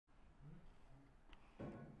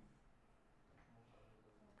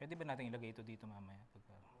Pwede ba natin ilagay ito dito mamaya?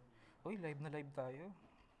 Uy, live na live tayo.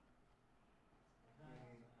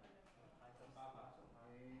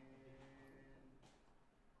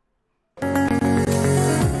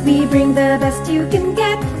 We bring the best you can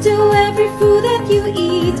get to every food that you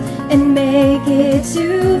eat and make it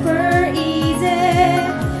super easy.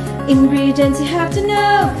 Ingredients you have to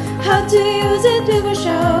know, how to use it we will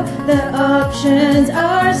show. The options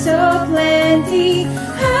are so plenty.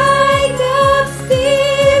 HICAPsTV,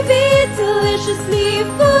 deliciously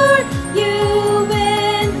for you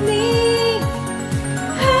and me.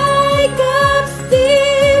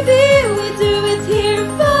 HICAPsTV, we do it here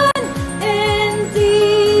fun and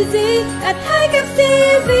easy at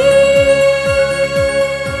HICAPsTV.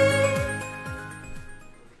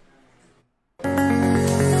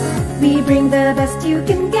 We bring the best you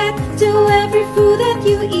can get to every food that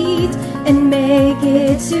you eat and make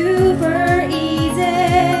it super easy.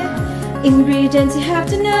 Ingredients you have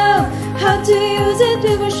to know, how to use it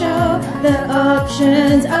we will show. The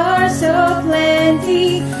options are so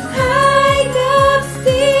plenty. HICAPsTV,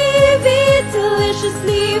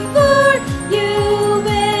 deliciously for you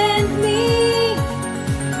and me.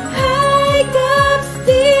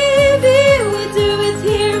 HICAPsTV, we do it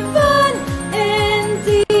here fun and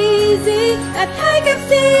easy at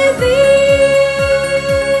HICAPsTV.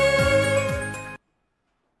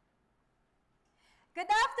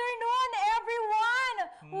 Good afternoon, everyone!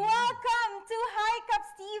 Welcome to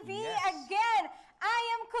HICAPsTV again. I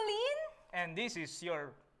am Colleen. And this is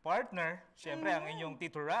your partner, syempre ang inyong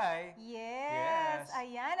Tito Rai. Yes.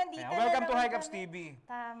 Ayan, nandito na Welcome to naman HICAPsTV.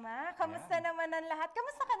 Tama. Kamusta naman ang lahat?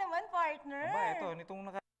 Kamusta ka naman, partner? Aba, ito, nitong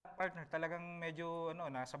partner, talagang medyo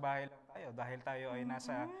nasa bahay lang tayo dahil tayo ay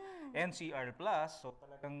nasa NCR+. So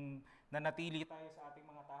talagang nanatili tayo sa ating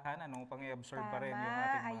mga tahanan upang i-observe pa rin yung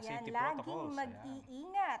ating mga safety protocols. Laging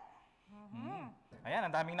mag-iingat. Ayan,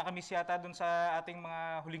 ang daming nakamiss yata dun sa ating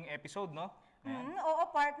mga huling episode, no? Oo,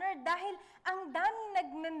 partner, dahil ang daming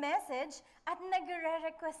nagme-message at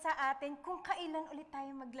nagre-request sa atin kung kailan ulit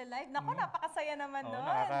tayo magla-live. Naku, napakasaya naman nun,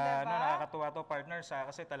 diba? Nakakatuwa to, partners,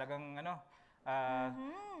 kasi talagang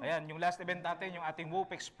ayan, yung last event natin, yung ating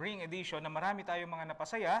WHIZK Spring Edition, na marami tayong mga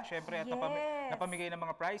napasaya, syempre, at napamigay ng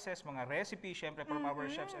mga prizes, mga recipes, syempre, from our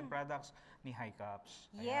chefs and products ni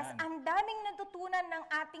HICAPS. Yes, ang daming natutunan ng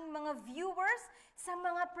ating mga viewers sa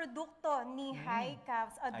mga produkto ni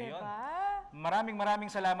HICAPS. O, diba? Maraming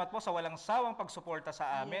salamat po sa walang sawang pagsuporta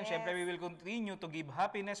sa amin. Syempre, we will continue to give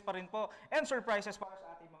happiness pa rin po and surprises para sa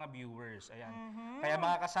ating mga viewers. Ayan. Kaya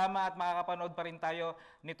makakasama at makakapanood pa rin tayo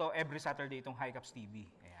nito every Saturday itong HICAPsTV.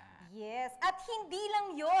 Ayan. Yes, at hindi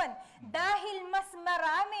lang yon, dahil mas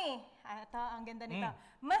marami, ito, ang ganda nito,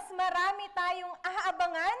 mas marami tayong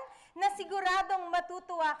aabangan na siguradong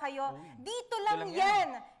matutuwa kayo. Dito lang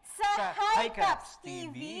yan sa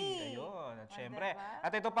HICAPsTV. Ayun, at syempre, at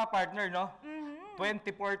ito pa, partner, no?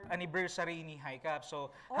 24th anniversary ni HICAPS.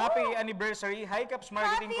 So, happy anniversary, HICAPS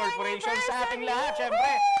Marketing Corporation sa ating lahat,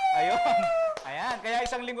 syempre. Ayun. Ayan, kaya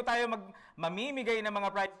isang linggo tayo mamimigay ng mga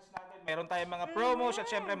prizes natin. Meron tayong mga promos at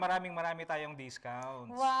syempre marami tayong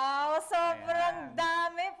discounts. Wow, sobrang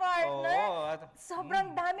dami, partner.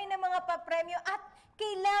 Sobrang dami ng mga papremyo at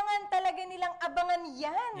kailangan talaga nilang abangan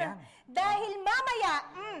yan. Dahil mamaya,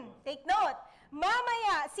 take note,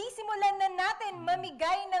 mamaya sisimulan na natin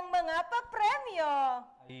mamigay ng mga papremyo.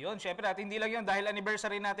 Ayun, syempre, at hindi lang yun, dahil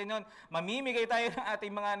anniversary natin yun, mamimigay tayo ng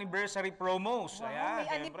ating mga anniversary promos. Ayan, may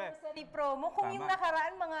anniversary promo. Kung yung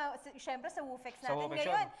nakaraan, syempre sa WHIZK natin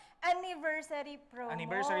ngayon, anniversary promo.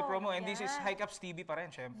 Anniversary promo, and this is HICAPsTV pa rin,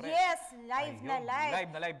 syempre. Yes, live na live.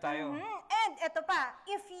 Live na live tayo. And eto pa,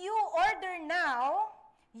 if you order now,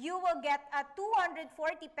 you will get a 240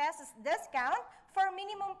 pesos discount for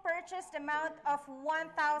minimum purchased amount of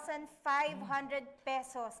 1,500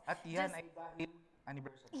 pesos. At yan ay dahil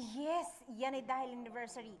anniversary. Yes, yan ay dahil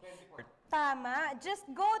anniversary. Tama. Just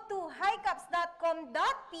go to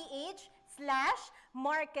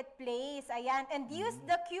hicaps.com.ph/marketplace. Ayan. And use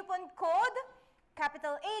the coupon code,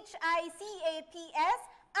 capital HICAPS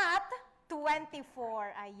at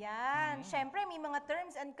 24. Ayan. Syempre, may mga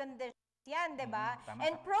terms and conditions yan, diba?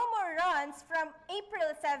 And promo runs from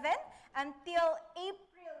April 7 until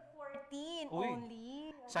April 14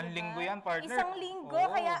 only. Isang linggo yan, partner. Isang linggo,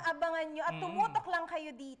 kaya abangan nyo at tumutok lang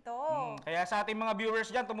kayo dito. Kaya sa ating mga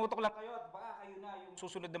viewers dyan, tumutok lang kayo at baka kayo na yung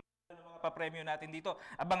susunod na mga papremyo natin dito.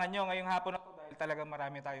 Abangan nyo ngayong hapon na to dahil talagang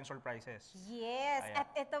marami tayong surprises. Yes,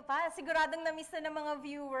 at ito pa, siguradong na-miss na ng mga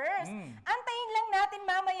viewers. Antayin lang natin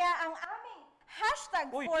mamaya ang aming hashtag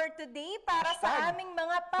for today para sa aming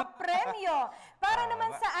mga papremyo. Para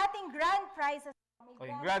naman sa ating grand prizes.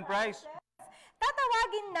 Grand prize.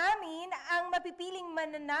 tatawagin namin ang mapipiling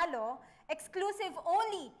mananalo, exclusive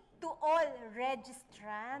only to all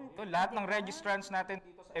registrants. Ito, lahat ng registrants natin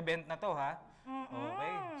dito sa event na to, ha?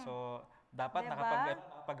 Okay. So, dapat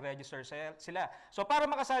nakapag-register sila. So, para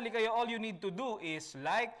makasali kayo, all you need to do is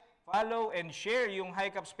like, follow, and share yung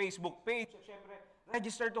HICAPS Facebook page. At syempre,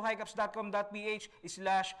 register to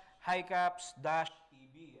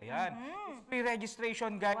hicapsTV/HICAPS-TV. Ayan. It's free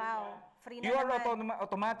registration, guys. Wow. Free na You are naman.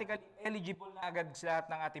 automatically eligible na agad sa lahat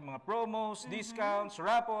ng ating mga promos, discounts,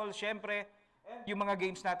 raffles, syempre, and yung mga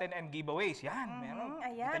games natin and giveaways. Yan, meron.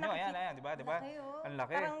 Ayan, Kita nyo, ayan, di ba? Laki, oh. Ang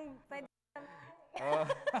laki. Parang pwede. Oh.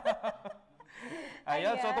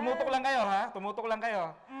 Ayun, so tumutok lang kayo, ha? Tumutok lang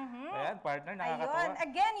kayo. Ayan, partner, nakakatawa. Ayun.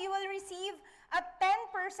 Again, you will receive a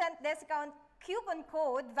 10% discount coupon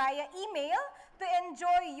code via email to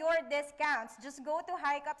enjoy your discounts. Just go to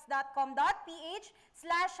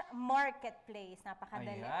hicaps.com.ph/marketplace.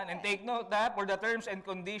 Napakadali. Ayan, and take note that for the terms and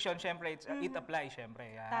conditions, syempre, it applies,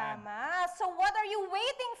 syempre. Ayan. Tama. So what are you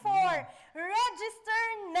waiting for? Register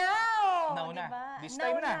now! Now na. Diba? This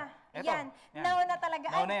time Now na. Eto, Yan. yan. Now na talaga.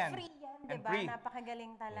 Now Ay, na yan. free yan, And diba? free.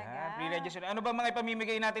 Napakagaling talaga. Ayan, pre-register. Ano ba mga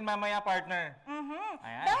ipamimigay natin mamaya, partner?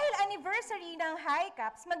 Ayan. Dahil anniversary ng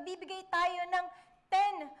HICAPS, magbibigay tayo ng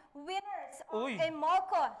 10 winners of Uy. a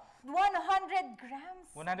Moco 100 grams.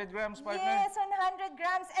 100 grams, partner? Yes, 100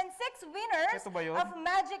 grams. And 6 winners Ito ba yun? of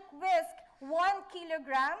Magic WHIZK 1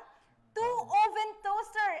 kilogram, 2 oven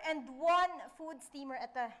toaster, and 1 food steamer.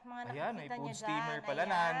 Ito, mga Ayan, may nakikita food niyo steamer dyan. pala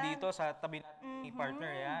Ayan. na nandito sa tabi natin ni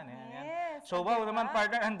partner. Ayan, ayan, ayan. Yes, So, o, wow diba? naman,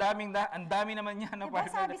 partner. Ang dami naman yan, no, Diba,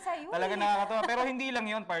 partner. sabi sa'yo, Talaga eh. nakakatawa. Pero hindi lang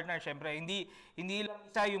yon, partner. Siyempre, hindi lang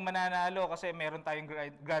isa yung mananalo kasi meron tayong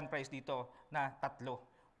grand prize dito na 3.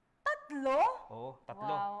 Tatlo? Oo, 3.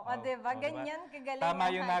 Wow. O, diba? Ganyan kagaling Tama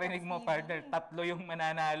ang yung HICAPS narinig mo, TV. partner. 3 yung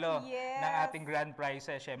mananalo Yes. ng ating grand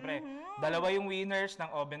prizes. Siyempre, 2 yung winners ng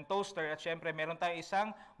oven toaster at siyempre, meron tayong isang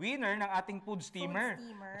winner ng ating food steamer.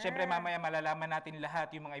 steamer. At siyempre, mamaya malalaman natin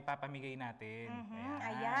lahat yung mga ipapamigay natin.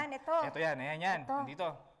 Ayan, ito. Ito yan, ayan yan. Ito. Dito.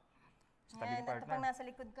 Sa tabi Yan, ni ito partner. pang nasa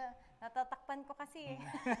likod ka. Natatakpan ko kasi.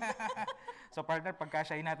 So partner,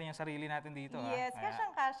 pagkasyahin natin yung sarili natin dito. Yes, Ayan.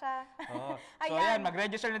 kasyang-kasya. Oo. So ayan,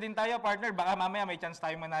 mag-register na din tayo, partner. Baka mamaya may chance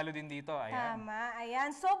tayong manalo din dito. Ayan. Tama, ayan.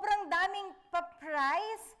 Sobrang daming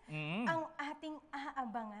pa-prize ang ating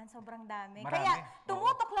aabangan. Sobrang dami. Marami. Kaya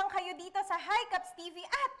tumutok lang kayo dito sa HICAPS TV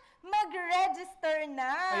at mag-register na.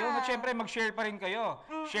 Ayun, at syempre mag-share pa rin kayo.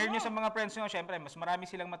 Share nyo sa mga friends nyo. Syempre, mas marami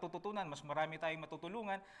silang matututunan, mas marami tayong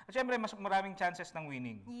matutulungan. At syempre, mas maraming chances ng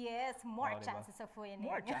winning. Yes, more diba? chances of winning.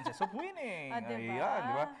 More chances of winning. Ah, diba? Ayan,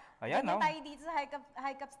 di ba? Ayan, Ganyan no? tayo dito sa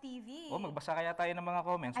HICAPS TV. Oh, magbasa kaya tayo ng mga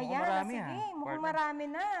comments. Mukhang Ayan, marami, sige, ha? mukhang Partner. marami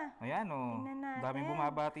na. Ayan, oh. Tingnan natin. Daming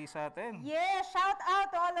bumabati sa atin. Yes, shout out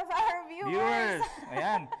to all of our viewers.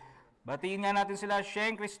 Ayan. Batiin nga natin sila,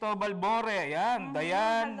 Sheng Cristobal Bore. Ayan,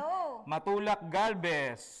 Dayan hello. Matulak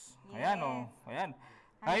Galvez. Ayan, oh. Ayan.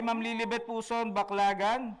 Hi, Ma'am Lilibet Puson,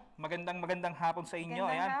 Baklagan. Magandang hapon sa inyo.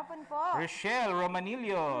 Gandang Ayan. hapon po. Rochelle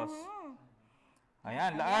Romanillos.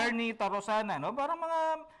 Ayan, Laarni Tarosana. No? Parang mga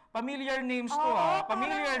familiar names to, ha?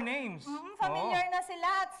 Familiar names. Familiar na sila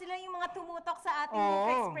at sila yung mga tumutok sa ating Oo,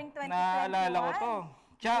 Flex Spring 2021. naalala ko to.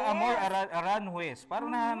 Cha Amor Aranjuez.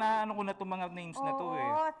 Parang ano ko na itong mga names na to eh.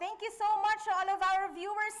 Oh, thank you so much to all of our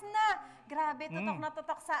viewers na grabe, tutok na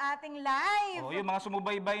tutok sa ating live. Oh, yung mga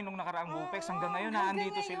sumubaybay nung nakaraang Bupex hanggang ngayon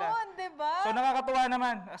naandito sila. Ngayon, diba? So nakakatuwa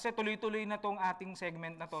naman kasi tuloy-tuloy na tong ating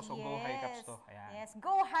segment na to. So go HICAPS to. Ayan. Yes,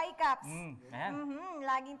 go HICAPS. Ayan.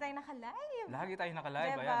 Laging tayo naka-live. Lagi tayo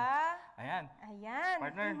naka-live. Diba? Ayan. Ayan.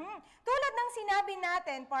 Partner. Tulad ng sinabi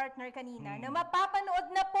natin, partner, kanina, na mapapanood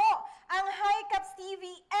na po ang HICAPS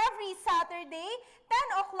TV every Saturday,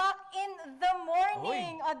 10 o'clock in the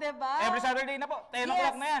morning. O, diba? Every Saturday na po. 10 Yes.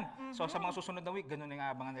 o'clock na yan. So sa mga susunod na week, ganun yung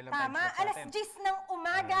abangan nilang time Tama, slot sa alas atin. 10 ng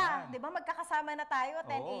umaga. Diba? Magkakasama na tayo,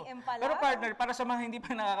 10 Oo. a.m. pa lang. Pero partner, para sa mga hindi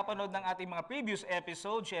pa nakakapanood ng ating mga previous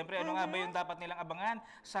episode, syempre, ano nga ba yung dapat nilang abangan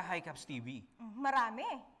sa HICAPS TV? Marami.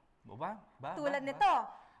 Ba? Tulad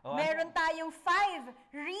nito, Oh, meron tayong 5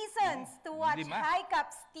 reasons to watch 5.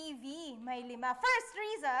 HICAPS TV. May 5. First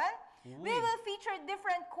reason, we will feature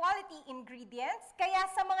different quality ingredients. Kaya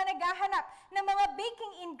sa mga naghahanap ng mga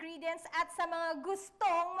baking ingredients at sa mga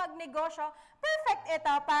gustong magnegosyo, perfect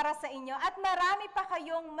ito para sa inyo. At marami pa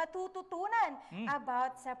kayong matututunan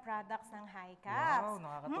about sa products ng HICAPS. Wow,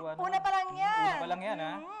 nakakatuwa Una naman. pa lang yan. Una pa lang yan,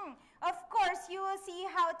 ha? Of course, you will see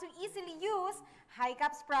how to easily use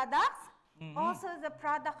HICAPS products, also the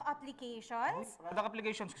product applications. Product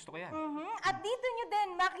applications, gusto ko yan. At dito nyo din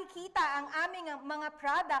makikita ang aming mga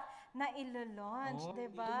product na ilo-launch,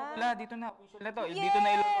 diba? Dito na. Dito na. Dito na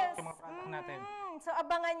ilo-launch yung mga product natin. So,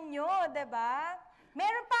 abangan nyo, diba?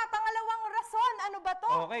 Meron pa, pangalawang rason. Ano ba to?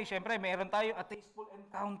 Okay, syempre, meron tayong a tasteful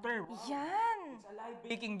encounter. Wow. Yan. It's a live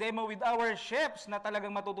baking demo with our chefs na talagang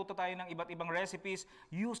matututo tayo ng iba't ibang recipes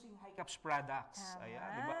using HICAPS products. Tama. Ayan,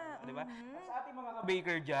 di ba? Sa ating mga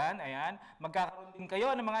ka-baker dyan, ayan, magkakaroon din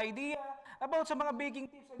kayo ng mga idea about sa mga baking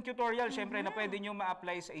tips and tutorial, syempre, na pwede nyo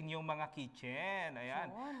ma-apply sa inyong mga kitchen. Ayan.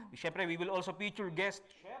 Syempre, we will also feature guest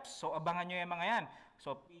chefs. So, abangan nyo yung mga yan.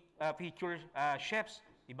 So, feature chefs.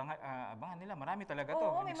 Abangan nila, marami talaga to.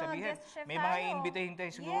 Oo, Ibig may mga sabihin, guest chef may mga tayo. i-invitahin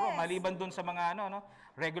tayo siguro, Yes. maliban dun sa mga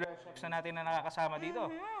regular chefs na natin na nakakasama dito.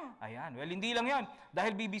 Ayan, well, hindi lang yon.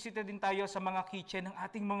 Dahil bibisita din tayo sa mga kitchen ng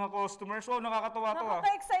ating mga customers. So, nakakatuwa to.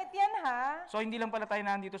 Nakaka-excite yan, ha? So, hindi lang pala tayo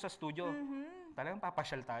nandito sa studio. Talagang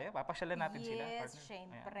papasyal tayo. Papasyalan natin sila. Yes, Partner.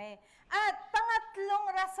 syempre. At pangatlong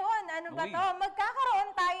rason, ano ba Uy. to?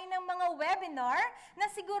 Magkakaroon tayo ng mga webinar na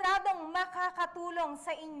siguradong makakatulong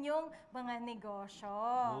sa inyong mga negosyo.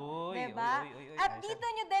 Uy, diba? uy, At ayos dito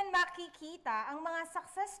nyo din makikita ang mga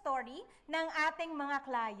success story ng ating mga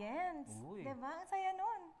clients. Uy. Diba? Ang saya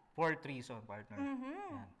nun. Fourth reason, partner.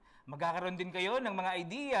 Ayan. Magkakaroon din kayo ng mga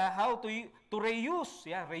idea how to reuse.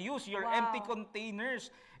 Yeah, reuse your Wow. empty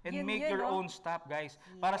containers and Yun, make yun, your no? own stuff, guys.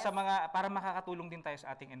 Para sa para makakatulong din tayo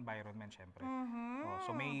sa ating environment, syempre.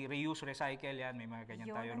 So may reuse, recycle yan, may mga ganyan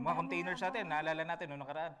Yun, tayo. ang Mga dami, containers natin, naalala natin noong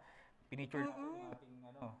nakaraan. Pinicture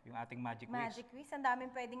yung ating magic whiz. Magic whiz, ang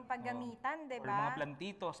daming pwedeng paggamitan, Or diba? mga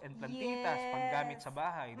plantitos and plantitas, Yes. panggamit sa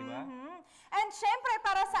bahay, di ba? And syempre,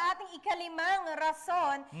 para sa ating ikalimang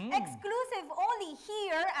rason, exclusive only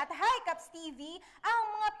here at HICAPS TV, ang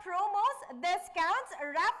mga promos, discounts,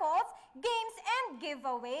 raffles, games, and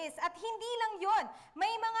giveaways. At hindi lang yun,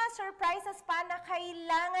 may mga surprises pa na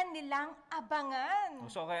kailangan nilang abangan.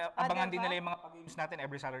 So kaya abangan din diba? nila yung mga pag-games natin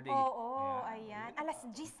every Saturday. Oo, ayan. Alas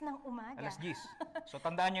 10 ng umaga. Alas 10. So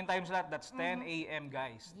tandaan nyo yung time slot, that's 10 a.m.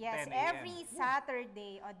 guys. Yes, 10 a.m. every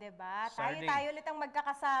Saturday. O, diba? Saturday. Tayo ulit ang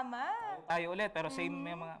magkakasama. Tayo ulit, pero same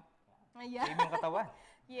yung mga Ayan. same yung katawan.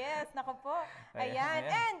 Yes, naku po. Ayan, Ayan. ayan.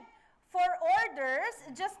 And for orders,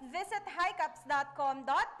 just visit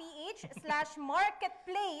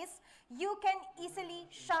hicaps.com.ph/marketplace. You can easily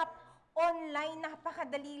shop online.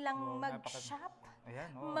 Napakadali lang mag-shop.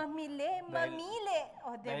 Ayan, Mamili.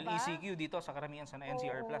 O, Dahil diba? ECQ dito sa karamihan sa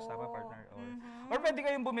NCR Plus, tama partner? Mm-hmm. Or pwede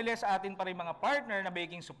kayong bumili sa atin pa rin mga partner na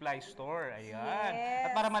baking supply store. Ayan. Yes.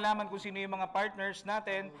 At para malaman kung sino yung mga partners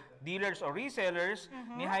natin, dealers o resellers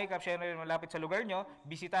ni HICAPS, syempre malapit sa lugar nyo,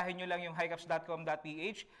 bisitahin nyo lang yung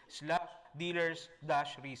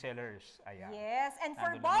hicaps.com.ph/dealers-resellers. Ayan. Yes, and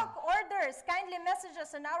for Nandun bulk orders, kindly message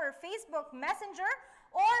us on our Facebook Messenger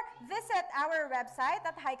or visit our website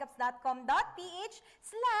at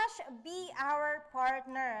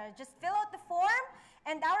hicaps.com.ph/beourpartner. Just fill out the form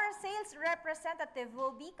and our sales representative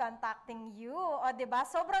will be contacting you. O, diba?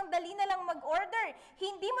 Sobrang dali na lang mag-order.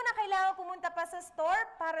 Hindi mo na kailangan pumunta pa sa store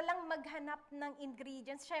para lang maghanap ng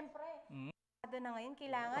ingredients. Syempre, na ngayon,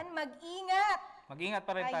 kailangan mag-ingat. Mag-ingat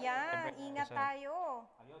pa rin tayo. Ayan, Siyempre, ingat tayo.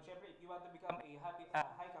 Ayun, syempre, if you want to become a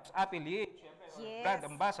HICAPS affiliate, syempre, or Yes. brand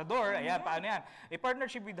ambassador, ayan, paano yan? A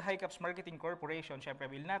partnership with HICAPS Marketing Corporation, syempre,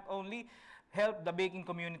 will not only help the baking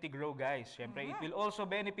community grow, guys. Syempre, it will also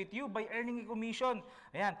benefit you by earning a commission.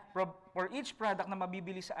 Ayan, for each product na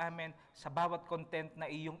mabibili sa amin sa bawat content na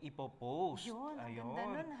iyong ipopost. Yun, ang Ayun.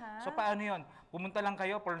 ganda nun, ha? So, paano yun? Pumunta lang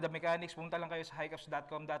kayo for the mechanics, pumunta lang kayo sa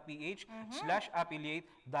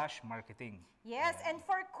hicaps.com.ph/affiliate-marketing. Yes, and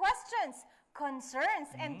for questions,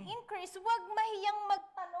 concerns, and inquiries, huwag mahiyang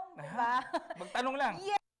magtanong, diba? Magtanong lang.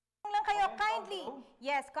 Yes, lang kayo kindly.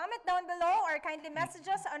 Yes, comment down below or kindly message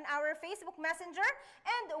us on our Facebook Messenger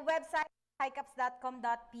and website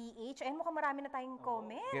hicaps.com.ph. Ayun, mukhang marami na tayong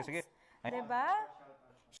comments. Sige, sige. Diba?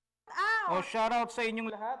 Shout out! Oh, shout out sa inyong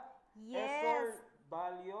lahat. Yes. Esor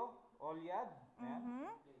Balio Olyad. Ayan.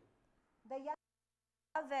 Dayan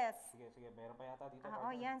Alves. Sige, sige. Meron pa yata dito. Oo,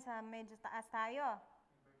 yan. Sa medyo taas tayo.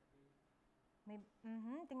 May,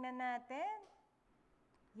 tingnan natin.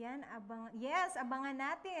 Yan, abangan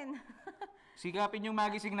natin. Sikapin yung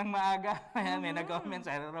magising ng maaga. Ayan, may nag-comment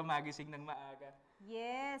sa magising ng maaga.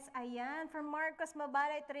 Yes, ayan. From Marcos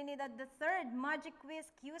Mabalay, Trinidad III, Magic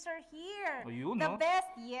WHIZK user here. Ayun, The no? best,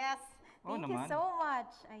 yes. Oh, Thank you naman. so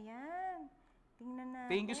much. Ayan. Tingnan natin.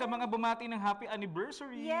 Thank you sa mga bumati ng happy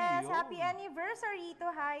anniversary. Yes, Yun. happy anniversary to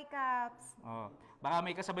HICAPS. Oh, baka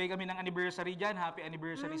may kasabay kami ng anniversary dyan. Happy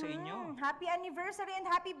anniversary sa inyo. Happy anniversary and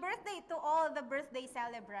happy birthday to all the birthday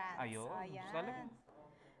celebrants. Ayun. Ayan. Talaga.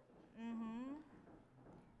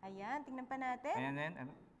 Ayan, tingnan pa natin. Ayan, ayan.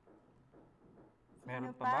 Ano? Meron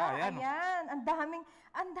Ano pa ba? Ayan. Ayan, ang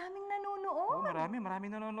daming nanonood. Oh, marami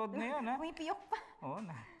nanonood ngayon, ha? Pumipiyok pa. Oo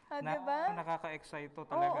na. Diba? Nakaka-excite to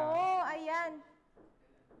talaga. Oo, ayan.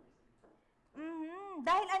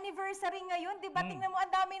 Dahil anniversary ngayon, di ba? Tingnan mo,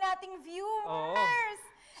 ang dami nating viewers.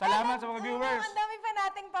 Salamat sa mga viewers. Ang dami pa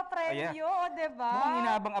nating papremyo, di ba? Mukhang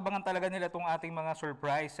inaabang-abangan talaga nila itong ating mga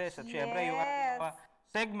surprises. At syempre, yung ating mga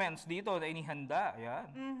segments dito na inihanda. Ayan.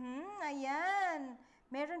 Ayan.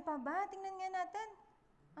 Meron pa ba? Tingnan nga natin.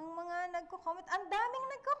 Ang mga nagko-comment. Ang daming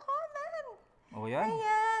nagko-comment. Oh, yan.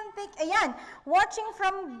 Ayan. Ayan. Watching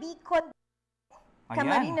from Bicol,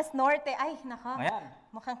 Camarines Norte. Ay, naka. Ayan.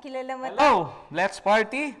 Mukhang kilala mo. Hello. Let's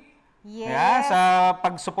party. Yes. Ayan, sa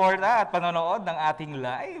pagsuporta at panonood ng ating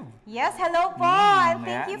live. Yes, hello po. And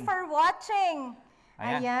thank you for watching.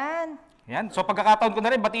 Ayan. Ayan. So pagkakataon ko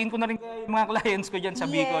na rin, batiin ko na rin yung mga clients ko dyan sa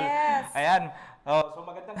Bicol. Ayan. So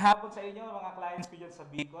magandang hapon sa inyo, mga clients ko dyan sa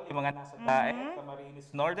Bicol, yung mga nasa Daet, Camarines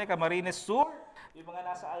Norte, Camarines Sur, yung mga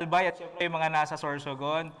nasa Albay, at syempre yung mga nasa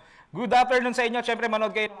Sorsogon. Good afternoon sa inyo. Syempre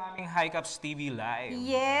manood kayo ng aming HICAPsTV live.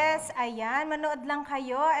 Yes, ayan. Manood lang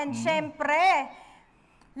kayo. And syempre,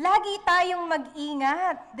 lagi tayong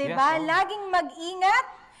mag-ingat. Diba? Yes, Laging mag-ingat.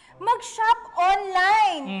 Mag-shop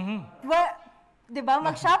online. Diba?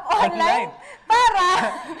 Mag-shop online para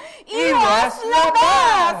iwas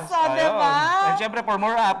labas. Diba? And syempre, for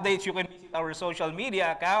more updates, you can visit our social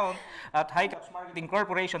media account at HICAPS Marketing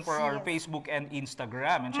Corporation for our Facebook and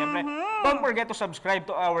Instagram. And syempre, don't forget to subscribe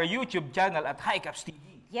to our YouTube channel at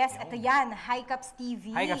HICAPsTV. Yes, ito yan,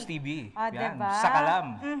 HICAPsTV. HICAPsTV. Yan, diba? Sa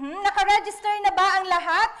Kalam. Naka-register na ba ang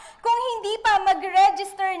lahat? Kung hindi pa,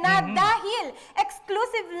 mag-register na dahil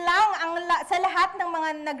exclusive lang sa lahat ng mga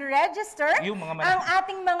nag-register ang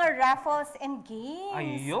ating mga raffles and games.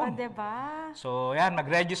 Ayun. Diba? So, yan,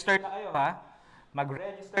 mag-register na kayo, ha?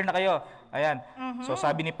 Mag-register na kayo. Ayan. So,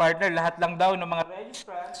 sabi ni partner, lahat lang daw ng mga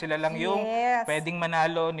registrants, sila lang yung pwedeng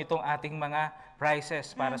manalo nitong ating mga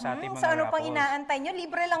prizes para sa ating mga So, ano raffles. pang inaantay nyo?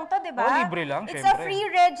 Libre lang to, di ba? Oh, libre lang, It's syempre. a free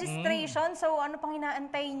registration. So, ano pang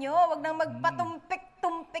inaantay nyo? Huwag nang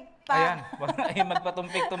magpatumpik-tumpik pa. Ayan, wag na kayo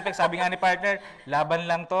magpatumpik-tumpik. Sabi nga ni partner, laban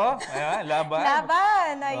lang to. Ayan, laban.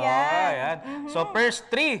 Laban, ayan. Ayan. So, first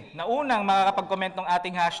 3 na unang makakapag-comment ng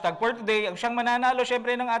ating hashtag for today, ang siyang mananalo,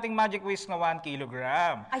 syempre, ng ating Magic WHIZK na 1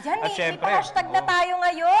 kilogram. Ayan, At may pa-hashtag na tayo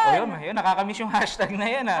ngayon. Ayun, nakakamiss yung hashtag na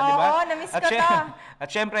yan, di ba? Oo, namiss ko to. At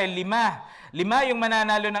syempre, 5 yung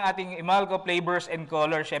mananalo ng ating Imalco Flavors and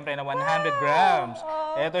Colors, syempre na 100 grams.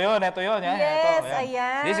 Ito yun. Yan. Yes, Ito,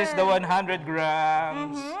 ayan. This is the 100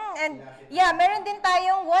 grams. And yeah, meron din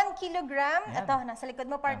tayong 1 kilogram. Ito, nasa likod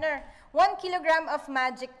mo, partner. 1 kilogram of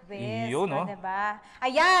Magic WHIZK. Yun, no? Diba?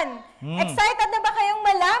 Ayan. Excited na ba kayong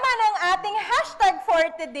malaman ang ating hashtag for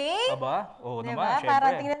today? Aba? Oo diba? naman, syempre.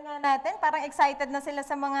 Parang tingnan nga natin. Parang excited na sila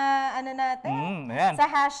sa mga ano natin. Ayan. Sa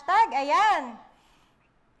hashtag. Ayan.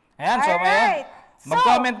 Ayan, so Alright.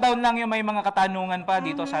 mag-comment down lang yung may mga katanungan pa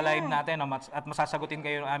dito sa live natin at masasagutin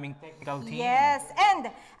kayo ng aming technical team. Yes.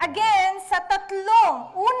 And again, sa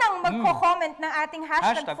tatlong unang magko-comment ng ating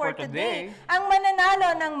hashtag for today, ang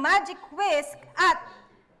mananalo ng Magic WHIZK at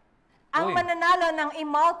ang mananalo ng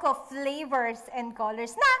Imalco Flavors and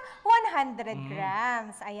Colors na 100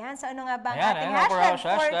 grams. Ayan. So ano nga ba ang ating hashtag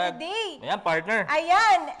for today? Ayan, partner.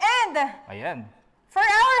 Ayan. And Ayan. for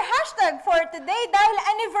our hashtag for today, dahil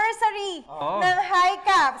anniversary ng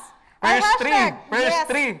HICAPS.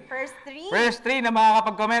 First 3 na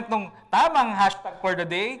makakapag-comment ng tamang hashtag for the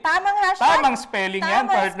day. Tamang hashtag. Tamang spelling yan,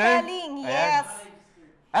 partner. Tamang spelling, Ayan. yes.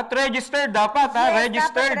 At registered dapat, ha? Yes,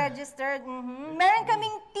 Registered. dapat registered. Meron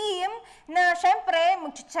kaming team na syempre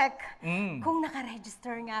mag-check kung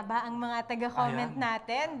naka-register nga ba ang mga taga-comment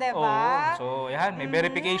natin, diba? So, ayan, may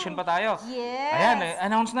verification pa tayo. Yes. Ayan,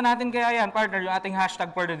 announce na natin kaya yan, partner, yung ating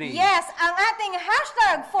hashtag for the day. Yes, ang ating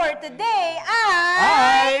hashtag for today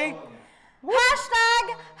ay...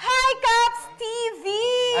 Hashtag HICAPsTV!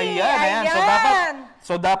 Ayan.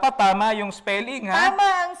 So dapat tama yung spelling, ha? Tama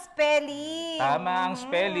ang spelling. Tama ang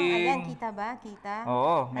spelling. Ayan, kita ba? Kita?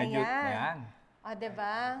 Oo, medyo. Ayan. O,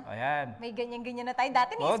 diba? Ayan. May ganyan-ganyan na tayo.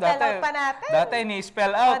 Dati ni-spell out pa natin. Dati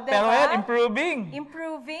ni-spell out. O, diba? Pero yan, improving.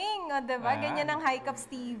 Improving. O, diba? Ganyan ang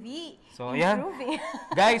HICAPsTV. So, improving.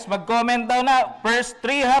 Guys, mag-comment daw na. First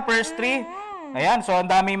 3, ha? First 3. Ayan, so ang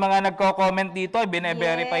daming mga nagko-comment dito.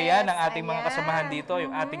 Bine-verify yan ng ating mga kasamahan dito,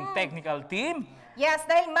 yung ating technical team. Yes,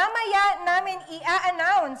 dahil mamaya namin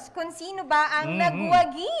i-announce kung sino ba ang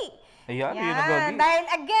nagwagi. Ayan, yung nagwagi. Dahil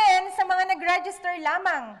again, sa mga nag-register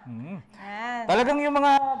lamang. Talagang yung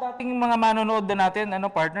mga dating mga manonood na natin,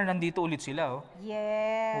 partner, nandito ulit sila. Oh.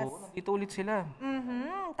 Yes. Oo, nandito ulit sila.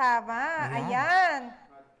 Tama. Ayan.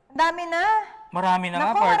 Dami na. Marami na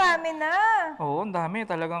nga, Naku, marami na. Oo, ang dami.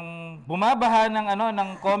 Talagang bumabaha ng, ng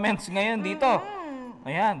comments ngayon dito.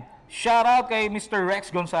 Ayan. Shoutout kay Mr. Rex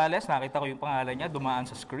Gonzalez. Nakita ko yung pangalan niya, dumaan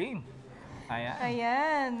sa screen. Ayan.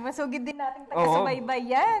 Ayan. Masugid din nating taga-subaybay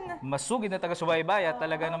yan. Masugid na taga-subaybay at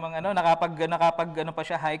talaga namang nakapag pa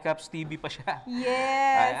siya, HICAPsTV pa siya.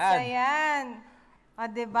 Yes, ayan. O,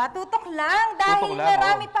 diba? Tutok lang dahil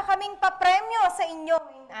marami pa kaming papremyo sa inyo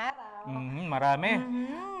ngayong araw. Marami.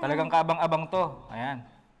 Talagang kaabang-abang to. Ayan.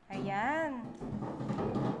 Ayan.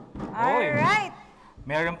 Alright.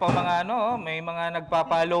 Meron pa mga may mga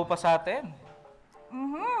nagpa-follow pa sa atin.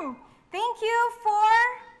 Thank you for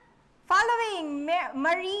following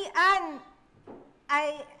Marie-Ann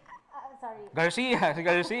Garcia.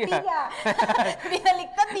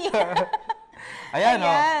 Binaliktad niya. Ayan,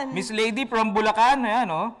 Miss Lady from Bulacan. Ayan,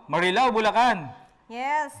 Marilao, Bulacan.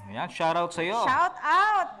 Yes. Ayan, shout out sa iyo. Shout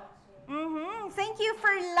out. Thank you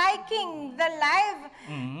for liking the live.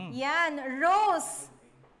 Yan, Rose.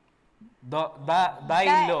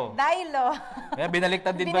 Dailo. Ayan,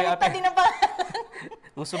 binaliktad din ba yung ate? Binaliktad din ang pangalan.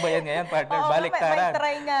 Uso ba yan ngayon, partner? Oo, Baliktaran. may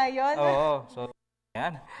try nga yun. Oo. So,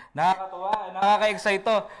 ayan. Nakakatuwa. Nakaka-excite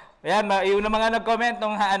to. Ayan, yung mga nag-comment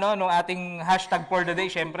nung ating hashtag for the day,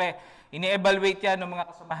 syempre, ini-evaluate yan ng mga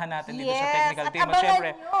kasamahan natin dito sa technical team. At syempre,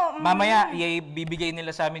 mamaya, bibigay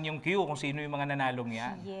nila sa amin yung cue kung sino yung mga nanalong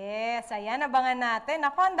yan. Yes, ayan, abangan natin.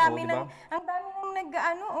 Ako, ang dami diba?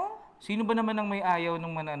 nang Sino ba naman ang may ayaw ng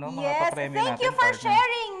mga papremyo natin? Thank you for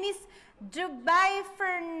sharing, Miss Dubai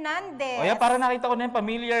Fernandez. O yan, para nakita ko na yan,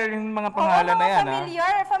 familiar yung mga pangalan na yan.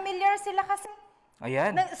 Familiar sila kasi.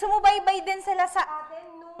 Ayan. Sumubaybay din sila sa atin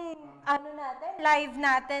nung live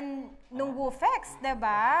natin nung WHIZK,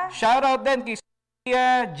 diba? Shoutout din kay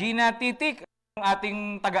Gina Titik, ang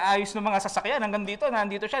ating taga-ayos ng mga sasakyan. Hanggang dito,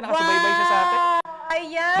 nandito siya, nakasubaybay siya sa atin.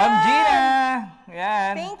 Ayan. Ma'am Gina!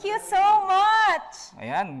 Ayan. Thank you so much!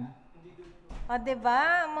 Ayan. O,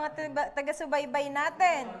 diba? Mga taga-subaybay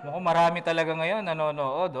natin. Mukhang marami talaga ngayon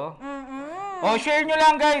nanonood, O, share nyo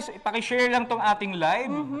lang, guys. Paki-share lang tong ating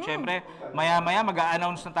live. Siyempre, maya-maya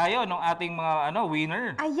mag-a-announce na tayo ng ating mga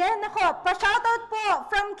winner. Ayan, ako. Pa-shoutout po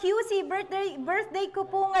from QC. Birthday ko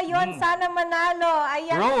po ngayon. Sana manalo.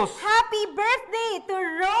 Ayan. Rose. Happy birthday to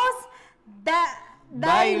Rose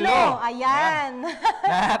Dailo. Ayan.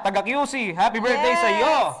 Taga QC. Happy birthday sa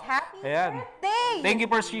iyo. Happy birthday. Thank you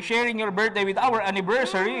for sharing your birthday with our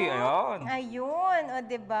anniversary. Ayun. O,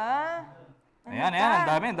 diba? Ayan.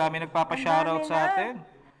 Ang dami nagpapa-shoutout sa atin.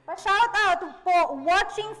 Pa-shoutout po.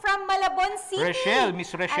 Watching from Malabon City.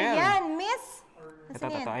 Miss Rachel. Ayan, Miss. Ito.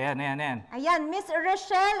 Ayan. Ayan, Miss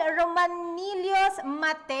Rochelle Romanilios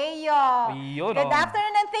Mateo. Ayun, Good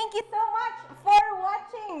afternoon and thank you so much for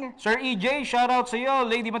watching. Sir EJ, shoutout sa iyo.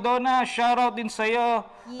 Lady Madonna, shoutout din sa iyo.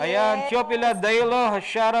 Yes. Ayan, Chopila Dailo,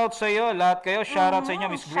 shoutout sa iyo. Lahat kayo, shoutout sa inyo.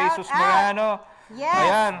 Miss Gracious Morano. Yes.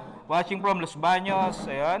 Ayan, watching from Los Baños.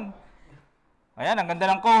 Ayan. Ayan, ang ganda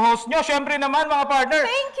ng co-host nyo. Siyempre naman, mga partner.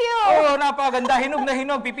 Thank you. Napakaganda. Hinog na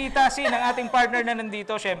hinog. Pipitasin ang ating partner na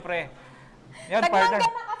nandito, siyempre. Ayan, Tagmangga partner.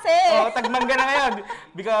 na kasi. Tagmangga na ngayon.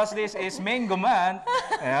 Because this is Mango Month.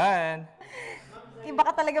 Ayan. Iba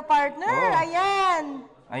ka talaga, partner. Ayan.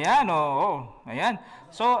 Ayan, Ayan.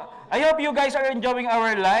 So, I hope you guys are enjoying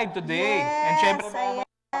our live today. Yes, And syempre,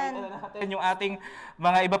 ayan. natin yung ating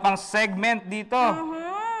mga iba pang segment dito.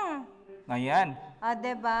 Ayan.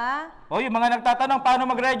 Diba? Yung mga nagtatanong paano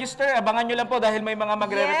mag-register, abangan nyo lang po dahil may mga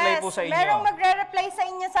magre-reply po sa inyo. Merong magre-reply sa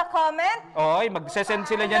inyo sa comment. Mag-send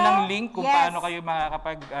sila dyan ng link kung paano kayo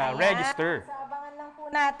makakapag-register. So, abangan lang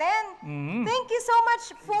po natin. Thank you so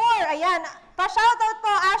much for, pa-shoutout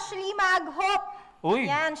po, Ashley Maghop.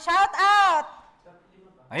 Ayan, shout out.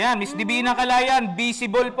 Ayan, Miss Divina Kalayan,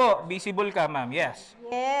 visible po. Visible ka, ma'am. Yes.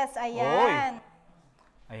 Yes, ayan.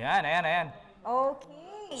 Ayan. Okay.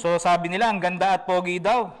 So, sabi nila, ang ganda at pogi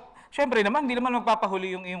daw. Siyempre naman, hindi naman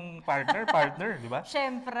magpapahuli yung partner, di ba?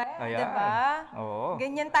 Siyempre, Ayan. di ba? Oo.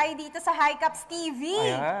 Ganyan tayo dito sa HICAPsTV.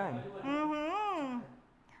 Ayan.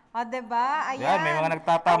 O, di ba? Ayan, may mga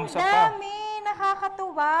nagtatams up pa. Ang dami,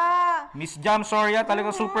 nakakatuwa. Miss Jam Soria,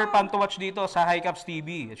 talagang super fun to watch dito sa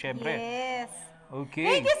HICAPsTV. Siyempre. Yes. Okay.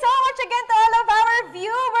 Thank you so much again to all of our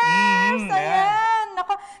viewers. Ayan.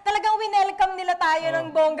 Nako, talagang winelcome nila tayo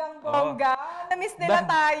ng bonggang-bongga. Na-miss nila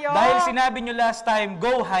tayo. Dahil sinabi nyo last time,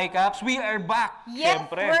 go HICAPS, we are back. Yes,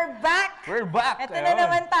 Siyempre. we're back. We're back. Ito na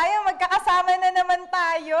naman tayo, magkakasama na naman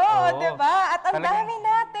tayo. Diba? At ang dami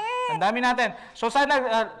natin. Ang dami natin. So sana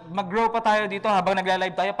mag-grow pa tayo dito habang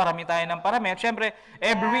nagla-live tayo, parami tayo ng parami. At syempre,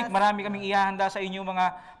 every week marami kaming ihahanda sa inyong mga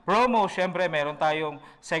promo. Syempre, meron tayong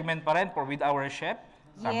segment pa rin for With Our Chef.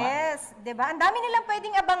 Tama? Yes, 'di ba? Ang dami nilang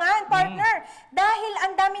pwedeng abangan, partner. Dahil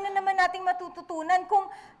ang dami na naman nating matututunan kung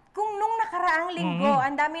kung nung nakaraang linggo,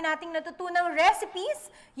 ang dami nating natutunang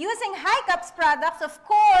recipes using HICAPS products, of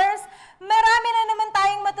course, marami na naman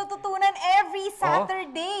tayong matututunan every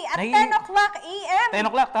Saturday at 10 o'clock a.m.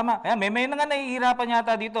 10 o'clock, tama. Ayan, may na nga nahihirapan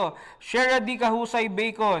yata dito. Share a di kahusay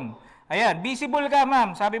bacon. Ayan, visible ka,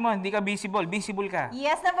 ma'am. Sabi mo, hindi ka visible. Visible ka.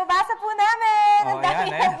 Yes, nababasa po namin. Ang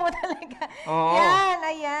dami na po talaga. Yan,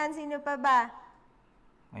 ayan. Sino pa ba?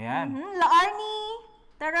 Ayan. Laarni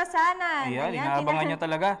Tarasanan. Ayan, inaabangan niya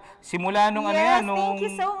talaga. Simula nung ano yan, thank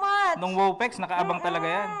you so much. Nung WOPEX, nakaabang talaga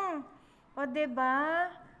yan. O, diba?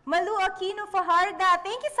 Malu Aquino Fajarda,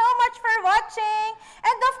 thank you so much for watching.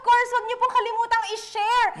 And of course, huwag niyo po kalimutang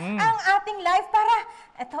i-share ang ating live para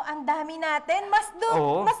eto, ang dami natin.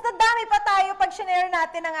 Mas nadami pa tayo pag share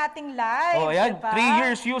natin ang ating live. Oh, ayan. Diba? 3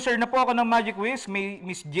 years user na po ako ng WHIZK. May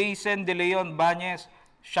Miss Jason De Leon Bañez.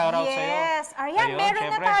 Shoutout sa'yo. Yes. Ayan,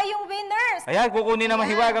 meron na tayong winners. Ayan, kukunin na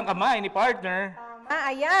mahiwagang kamay ni partner.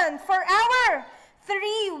 Ayan, for our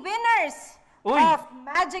 3 winners of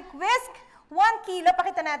WHIZK, 1 kilo.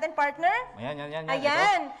 Pakita natin, partner. Ayan.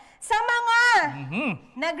 Ayan. Sa mga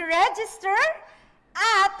nag-register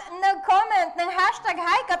at nag-comment ng hashtag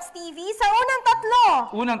HICAPsTV sa unang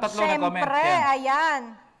tatlo. Unang tatlo na comment. Siyempre,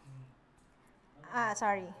 ayan.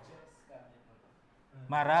 Sorry.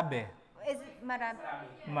 Marabe. Marami.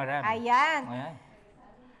 Ayan.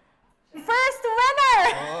 First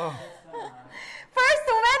winner! First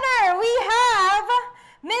winner, we have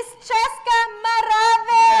Miss Cheska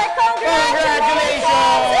Marabe!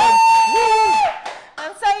 Congratulations!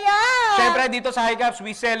 Ang saya! Siyempre, dito sa HICAPS,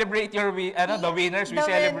 we celebrate the winners. We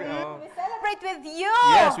celebrate with you!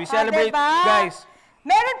 Yes, we celebrate, guys.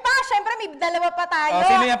 Meron pa, siyempre may dalawa pa tayo.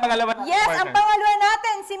 Sino yung pangalawa? Yes, ang pangalawa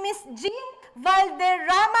natin, si Miss Jean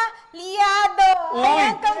Valderrama Liado.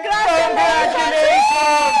 Ayan,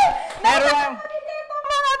 congratulations! Meron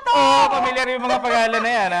mga to. Pamilyar yung mga pangalan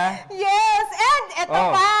na yan, ha? Yes, and eto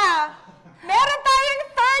pa. Meron tayong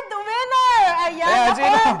third winner. Ayan,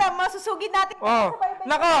 ako, masusugid natin.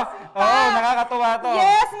 Nako, nakakatuwa to.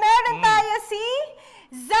 Yes, meron tayo si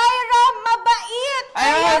Zaira Mabait.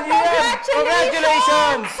 Ayan,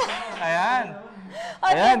 congratulations! Ayan.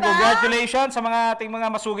 Ayan, congratulations sa mga ating mga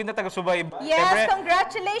masugid na taga-subaybay. Yes,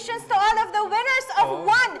 congratulations to all of the winners of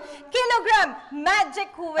 1 kilogram Magic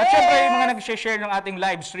Whiz. At syempre, yung mga nag-share ng ating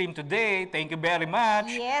live stream today, thank you very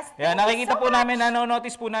much. Yes, nakikita po namin,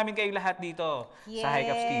 nanonotice po namin kayo lahat dito sa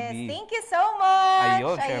HICAPsTV. Thank you so much.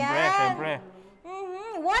 Ayun, syempre.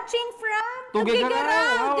 Watching from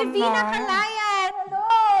Tugigaraw, Divina Kalayan. Hello.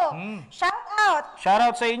 Shout out. Shout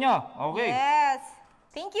out sa inyo. Okay. Yes.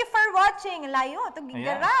 Thank you for watching. Layo,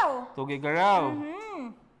 Tugigaraw. Tugigaraw.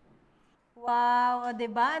 Wow,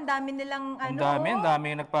 diba? Ang dami nilang Ang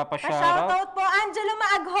dami nagpapa-shoutout. Pa-shoutout po, Angelo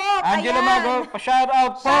Maaghop. Angelo Maaghop,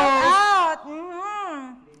 pa-shoutout po. Shoutout.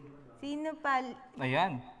 Sino pa?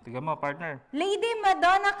 Ayan, tiga mo, partner. Lady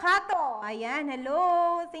Madonna Cato. Ayan,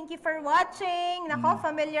 hello. Thank you for watching. Nako,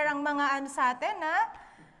 familiar ang mga sa atin, ha?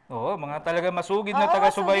 Oo, mga talaga masugid na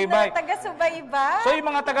taga-subaybay. So yung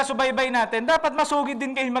mga taga-subaybay natin, dapat masugid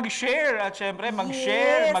din kayo mag-share. At syempre,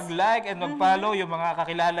 mag-share, mag-like, and mag-follow yung mga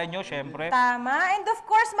kakilala nyo, syempre. Tama. And of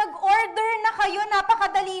course, mag-order na kayo.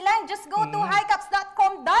 Napakadali lang. Just go to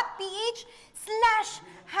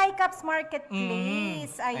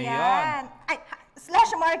hicapscom.ph/hicapsmarketplace. Ayan.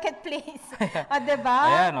 /marketplace. Diba?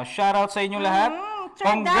 Ayan, shoutout sa inyo lahat.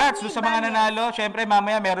 Congrats sa mga nanalo. Siyempre,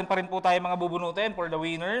 mamaya meron pa rin po tayo mga bubunutin for the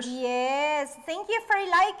winners. Yes. Thank you for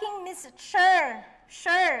liking Miss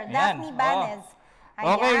Daphne Banez.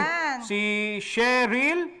 Okay. Si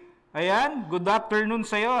Cheryl. Ayan. Good afternoon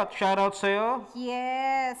sa'yo at shoutout sa'yo.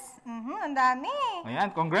 Yes. Ang dami.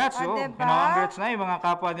 Ayan. Congrats. Diba? Congrats na yung mga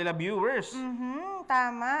kapwa nila viewers.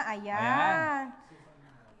 Tama. Ayan.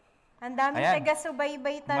 Ang dami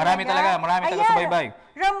taga-subaybay talaga. Marami taga-subaybay.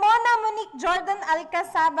 Ramona Monique Jordan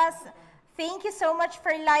Alcazabas, thank you so much for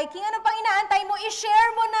liking. Ano pang inaantay mo? I-share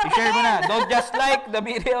mo na rin. I-share mo na. Don't just like the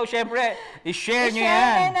video, syempre. I-share nyo yan.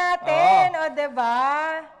 I-share natin. Diba?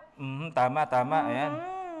 Tama. Ayan.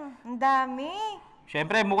 Ang dami.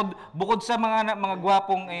 Siyempre, bukod sa mga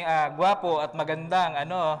gwapo at magandang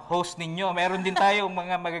host ninyo, meron din tayong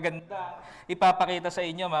mga magagandang ipapakita sa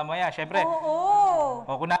inyo mamaya. Siyempre,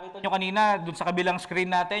 kung nakita nyo kanina, dun sa kabilang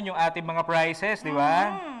screen natin, yung ating mga prizes, di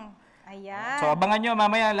ba? Ayan. So, abangan nyo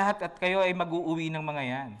mamaya lahat at kayo ay mag-uuwi ng mga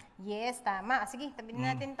yan. Yes, tama. Sige, tabi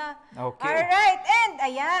natin to. Okay. Alright, and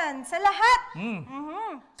ayan, sa lahat.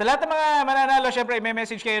 Sa lahat ng mga mananalo, syempre, may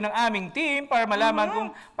message kayo ng aming team para malaman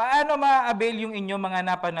kung paano ma-avail yung inyong mga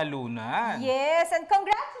napanalunan. Yes, and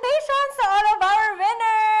congratulations to all of our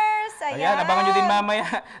winners! Ayan, abangan nyo din mamaya.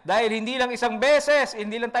 Dahil hindi lang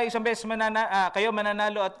tayo isang beses kayo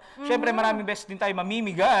mananalo at syempre maraming beses din tayo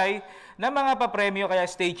mamimigay ng mga papremyo. Kaya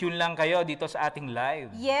stay tuned lang kayo dito sa ating live.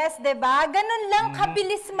 Yes, diba? Ganun lang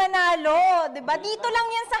kabilis manalo. Diba? Dito lang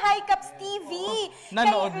yan sa HICAPS TV.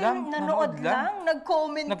 Nanood lang.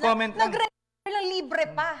 Nag-comment lang. Nag-refer lang, libre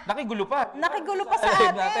pa. Nakigulo pa. Nakigulo pa sa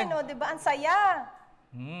atin. O, diba? Ang saya.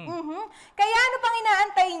 Kaya ano pang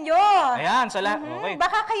inaantay nyo? Ayan, okay.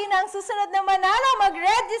 Baka kayo na ang susunod na manalo,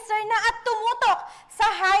 mag-register na at tumutok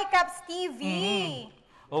sa HICAPS TV.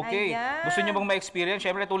 Okay. Ayan. Gusto nyo bang ma-experience?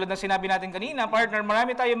 Siyempre, tulad ng sinabi natin kanina, partner,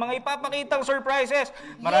 marami tayong mga ipapakitang surprises.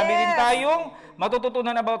 Marami din tayong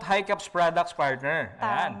matututunan about HICAPS products, partner.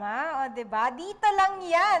 Ayan. Tama, o diba? Dito lang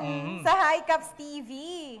yan sa HICAPS TV.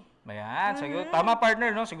 Ayan, tama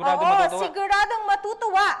partner, no? Sigurado Oo, matutuwa. siguradong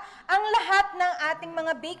matutuwa ang lahat ng ating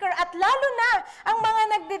mga baker at lalo na ang mga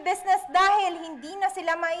nagbe-business dahil hindi na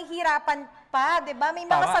sila mahihirapan pa, 'di ba? May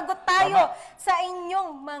mga sagot tayo sa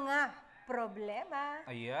inyong mga problema.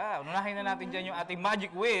 Ayan, unahin na natin dyan yung ating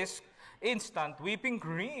Magic WHIZK Instant Whipping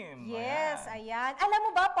Cream. Yes, ayan. Alam mo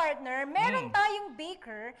ba, partner, meron tayong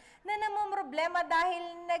baker na namumroblema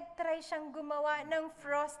dahil nag-try siyang gumawa ng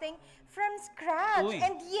frosting from scratch. Uy.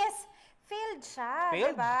 And yes, failed siya,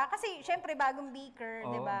 Failed? diba? Kasi, syempre, bagong baker,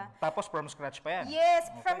 diba? Tapos from scratch pa yan. Yes,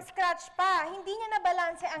 from scratch pa. Hindi niya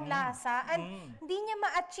nabalanse ang lasa and hindi niya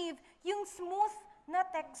ma-achieve yung smooth na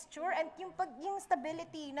texture and yung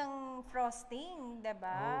stability ng frosting,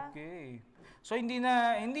 diba? Okay. So hindi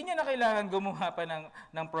niya na kailangan gumawa pa ng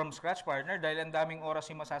from scratch, partner, dahil ang daming oras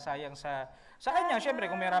yung masasayang sa kanya. Siyempre,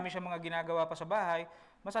 kung marami siya mga ginagawa pa sa bahay,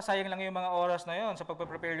 masasayang lang yung mga oras na yon sa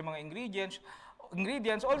pagpe-prepare ng mga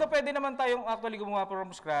ingredients. Although pwede naman tayong actually gumawa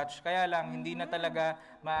from scratch, kaya lang hindi na talaga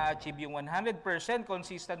ma-achieve yung 100%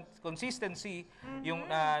 consistency yung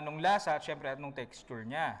nung lasa at syempre at nung texture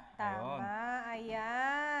niya. Tama,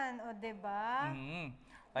 ayan. O, diba?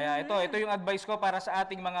 Kaya ito yung advice ko para sa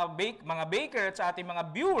ating mga baker at sa ating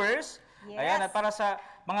mga viewers. Yes. Ayan, at para sa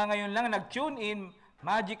mga ngayon lang nag-tune in,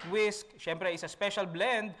 Magic WHIZK, syempre is a special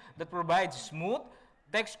blend that provides smooth,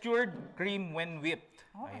 textured cream when whipped.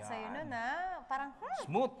 Oh, ang sayo nun Parang,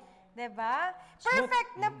 smooth. Diba? Smooth.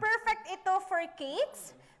 Perfect na perfect ito for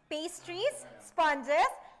cakes, pastries, sponges,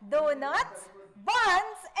 donuts,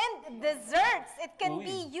 buns, and desserts. It can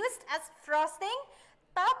be used as frosting,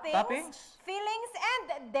 toppings, fillings,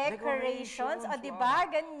 and decorations. O, diba?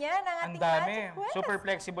 Ganyan ang Ang ating dami. Magic WHIZK. Super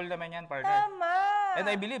flexible naman yan, partner. Tama. And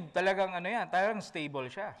I believe talagang talagang stable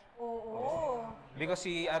siya. Oo. Because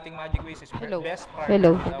si ating Magic WHIZK is best part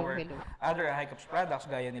Hello. of our other HICAPS products,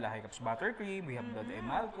 gaya nila HICAPS Buttercream, we have the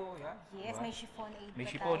Emalco, yan. Yes, Diba? may chiffon aid May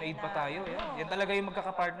chiffon aid pa tayo, yan. Yan talaga yung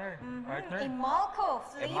magkaka-partner. Partner. Emalco,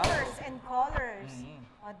 flavors and colors.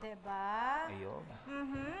 O, diba? Ayun.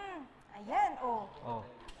 Ayan, oh.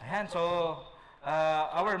 Ayan, so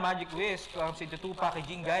our Magic WHIZK comes into 2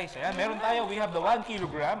 packaging, guys. Ayan, meron tayo, we have the 1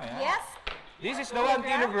 kilogram. Ayan. Yes. This is the 1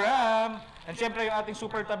 kilogram. And syempre yung ating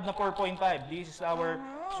super tub na 4.5. This is our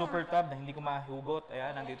super tub na hindi ko mahugot.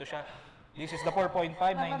 Ayan, nandito siya. This is the 4.5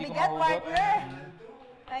 na hindi ko Mabigat, mahugot. partner.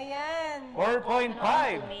 Ayan. 4.5.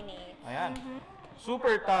 Ayan.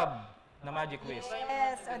 Super tub na Magic WHIZK.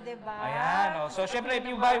 Yes, o, diba? Ayan, oh. So syempre if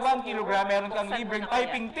you buy 1 kilogram, meron kang libreng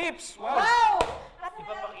piping tips. Wow! Wow!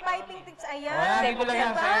 Piping tips, ayan. Ayan, dito lang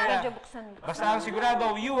yan. Medyo buksan. Basta ang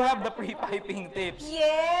sigurado, you have the free piping tips.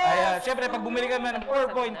 Yes! Ayan, syempre pag bumili ka naman ng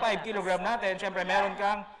 4.5 kilogram natin, syempre meron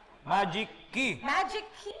kang Magic Key. Magic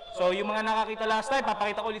key. So yung mga nakakita last time,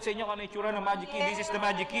 papakita ko ulit sa inyo kung ano yung tsura ng Magic Key. This is the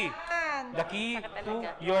Magic Key. The key to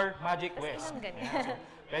your Magic WHIZK. So,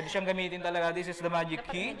 pwede siyang gamitin talaga. This is the Magic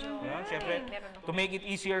Key. Ayan, syempre, to make it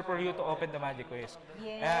easier for you to open the Magic WHIZK.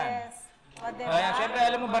 Ayan. Yes. O, diba? Ayan, syempre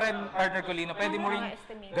alam mo ba rin, partner Colino, pwede mo rin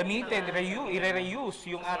gamitin, i-reuse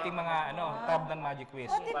yung ating mga tab ng Magic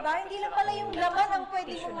WHIZK. O, diba? Hindi lang pala yung laman ang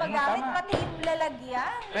pwede mong magamit, pati yung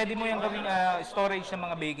lalagyan. Pwede mo yung gawing storage ng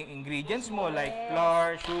mga baking ingredients mo, like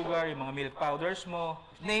flour, sugar, yung mga milk powders mo.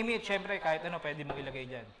 Name it, syempre, kahit ano, pwede mo ilagay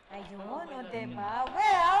dyan. Ayun, o, diba?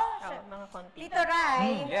 Well, Mga konti. Tito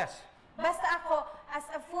Rai, Yes. basta ako, as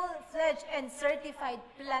a full-fledged and certified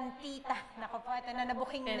plantita, naku po, ito na,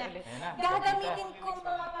 nabuking na. Gagamitin kong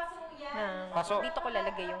mga paso yan. Paso. Dito ko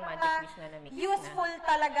lalagay yung Magic WHIZK na namix Useful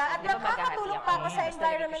talaga at Di ba nakakatulong maghahati pa ako? ako sa Basta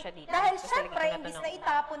environment lagay ko siya dito. dahil Basta syempre, lagay ko na imbis to, na no?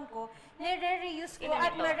 itapon ko, nire-reuse ko Ilan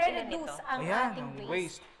at ito? nare-reduce Ilan ito? ang Ayan, ating ang waste.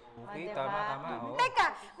 waste. Okay, O, tama, diba? tama. Oo. Teka,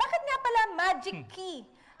 bakit nga pala Magic Key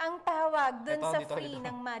ang tawag dun Ito, sa dito, free dito.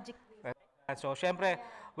 ng Magic WHIZK? So, syempre,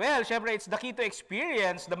 Well, syempre, it's the key to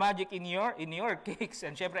experience the magic in your cakes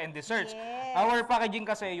and syempre, and desserts. Yes. Our packaging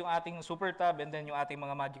kasi, yung ating super tub and then yung ating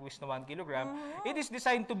mga Magic Whisk na 1 kilogram, it is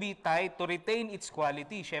designed to be tight to retain its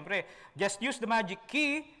quality. Syempre, just use the magic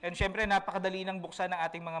key and syempre, napakadali ng buksan ng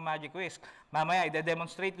ating mga Magic Whisk. Mamaya,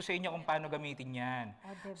 i-demonstrate ko sa inyo kung paano gamitin yan.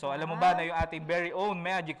 Diba? So, alam mo ba na yung ating very own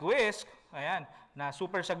Magic Whisk, ayan, na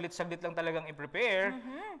super saglit-saglit lang talagang i-prepare.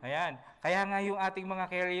 Ayan. Kaya nga yung ating mga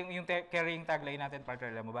carrying tagline natin,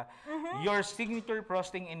 partner, alam mo ba? Your signature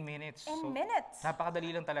frosting in minutes. In minutes.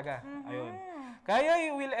 Napakadali lang talaga. Ayun. Kaya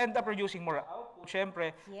you will end up producing more output.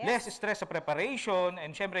 Siyempre, less stress sa preparation.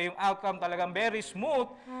 And siyempre, yung outcome talagang very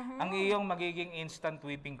smooth ang iyong magiging instant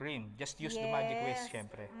whipping cream. Just use the Magic Whisk,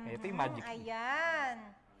 siyempre. Ito yung Magic Whisk.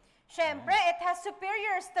 Ayan. Siyempre, it has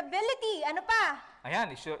superior stability. Ano pa? Ayan,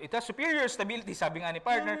 it has superior stability, sabi nga ni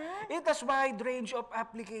partner. It has wide range of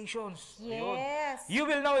applications. Ayun. Yes. You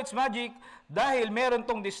will know it's magic dahil meron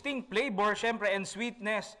tong distinct flavor, syempre, and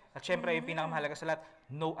sweetness. At syempre, yung pinakamahalaga sa lahat,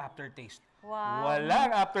 no aftertaste. Wow.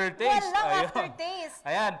 Walang aftertaste. Walang Ayun. aftertaste.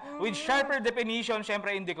 Ayan, with sharper definition,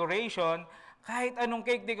 syempre, in decoration, kahit anong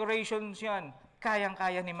cake decorations yan,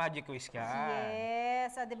 kayang-kaya ni Magic Whisk yan. Yes.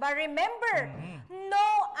 So, diba? Remember, no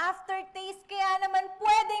aftertaste. Kaya naman,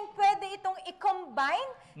 pwedeng-pwede itong i-combine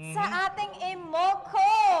sa ating Emolco.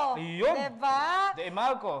 Ayun. Diba? The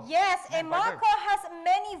Emalco. Yes, Ayan, Emolco partner. has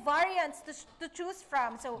many variants to choose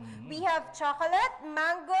from. So, we have chocolate,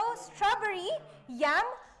 mango, strawberry, yam,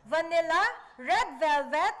 vanilla, red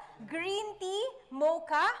velvet, green tea,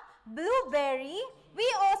 mocha, blueberry. We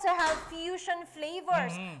also have fusion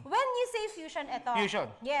flavors. When you say fusion, ito. Fusion.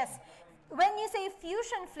 Yes. When you say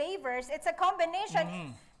fusion flavors, it's a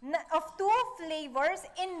combination of 2 flavors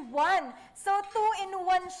in 1. So, 2 in 1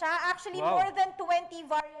 siya. Actually, Wow. more than 20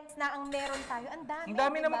 variants na ang meron tayo. Ang dami, Ang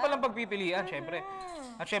dami diba? naman palang pagpipilian, syempre.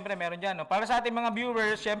 At syempre, meron dyan. No? Para sa ating mga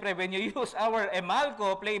viewers, syempre, when you use our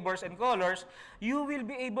Emalco flavors and colors, you will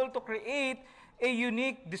be able to create a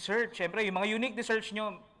unique dessert. Syempre, yung mga unique desserts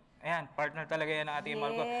nyo, ayan, partner talaga yan ng ating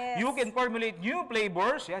Emalco. You can formulate new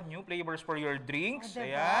flavors, yan, new flavors for your drinks, Diba?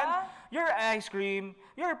 ayan, your ice cream,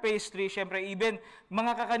 your pastry, syempre, even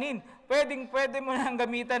mga kakanin. Pwede mo nang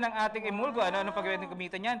gamitan ng ating Emulco. Ano pag pwedeng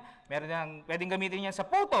gamitan yan? Meron nang pwedeng gamitin yan sa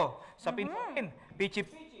puto, sa pinapin,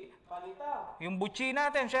 pichi-pichi, palitaw. Yung butchi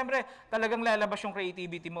natin, syempre, talagang lalabas yung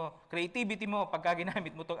creativity mo. Creativity mo pagka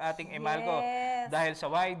ginamit mo tong ating Emalco. Yes. Dahil sa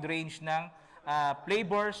wide range ng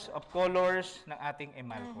flavors of colors ng ating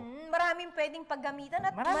Emalco. Maraming pwedeng paggamitan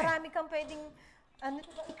at Marami. marami kang pwedeng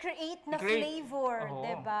i-create na I-create. flavor, Oo.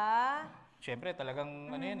 'di ba? Siyempre, talagang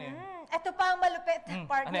ano yan eh. Ito pa ang malupit,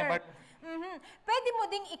 partner. Ano yan, Pwede mo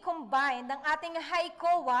ding i-combine ng ating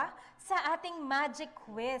HICOA sa ating Magic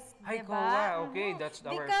Whisk, di ba? HICOA, okay, that's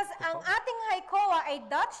our... Because ang ating HICOA ay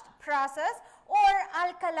Dutch process or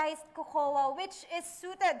alkalized cocoa which is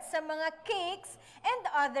suited sa mga cakes and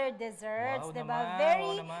other desserts, Wow di ba? naman,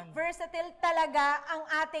 Very wow naman. versatile talaga ang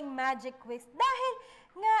ating Magic Whisk dahil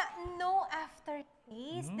nga no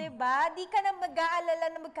aftertaste, di ba? Di ka na mag-aalala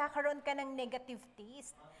na magkakaroon ka ng negative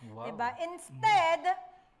taste, Wow. di ba? Instead,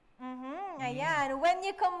 ayan, when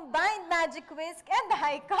you combine Magic Whisk and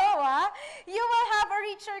HICOA, you will have a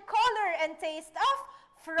richer color and taste of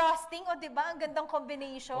frosting. O, di ba? Ang gandang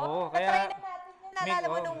combination. Oo, Na-try kaya- na natin yun. Naalala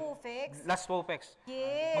mo ng Wufix? Last Wufix.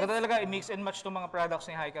 Yes. Maganda talaga, i-mix and match itong mga products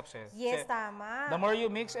ni HICAPS eh. Yes, Kasi tama. the more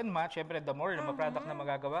you mix and match, syempre, the more na mga product na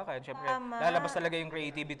magagawa ka. Syempre, Tama. lalabas talaga yung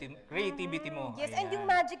creativity mo. Yes, and Ayan. yung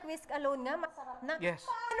Magic Whisk alone nga, masarap na. Yes.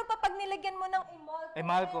 Paano pa pag nilagyan mo ng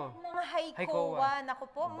Emalco. ng HICOA? HICOA. Naku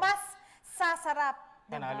po, mas sasarap.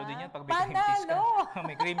 Panalo diba? din yan pag may cream cheese ka. Panalo!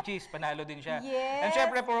 May cream cheese, panalo din siya. Yes. And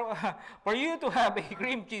syempre, for you to have a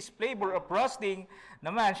cream cheese flavor of frosting,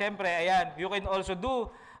 naman, syempre, ayan, you can also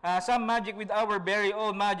do some magic with our very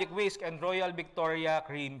own Magic Whisk and Royal Victoria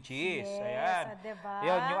Cream Cheese. Yes, Ayan. diba?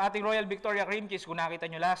 Yun, yung ating Royal Victoria Cream Cheese, kung nakita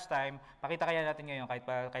nyo last time, pakita kaya natin ngayon kahit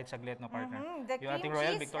saglit, no, partner. The Yung ating cream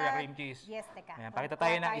Royal cheese, Victoria Cream Cheese. Yes, teka. Ayan, pakita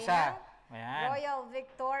tayo ng isa. Ayan. Royal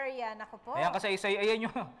Victoria, naku po. Ayan kasi ayan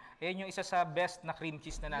yung isa sa best na cream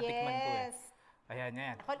cheese na natikman ko eh. Yes. Ayan,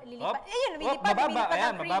 yan. Ako, lilipat. Ayun, Mababa, lumilipad ayan,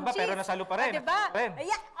 ang cream mababa, cheese. pero nasalo pa rin. O, diba? Rin.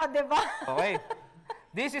 Ayan, o, diba? Okay.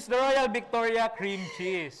 This is the Royal Victoria Cream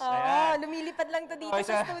Cheese. Oo, Ayan. lumilipad lang to dito Oh,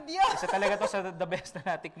 sa studio. Isa talaga to sa the best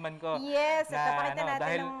na natikman ko. Yes, at napakita natin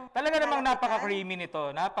dahil ng talaga namang malalapitan. napaka-creamy nito.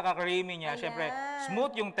 Napaka-creamy niya. Ayan, Siyempre,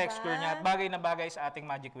 smooth yung texture diba? niya at bagay na bagay sa ating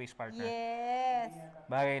Magic Whisk partner. Yes.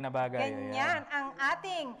 Bagay na bagay. Ganyan ang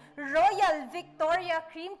ating Royal Victoria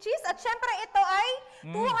Cream Cheese. At syempre, ito ay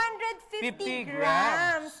 250 50 grams.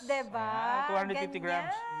 grams. Diba? Ayan, 250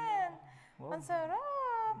 grams. Ganyan. Wow. Ang sarap.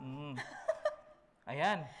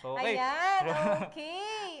 Ayan. So, okay. Ayan, okay.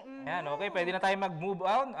 Ayan, okay. Pwede na tayo mag-move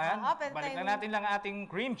on. Ayan. Oo, pwede Balik tayo na natin lang ating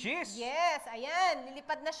cream cheese. Yes, ayan.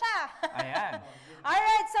 Lilipad na siya. Ayan.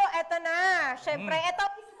 Alright, so eto na. Siyempre, eto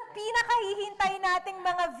pinakahihintay nating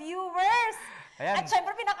mga viewers. Ayan. At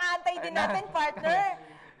siyempre, pinakaantay din Ayan na. natin, partner.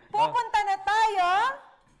 Pupunta na tayo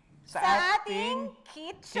Sa sa ating ating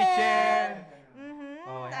kitchen.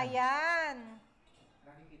 Oh, Ayan.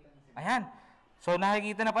 Ayan. So,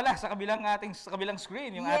 nakikita na pala sa kabilang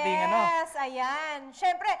screen yung ating ano. Yes, ayan.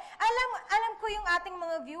 Siyempre, alam ko yung ating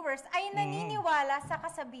mga viewers ay naniniwala sa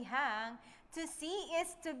kasabihang to see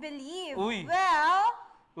is to believe. Uy. Well,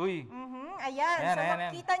 Uy. ayan. Ayan, So, ayan,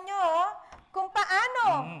 makikita nyo kung paano.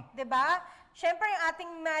 'Di ba? Siyempre, yung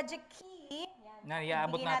ating magic key. Na,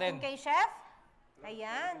 iaabot Bigyan natin. kay Chef.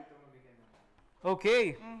 Ayan.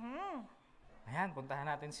 Okay. Ayan, puntahan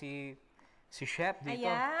natin si Chef dito.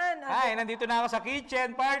 Ayan. Hi, nandito na ako sa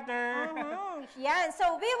kitchen, partner. Yan.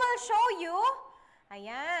 So, we will show you.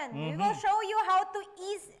 Ayan. We will show you how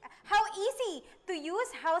easy to use,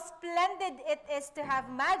 how splendid it is to have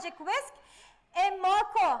Magic Whisk,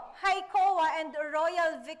 Emoko, HICAPS, and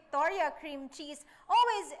Royal Victoria cream cheese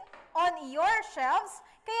always on your shelves.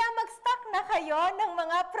 Kaya mag-stock na kayo ng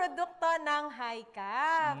mga produkto ng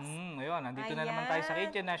HICAPS. Ayun, nandito na naman Ayan. tayo sa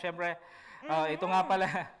kitchen na. Siyempre, ito nga pala,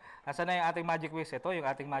 asan na yung ating Magic Whisk? Ito, yung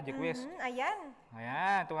ating Magic Whisk. Ayan.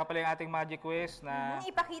 Ayan, ito nga pala yung ating Magic Whisk na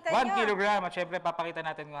Ipakita 1 nyo. kilogram. At syempre, papakita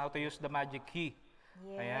natin kung how to use the Magic Key.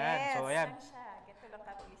 Yes. Ayan, so ayan. Ganito lang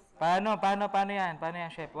ka-twist. Paano yan? Paano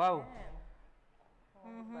yan, Chef? Wow.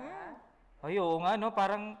 Ay, oo nga, no?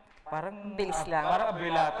 Parang Bilis lang. Parang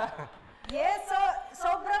abrilata. Yes, so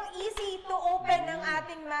sobrang easy to open ang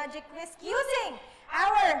ating Magic Whisk using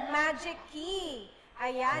our Magic Key.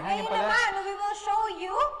 Ayan. Ayan, Ngayon yung pala. naman, we will show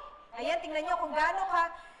you. Ayan, tingnan nyo kung gaano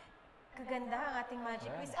kaganda ang ating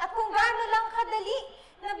Magic Whisk. At kung gaano lang kadali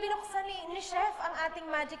na binuksan ni Chef ang ating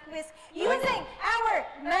Magic Whisk using our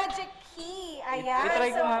Magic Key. Ayan. I-try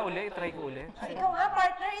ko So, nga uli, ikaw nga,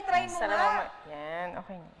 partner, itry mo Sarap nga. naman. Yan,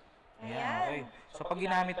 okay na. Ayan, okay. So pag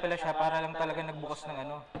ginamit pala siya, para lang talaga nagbukas ng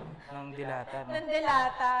ano, ng dilata. No?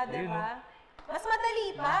 Nandelata, di Ayun, ba? Mas madali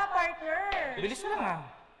pa, partner. Bilis lang ah.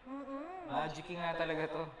 Magic nga talaga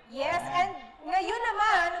to. Yes, and ngayon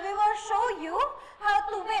naman, we will show you how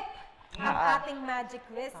to whip ang ating Magic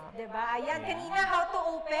Whisk, di ba? Ayan, kanina how to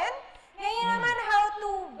open. Ngayon naman how to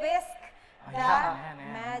whisk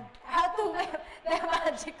Ayan. how to whip the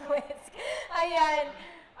Magic Whisk. Ayan.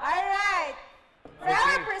 Alright. For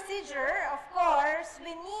our procedure, of course,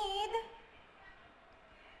 we need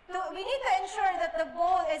to ensure that the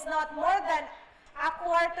bowl is not more than a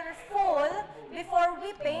quarter full before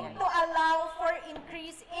whipping to allow for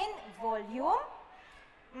increase in volume.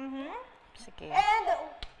 Sige. And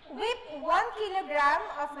whip 1 kilogram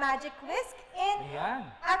of Magic Whisk in Ayan.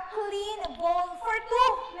 a clean bowl for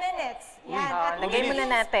 2 minutes. Yan. at lagay muna medium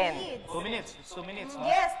natin. speed. 2 minutes. 2 minutes, no?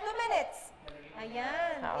 Yes, 2 minutes.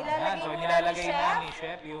 Ayan. Ayan, Ilalagay so muna ni nilalagay na Chef. ni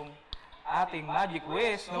Chef yung ating Magic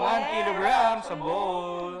Whisk na 1 kilogram sa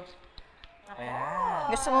bowl. Ayan.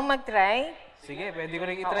 Gusto mo mag-try? Sige, pwede ko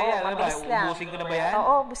rin i-try Oo, yan. Ano ba? mabilis lang. Ubusin ko na ba yan?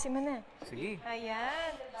 Oo, busin mo na. Sige.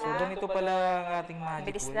 Ayan. So, ganito pala ang ating Magic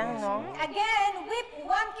Bilis Whisk. lang, no? Again, whip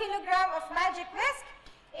 1 kilogram of Magic Whisk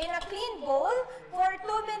in a clean bowl for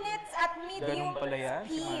 2 minutes at medium Ganun pala yan,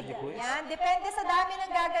 si speed. Magic Whisk. Yan, depende sa dami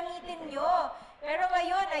ng gagamitin nyo. Pero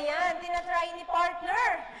ngayon, ayan, tinatry ni partner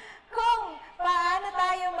kung paano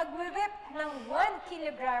tayo mag-whip ng 1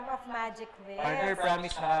 kilogram of Magic Whisk. Partner,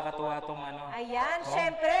 promise nakakatuwa tong ano. Ayan,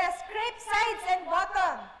 syempre, scrape sides and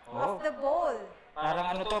bottom of the bowl.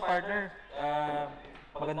 Parang ano to, partner?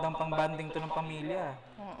 Magandang pang-banding to ng pamilya.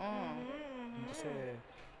 Kasi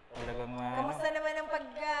talagang Kamusta naman ang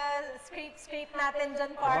pag-scrape natin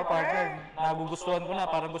dyan, Diba, partner? partner? Nagugustuhan ko na.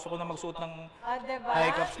 Parang gusto ko na magsuot ng Diba?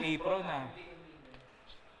 HICAPS apron na.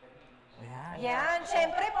 Ayan. Yan,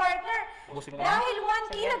 syempre, partner. Ubusin mo. Dahil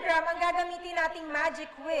 1 kilogram ang gagamitin nating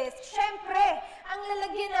Magic Whisk, syempre, ang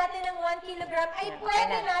lalagyan natin ng 1 kilogram ay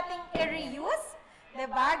pwede nating i-reuse.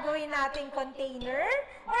 Diba? Gawin nating container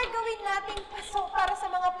or gawin nating paso para sa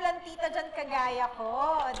mga plantita dyan kagaya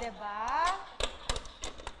ko. Diba?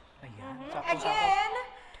 Ayan. Sakto-sakto. Again,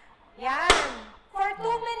 yan. For 2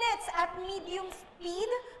 minutes at medium speed,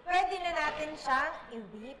 pwede na natin siyang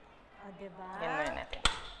i-whip. O, diba? Yan muna natin.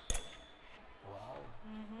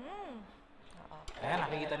 Ayan,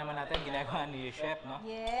 nakikita naman natin ginagawa ni Chef, no?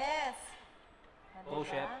 Yes. Oh,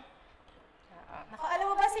 Chef. Naku, alam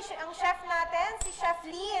mo ba ang chef natin, si Chef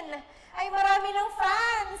Lynn, ay marami ng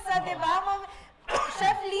fans, di ba?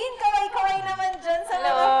 Chef Lynn, kaway-kaway naman dyan sa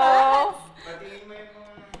mga fans. Batiin mo yung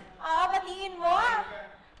mga... batiin mo.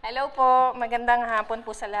 Hello po, magandang hapon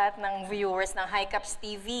po sa lahat ng viewers ng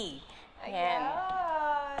HICAPsTV. Ayan.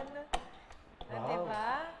 Wow.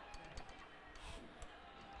 Diba?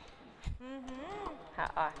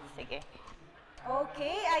 Oo, sige.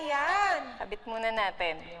 Okay, ayan. Kabit muna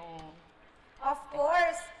natin yung... Of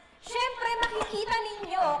course. Siyempre, makikita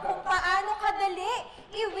ninyo kung paano kadali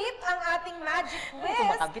i-whip ang ating magic whisk.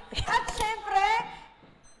 Kumakabit eh. At siyempre,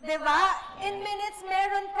 di ba, in minutes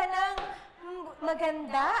meron ka ng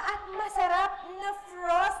maganda at masarap na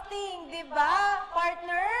frosting, di ba,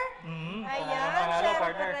 partner? Ayan,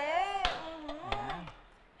 siyempre.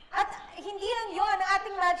 At hindi lang yun, ang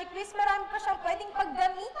ating magic whisk, marami pa siyang pwedeng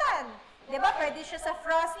paggamitan. Di ba, pwede siya sa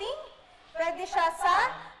frosting, pwede siya sa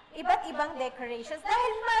iba't ibang decorations.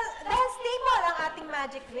 Dahil stable ang ating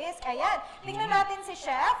magic whisk. Ayan. Tingnan natin si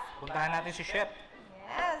Chef. Puntahan natin si Chef.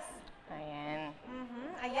 Yes. Ayan.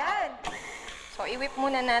 Ayan. So, i-whip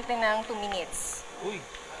muna natin ng 2 minutes. Uy.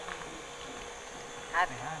 At,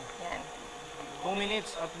 Ayan. yan. 2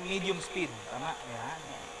 minutes at medium speed. Tama. Ayan.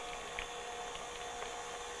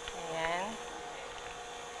 Ayan.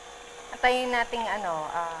 Atayin nating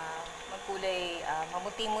magkulay,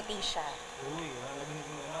 mamuti-muti siya. Uy, laging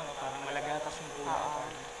parang malagatas yung kulay.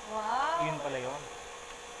 Wow. Yun pala yun.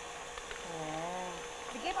 Ayan.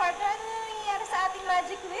 Sige, partner, ano nangyayari sa ating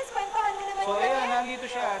magic whisk? Kwentuhan mo naman So kami. ayan, nandito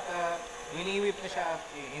siya at wini-whip na siya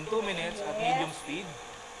in 2 minutes at medium speed.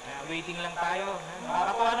 Waiting lang tayo.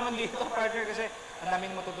 Nakakatuwa naman dito, partner, kasi ang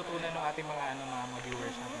daming matututunan ng ating mga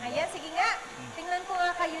viewers natin. Ayan, sige nga. Tingnan ko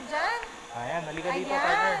nga kayo dyan. Ayan, halika dito,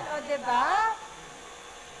 partner. Ayan, o diba?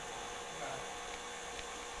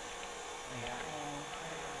 Ayan.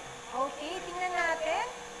 Okay, tingnan natin.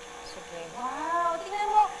 Sige. Wow, tingnan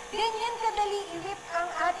mo. Ganyan kadali i-whip ang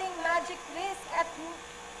ating magic whisk at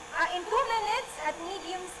in 2 minutes at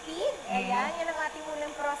medium speed. Ayan, yan ang ating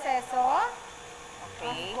unang proseso.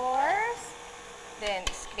 Okay. Of course. Then,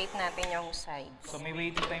 scrape natin yung sides. So may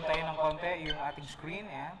waiting time tayo ng konti, yung ating screen.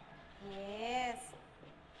 Ayan. Yes.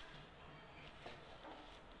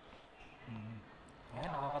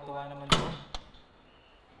 Ayan, nakakatuwa naman doon.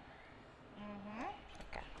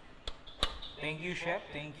 Teka. Thank you, Chef.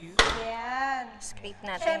 Thank you. Yan. Scrape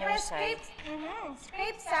natin Siyempre, yung sides.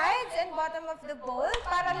 scrape sides and bottom of the bowl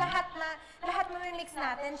para lahat mamimix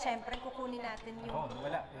natin. Siyempre, kukunin natin yung... Oo,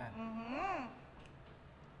 wala. Ayan.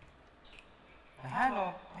 Ayan, o.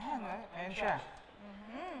 Ayan, ayan siya.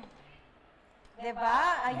 Diba?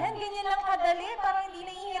 Ayan, ganyan lang kadali. Parang hindi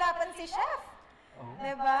nahihirapan si Chef.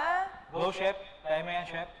 Diba? Go, Chef. Kaya mo yan,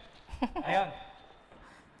 Chef. Ayun.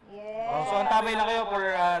 Yes. Oh, so, antabay lang kayo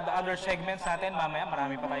for the other segments natin. Mamaya,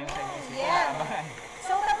 marami pa tayong segments dito. Yes. Abangan.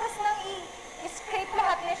 So, tapos nang i-scrape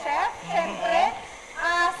lahat ni Chef, syempre,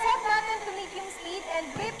 set natin to medium speed and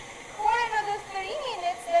whip for another 3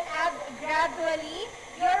 minutes, then add gradually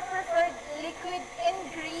your preferred liquid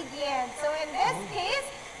ingredient. So, in this case,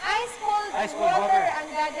 ice cold water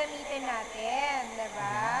ang gagamitin natin.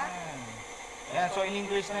 Diba? Ayan, so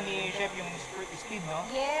in-increase na ni Chef yung speed, no?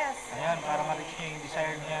 Yes. Ayan, para ma-reach niya yung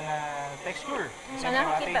desired niya na texture. So, Kasi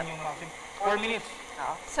nakikita- natin yung maximum 4 minutes.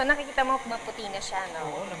 Oo. So, nakikita mo maputi na siya, no?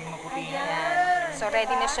 Oo, naging maputi na. Ayan. So,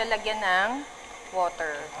 ready na siya lagyan ng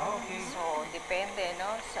water. Okay. So, depende,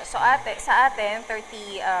 no? Sa atin,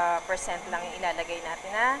 30% lang yung ilalagay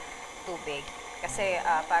natin na tubig. Kasi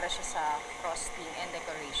para siya sa frosting and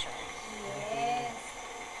decoration. Yes.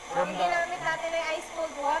 So, ginamit natin ay ice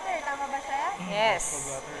cold water. Tama ba, Chef? Yes.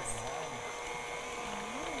 Cold water.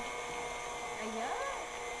 Ayan.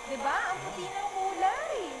 Diba? Ang puti ng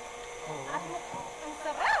kulay. Oo. At ang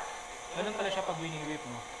sarap. Ganun pala siya pag wini-whip,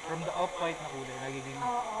 no? From the off-white na kulay, nagiging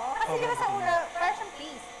Oo. Kasi di ba sa una, parang siyang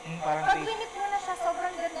paste. parang Pag taste. winip mo na siya,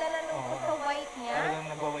 sobrang ganda na nung Oo. pagka-white niya.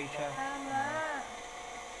 Talagang nagwa-white siya. Tama.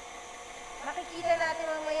 Makikita natin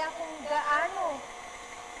mamaya kung gaano.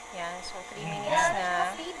 Yan. So, 3 minutes Gaano na.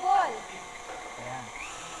 siya stable. Ayan.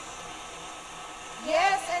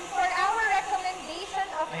 Yes, and for our recommendation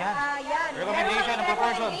of, Ayan. yan. Recommendation Meron of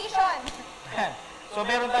proportion. kaming recommendation. Ayan. So,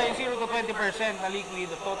 meron tayong 0 to 20% na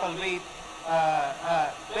liquid of total weight.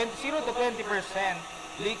 0 to 20%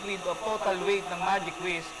 liquid of total weight ng magic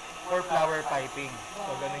whisk for flower piping.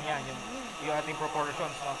 So, ganun yan. Yung ating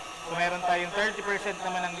proportions. No? So, meron tayong 30%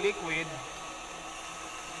 naman ng liquid.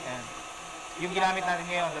 Ayan. Yung ginamit natin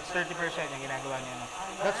ngayon, that's 30% yung ginagawa niya. No?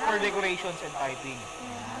 That's for decorations and piping.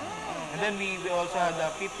 And then we also have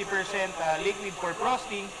the 50% liquid for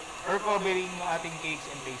frosting or covering ng ating cakes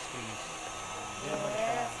and pastries.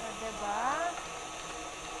 Yes, so diba?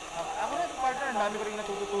 Ako na, partner, ang dami ko rin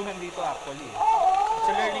natututunan dito actually. Oo. It's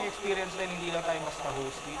a learning experience din, hindi lang tayo basta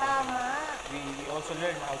host dito. Tama. We also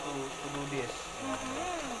learn how to do this.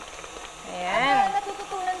 Ayan.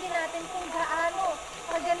 Natututunan din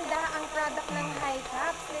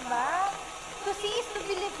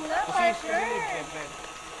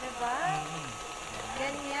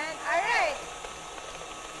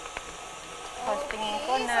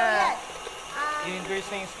in-increase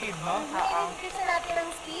na yung speed, no? I-increase na natin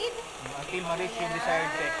ang speed. Until ma-reach yung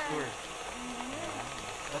desired texture.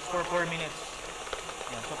 That's for 4 minutes.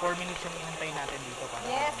 Yan. So 4 minutes yung inantay natin dito.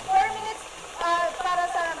 Yes, 4 minutes para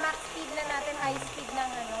sa max speed na natin, high speed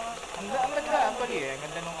ng ano. Ang ganda actually eh. Ang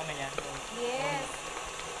ganda nung ano niya. Yes.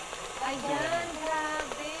 Ayan,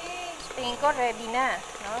 grabe. Tingin ko ready na,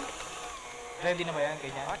 no? Ready na ba yan,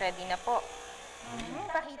 kanya? Ready na po.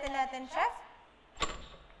 Pakita natin, chef.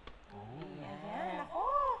 Ayan, ako.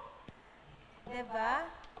 Diba?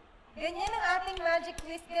 Ganyan ang ating Magic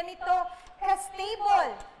Whisk. Ganito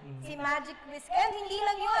ka-stable si Magic Whisk. And hindi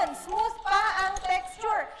lang yun, smooth pa ang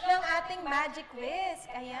texture ng ating Magic Whisk.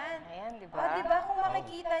 Ayan. Ayan, di O, ba? diba kung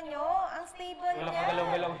makikita nyo, ang stable Walang niya.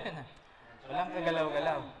 kagalaw-galaw yan ah. Walang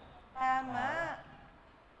kagalaw-galaw. Tama.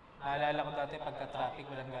 Naalala ko dati pagka-traffic,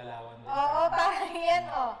 walang galawan din. Oo, parang yan,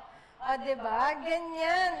 o. O, diba?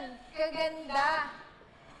 Ganyan. Kaganda.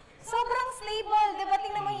 Sobrang stable. Diba?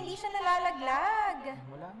 Tingnan mo, hindi siya nalalaglag.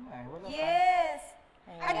 Wala nga eh. Wala Yes.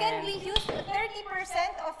 Again, we use 30%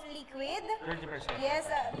 of liquid. 30%. Yes,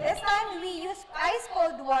 this time we use ice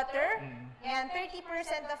cold water. Yan,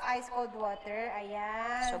 30% of ice cold water.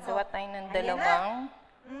 Ayan. So, gawa tayo ng ayan dalawang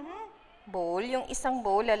na. bowl. Yung isang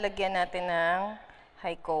bowl, lalagyan natin ng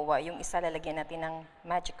HICOA. Yung isa, lalagyan natin ng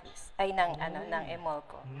Magic Whisk. Ay, ng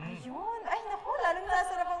Emolco. Ayun. Ay, naku, lalong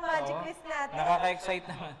nasarap ang Magic Oo. Whisk natin. Nakaka-excite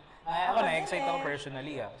naman. Ako na-excite ako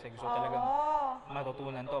personally ah. Kasi gusto talagang Oo.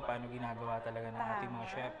 matutunan to paano ginagawa talaga ng ating mga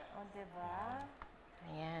chef. O, diba?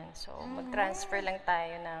 Ayan. So, mag-transfer lang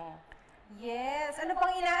tayo ng... Yes. Ano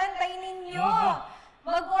pang inaantay ninyo?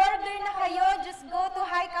 Mag-order na kayo. Just go to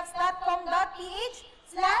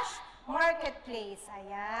hicaps.com.ph/marketplace.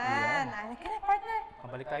 Ayan. Ano ka na, partner?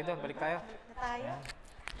 Balik tayo doon, balik tayo. Na tayo.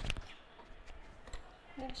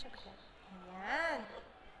 Hindi siya bigla. Ayan.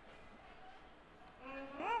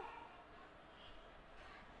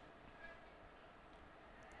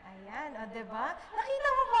 Ayan, o diba? Nakita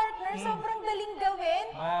mo, partner, sobrang daling gawin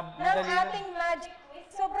ng madali lang. ating Magic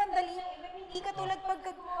Whisk. Sobrang dali. Hindi katulad pag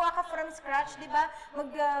gumawa ka from scratch, di ba?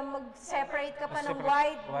 Mag-separate ka pa ng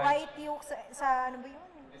white yolk sa ano ba yun?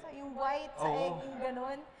 Yung white sa egg, yung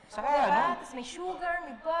ganun. Saka diba? ano? Tapos may sugar,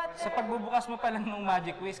 may butter. Sa pagbubukas mo pa lang ng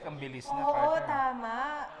Magic Whisk, ang bilis na, Oo, partner.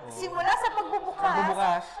 tama. Simula sa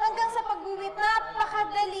pagbubukas hanggang sa pagwiwit,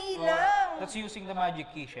 napakadali lang. That's using the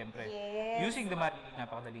magic key, syempre. Yes. Using the magic key,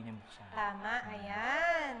 napakadali niya buksan. Tama,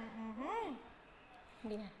 ayan.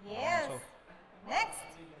 Hindi na. Yes. So, Next.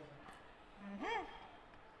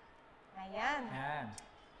 Ayan. yan.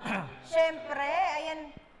 Siyempre,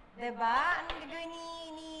 ayan, diba? Anong gagawin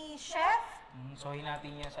ni Chef? Sohin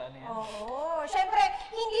natin yan sa ano yan. Oo. Siyempre,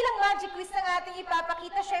 hindi lang Magic Whisk ang ating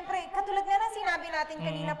ipapakita. Siyempre, katulad nga ng sinabi natin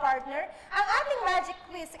kanina, partner, ang ating Magic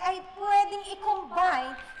Whisk ay pwedeng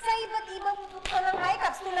i-combine sa iba't ibang produkto ng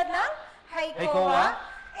HICAPS tulad ng HICOA,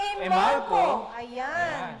 Emolco.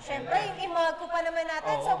 Ayan. Siyempre, yung Emolco pa naman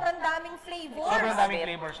natin, sobrang daming flavors. Sobrang daming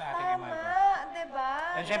flavors sa ating Tama, Emolco. diba?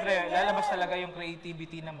 And syempre, lalabas talaga yung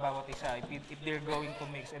creativity ng bawat isa if they're going to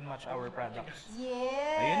mix and match our products.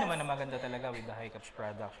 Yes. Ayun naman ang maganda talaga with the HICAPS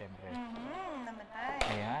product, syempre. Namatay.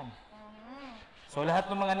 Ayan. So lahat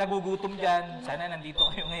ng mga nagugutom dyan, sana nandito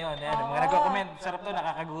kayo ngayon. Ayan, yung mga nagko-comment, sarap to,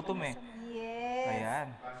 nakakagutom eh. Yes. Ayan.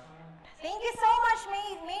 Thank you so much,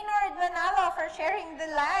 Maynard Manalo, for sharing the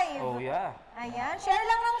live. Oh yeah. Ayan, share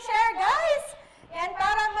lang ng share, guys! Yan,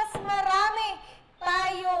 para mas marami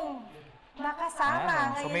tayong makasama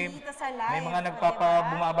Ayan. So ngayon dito sa live. may mga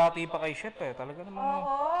bumabati pa kay Chef eh. Talaga naman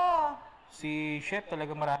Oo. si Chef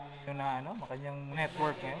talaga marami yung na ano, makanyang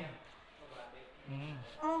network ngayon.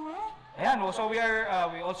 Ayan, so we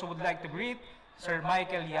also would like to greet Sir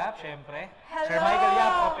Michael Yap, syempre. Hello. Sir Michael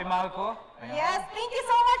Yap of Emolco. Ayan. Yes, thank you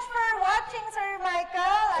so much for watching, Sir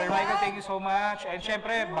Michael. Sir Ayan. Michael, thank you so much. And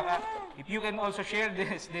syempre, baka if you can also share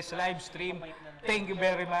this live stream, thank you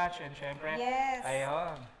very much. And syempre, Yes.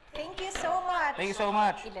 ayun. Thank you so much. Thank you so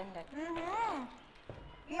much. Ilan na?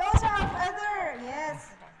 We also have other, yes.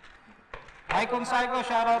 Mike Consalco,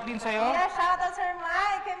 shoutout din sa'yo. Yeah, shout out Sir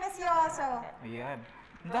Mike. I miss you also. Ayan.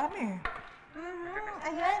 Ang dami.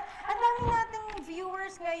 Ayan. Ang dami nating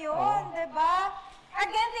viewers ngayon, di ba?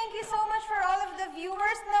 Again, thank you so much for all of the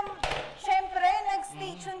viewers na syempre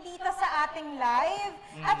nag-stay tuned dito sa ating live.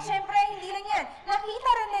 At syempre, hindi lang yan. Nakita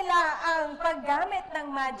rin nila ang paggamit ng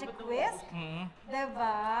Magic Whisk. Di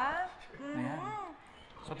ba? Ayan.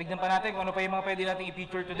 So tignan pa natin kung ano pa yung mga pwede nating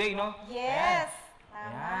i-feature today, no? Yes. Ayan.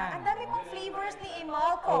 Tama. Ang dami pong flavors ni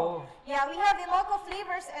Emolco. Oh. Yeah, we have Emolco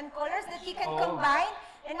flavors and colors that you can combine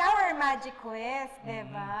in our Magic Whisk, di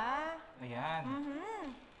ba? Ayan.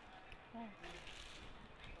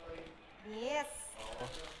 Yes.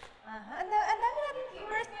 Ang dami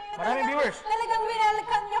Maraming viewers. Talagang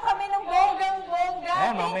winalkan nyo kami ng bonggang-bongga.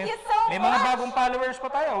 Ayan, Thank you so much. may mga bagong followers pa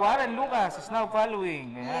tayo. Warren Lucas is now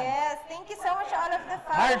following. Ayan. Yes, thank you so much all of the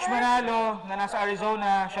followers. Marge Manalo na nasa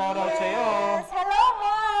Arizona. Shoutout sa iyo. Yes, hello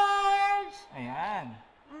Marge! Ayan.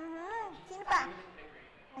 Sino pa?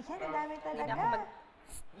 Ayan, ang dami talaga.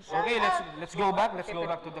 Okay, let's go back. Let's go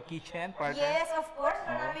back to the kitchen, partner. Yes, of course.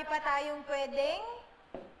 Marami pa tayong pwedeng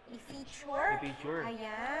i-feature.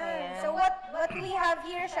 Ayan. So what do we have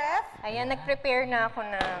here, Chef? Ayan, nag-prepare na ako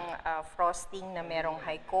ng frosting na merong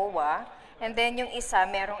HICOA. And then yung isa,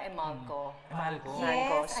 merong emalco. Emalco.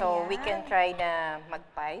 Yes, So we ayan. can try na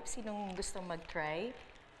mag-pipe. Sinong gusto mag-try?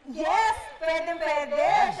 Yes! Pwede,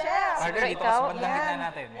 Chef. Partner, dito ikaw? sa bandang gitna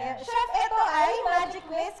natin. Yeah. Chef, ito ay Magic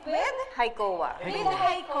Whisk with HICOA.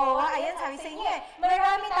 HICOA. Ayan, sabi sa inyo eh.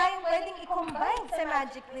 Marami tayong pwedeng i-combine sa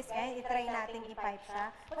Magic Whisk. Ayan, i-try natin i-pipe siya.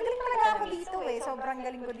 Magaling talaga ako dito eh. Sobrang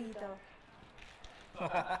galing ko dito.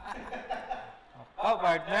 Oh,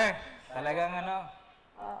 partner. Talagang ano.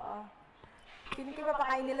 Oo. Feeling ko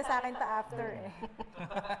papakain nila sa akin ta after eh.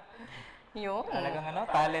 Yun. Talagang ano,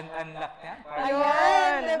 talent unlock yan.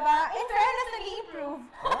 Ayan, diba? In fairness, nag-i-improve.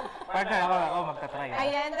 Partner, ako magta-try.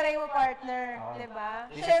 Ayan, try mo partner. Diba?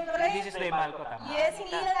 This is the emalco, tama. Yes,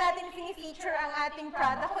 hindi lang natin fini-feature ang ating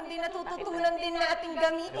product, kundi natututunan din natin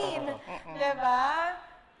gamitin. Diba?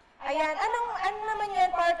 Ayan, ano naman yan,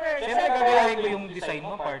 partner? Siyempre, gagayahin ko yung design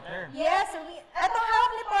mo, partner. Yes, atong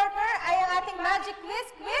hawak ni partner ay ang ating Magic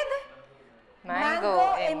Whisk with Mango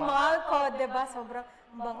emalco, diba? Sobrang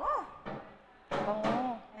bango.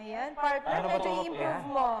 Bango. Ayan, partner, Ano ba medyo to? i-improve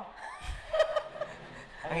Ayan. mo.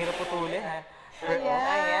 Ang hirap putulin, ha?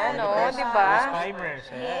 Ayan, di ba? Timers,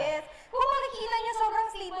 ayan. Yes. Kung makikita nyo, sobrang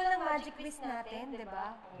stable ng Magic Whisk natin, di ba?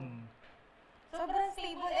 Sobrang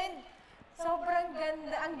stable and sobrang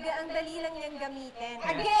ganda. Ang dali lang niyang gamitin.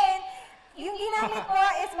 Again, yung ginamit ko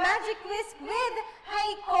is Magic Whisk with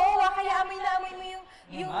HICOA. Kaya amoy na amoy mo yung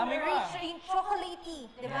Amoy ka. rich, yung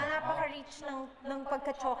chocolatey. Di ba? Napaka-rich ng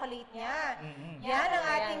pagka-chocolate niya. Yan ang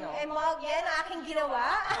ating emulg. Yan ang aking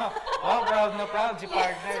ginawa. Oh, proud na proud si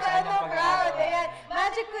partner Yes, sa I'm kanyang proud. pagkakataon. Ayan.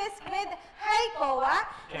 Magic Whisk with HICOA.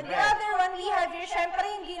 And the Siyempre. other one we have here, syempre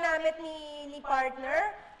yung ginamit ni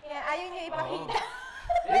partner. Yan, ayaw niyo ipakita.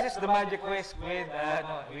 This is the Magic Whisk with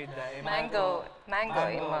emalco.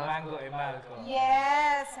 Mango emalco.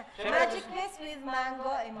 Yes. Siyempre, Magic Whisk with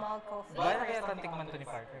mango emalco Bakit flavor. kaya tantikman to ni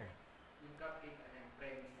partner?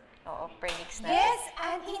 Oo, premix na. Yes,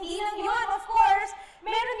 and hindi lang yun, of course.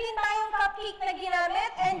 Meron din tayong cupcake na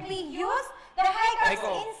ginamit and we use the HICAPS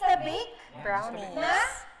HICO. Instabake Brownies. na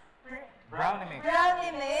Brownie mix.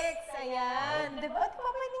 brownie mix. Ayan. Diba? Di ba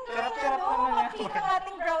pwedeng Sarap-sarap naman yan. cupcake ang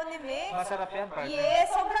ating brownie mix? Masarap yan, partner. Yes,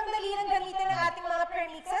 sobrang dali lang gamitin ng ating mga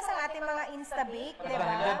premixes, ang ating mga Instabake, di At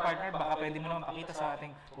dahil dyan, ba? partner, baka pwede mo naman pakita sa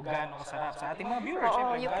ating kung gaano kasarap. Sa ating mga viewers, Oo,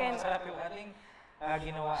 syempre, you gaano can- kasarap yung ating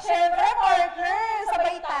ginawa. Siyempre, partner,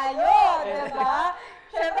 sabay tayo, di ba?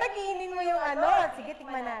 Siyempre, kainin mo yung ano. Sige,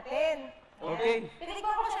 tikman natin. Okay.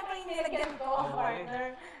 Titikman ko siyempre yung nilagyan ko, partner.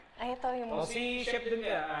 Ay, ito yung... O, si Chef dun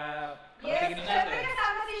kaya, Yes, siyempre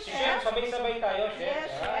kasama si Chef. sabay-sabay tayo, Chef.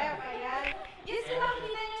 Yes, Chef. Ayan. Yes, kung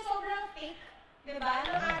makikita niyo sobrang thick, di ba,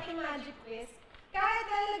 ng ating Magic Whisk. Kahit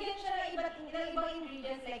lalagyan siya ng ibang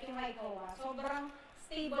ingredients like yung HICOA, sobrang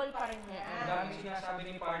stable pa rin niya. Ang dami sinasabi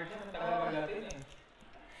ni partner, ang tagal natin eh.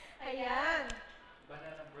 Ayan.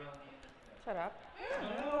 Sarap.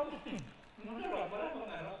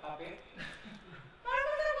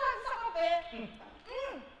 Parang masarap sa kape.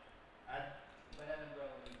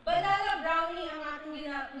 Banana brownie ang ating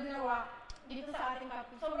ginawa dito sa ating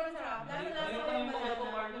kape. Sobrang sarap. Dahil nasa ko yung banana.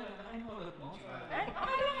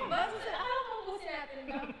 Akala mo ba? Akala mo busin natin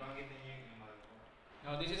ba?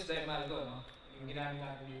 No, this is the emalco, no? Yung ginamit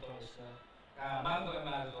natin dito is mango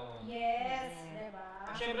emalco. Yes, diba?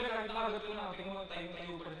 Siyempre, kahit nakagat ko na, tingnan mo tayo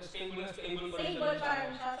pa rin. Stable pa rin. Stable pa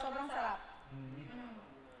rin siya. Sobrang sarap.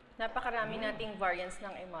 Napakarami nating variants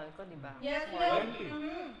ng emalco, di ba? Yes, Plenty.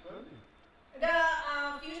 The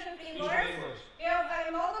fusion flavors. We have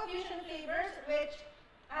multiple fusion flavors which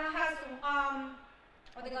has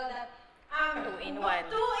what do you call that? 2-in-1.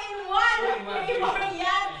 2-in-1 flavor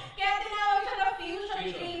yan. Kaya tinawag siya na fusion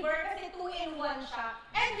flavor kasi 2-in-1 siya.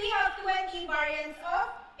 And we have 20 variants of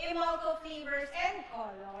emalco flavors and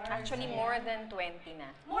colors. Actually, more than 20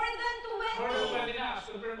 na. More than 20. Pwede na,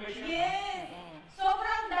 super version. Yes.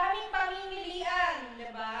 Sobrang daming pamimilian, di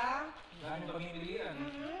ba? Dami pamimilian.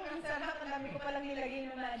 Ang sarap. Ang dami ko palang nilagay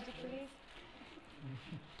ng Magic Whisk.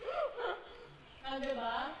 Di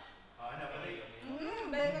ba?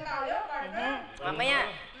 Balik na tayo, partner. Mamaya,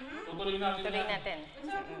 Tutuloy natin. tuloy natin. Ang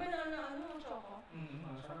sarap yung banana, ano, ang choco?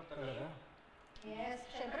 Masarap talaga. Yes,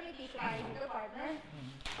 syempre may tissue tayo dito, partner.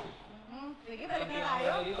 Sige, balik na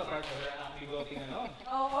tayo. Dito, partner. Ang bigote nga noon.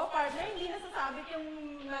 Oo, partner. Hindi nasasabit yung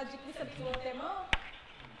magic sa bigote mo.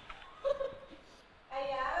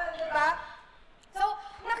 Ayan, diba? So,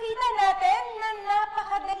 nakita natin na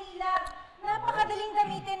napakadaling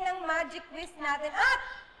gamitin ng Magic Whiz natin. At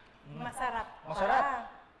masarap. Masarap.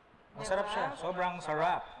 Masarap siya. Sobrang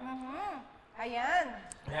sarap. Ayan.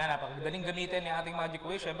 Ayan, napakadaling gamitin yung ating Magic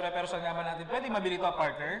Whiz. Siyempre, pero saan nga ba natin pwede mabili ito,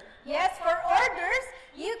 partner? Yes, for orders,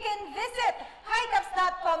 you can visit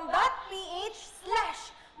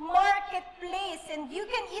hicaps.com.ph/marketplace and you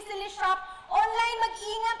can easily shop online.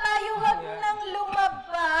 Mag-ingat tayo, wag nang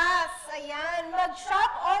lumabas. Ayan,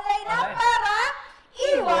 mag-shop online na para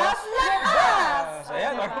iwas lakas.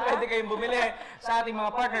 Ayan, or pwede kayong bumili sa ating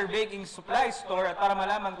mga partner baking supply store at para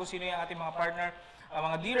malaman kung sino yung ating mga partner,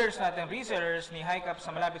 mga dealers natin, resellers ni HICAPS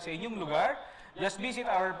na malapit sa inyong lugar, just visit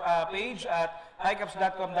our page at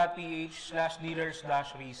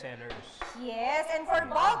hicaps.com.ph/dealers/resellers. Yes, and for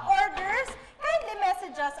bulk orders, kindly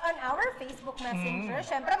message us on our Facebook Messenger.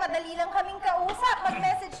 Siyempre, madali lang kaming kausap.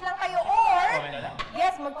 Mag-message lang kayo or,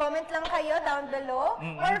 yes, mag-comment lang kayo down below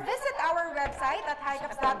or visit our website at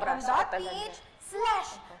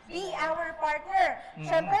hicaps.com.ph/be-our-partner.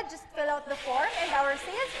 Siyempre, just fill out the form and our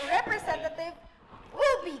sales representative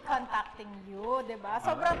will be contacting you, diba?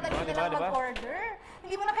 Sobrang dali na lang mag-order.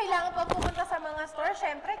 Hindi mo na kailangan pa pumunta sa mga store.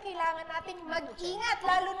 Siyempre, kailangan nating mag-ingat,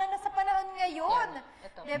 lalo na sa panahon ngayon.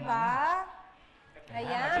 Diba?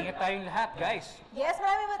 Ayan. Ingat tayong lahat, guys. Yes,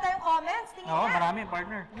 marami ba tayong comments? Tingnan Oo, nga. marami,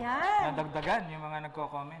 partner. Yan. Nadagdagan yung mga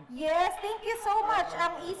nagko-comment. Yes, thank you so much.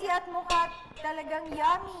 Ang easy at mukha talagang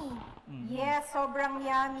yummy. Yes, sobrang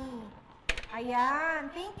yummy.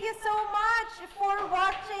 Ayan, thank you so much for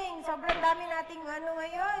watching. Sobrang dami nating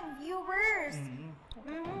ngayon, viewers.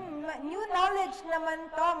 New knowledge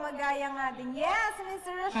naman to, magaya nga din. Yes,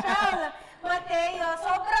 Mr. Rochelle Mateo,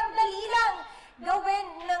 sobrang dali lang gawin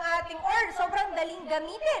ng ating, or sobrang daling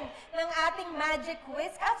gamitin ng ating Magic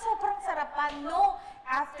Whisk at sobrang sarapan, no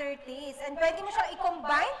aftertaste. And pwede mo siyang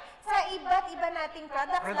i-combine sa iba't iba nating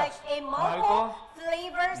products like Emolco,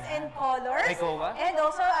 flavors and colors. HICOA. And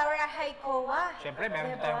also our HICOA. Siyempre,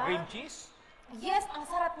 meron tayong cream cheese. Yes, ang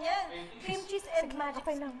sarap niyan. Cream cheese and magic.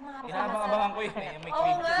 Inaabang-abangan ko yun eh, may Oo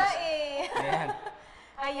cream nga cheese. eh. Ayan.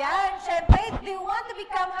 Ayan, syempre, do you want to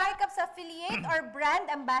become HICAPS affiliate or brand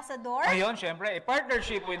ambassador? Ayun, syempre, a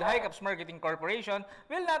partnership with HICAPS Marketing Corporation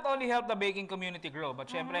will not only help the baking community grow, but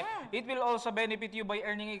syempre, it will also benefit you by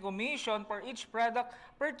earning a commission for each product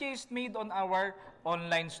purchased made on our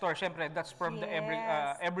online store. Syempre, that's from the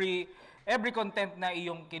every content na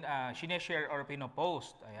iyong sineshare or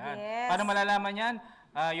pinopost. Ayan. Yes. Paano malalaman yan?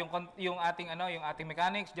 Yung ating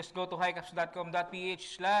mechanics, just go to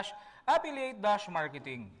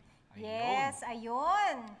hicaps.com.ph/affiliate-marketing. Yes,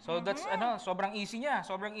 ayun. So that's sobrang easy niya,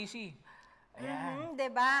 sobrang easy. Ayan.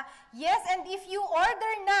 Diba? Yes, and if you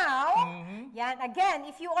order now, yan, again,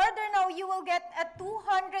 if you order now, you will get a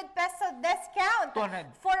 200 peso discount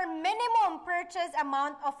 200. for minimum purchase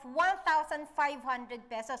amount of 1,500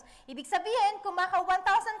 pesos. Ibig sabihin, kung maka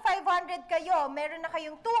 1,500 kayo, meron na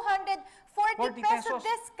kayong 240 peso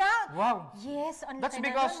discount. Wow. Yes, on That's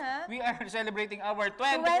because we are celebrating our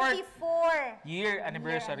 24th year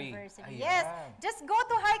anniversary. Yes, just go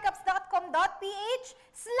to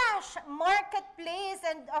hicaps.com.ph/marketplace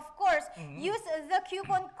and of course, use the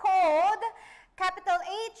coupon code capital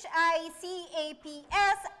HICAPS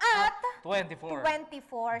at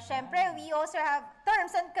 24. Siyempre, we also have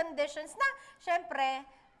terms and conditions na, siyempre,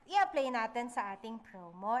 i-apply natin sa ating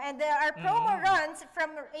promo. And our promo runs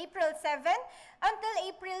from April 7 until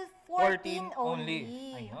April 14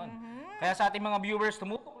 only. Ayun. Kaya sa ating mga viewers,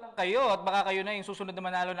 tumutok lang kayo at baka kayo na yung susunod na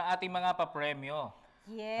manalo ng ating mga papremyo.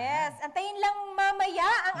 Yes. Antayin lang mamaya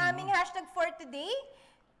ang aming hashtag for today.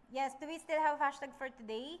 Yes, do we still have hashtag for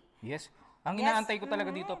today? Yes. Ang inaantay ko talaga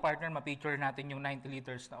dito, partner, ma-picture natin yung 90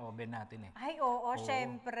 liters na oven natin eh. Ay, oo,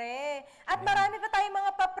 syempre. At marami pa tayong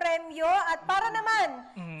mga papremyo. At para naman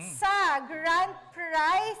sa grand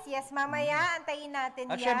prize, yes, mamaya, antayin natin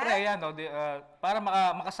At yan. syempre, ayan, para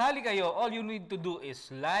makasali kayo, all you need to do is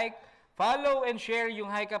like, follow and share yung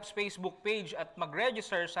HICAPS Facebook page at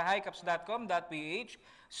mag-register sa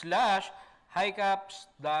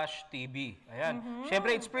hicaps.com.ph/HICAPS-TV. Ayan.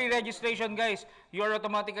 Siyempre, it's pre-registration, guys. You are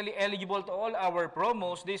automatically eligible to all our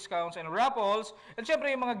promos, discounts, and raffles. And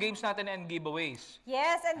siyempre, yung mga games natin and giveaways.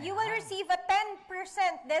 Yes, and you will receive a 10%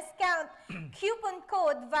 discount coupon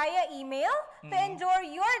code via email. To enjoy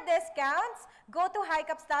your discounts, go to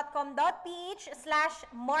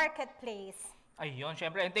hicaps.com.ph/marketplace. Ayun,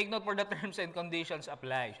 syempre. And take note for the terms and conditions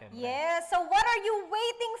apply, syempre. Yes, so what are you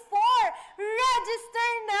waiting for? Register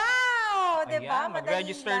now! diba? Ayan,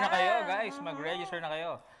 mag-register na kayo, guys. Mag-register na kayo.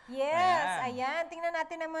 Yes, ayan. Tingnan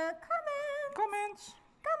natin ang mga Comments.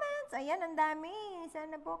 Ayan, ang dami.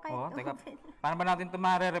 Sana po kayo. Teka. Paano ba natin ito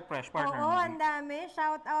ma-refresh, partner? Oo, ang dami.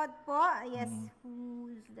 Shout out po. Yes,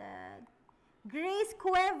 who's that? Grace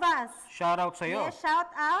Cuevas. Shout out sa'yo. Yes,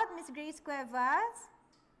 shout out, Miss Grace Cuevas.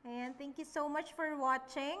 Ayan, thank you so much for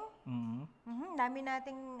watching. Dami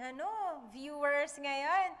nating viewers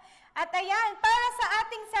ngayon. At ayan, para sa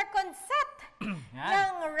ating second set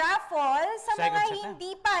ng raffle, sa mga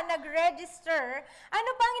hindi pa nag-register, ano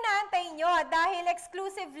pang inaantay nyo? Dahil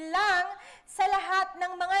exclusive lang sa lahat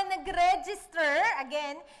ng mga nag-register,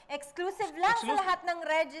 again, exclusive lang sa lahat ng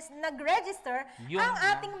nag-register, ang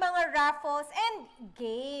ating mga raffles and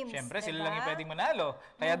games. Siyempre, sila lang yung pwedeng manalo.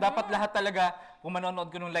 Kaya dapat lahat talaga, kung manonood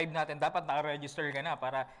ko nung live natin, dapat naka-register ka na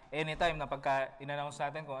para anytime na pagka in-announce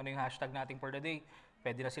natin kung ano yung hashtag natin for the day,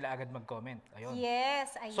 pwede na sila agad mag-comment. Ayun.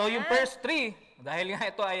 Yes, ayan. So, yung first three, dahil nga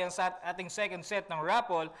ito ay ang ating second set ng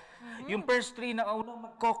raffle, yung first three na unang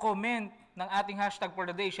magko-comment ng ating hashtag for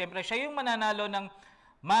the day, syempre, siya yung mananalo ng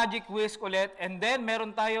Magic WHIZK ulit. And then,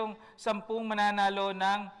 meron tayong 10 mananalo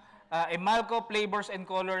ng Emalco Flavors and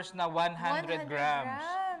Colors na 100 grams.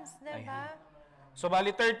 Diba? So, bali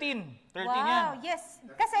 13. 13 yan. Wow, yes.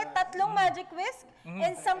 Kasi 3 Magic WHIZK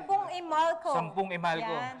and 10 Emalco. 10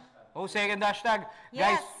 Emalco. Yan. Oh, second hashtag.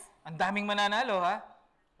 Yes. Guys, ang daming mananalo, ha?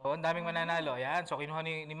 Oh, ang daming mananalo. Ayan. So, kinuha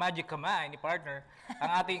ni Magic Kamay, ni partner,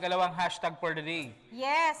 ang ating ikalawang hashtag for the day.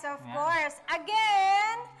 Yes, of course.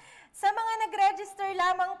 Again, sa mga nag-register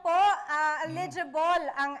lamang po, eligible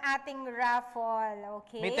ang ating raffle.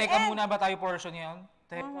 Okay? May teka muna ba tayo portion yan?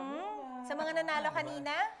 Teka. Sa mga nanalo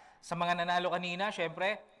kanina? Sa mga nanalo kanina,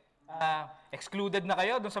 syempre, excluded na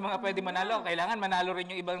kayo dun sa mga pwede manalo. Kailangan manalo rin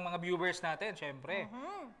yung ibang mga viewers natin, syempre.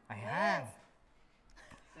 Ayan.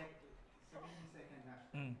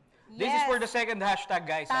 This is for the second hashtag,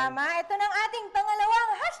 guys. Tama. Ito ng ating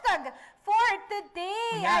pangalawang hashtag for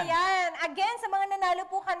today. Ayan. Again, sa mga nanalo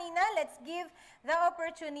po kanina, let's give the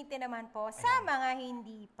opportunity naman po sa mga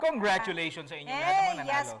hindi pa. Congratulations sa inyo lahat ng mga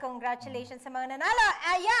nanalo. Yes, congratulations sa mga nanalo.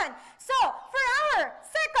 Ayan. So, for our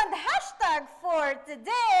second hashtag for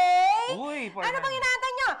today, ano bang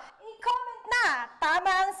inaantay nyo? I-comment na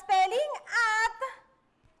tama ang spelling at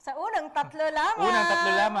sa unang 3 lamang. Unang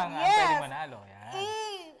 3 lamang ang pwedeng manalo. Ayan.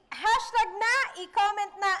 Hashtag na,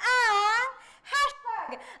 i-comment na ang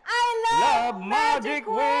hashtag I love Magic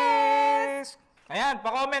WHIZK. Ayan,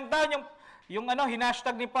 pa-comment down yung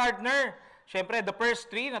hinashtag ni partner. Siyempre, the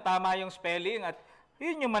first 3 na tama yung spelling at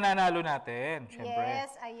yun yung mananalo natin. Siyempre.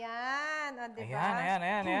 Yes, ayan. O, diba?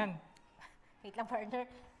 Ayan. Wait lang, partner.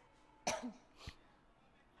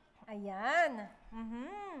 Ayan.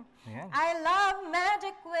 Ayan. I love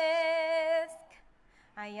Magic WHIZK.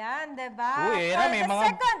 Ayan, diba? Uy, For may the mga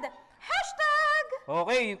second hashtag.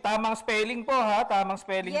 Okay, tamang spelling po ha. Tamang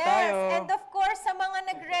spelling tayo. Yes, and of course, sa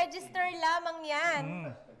mga nag-register lamang yan.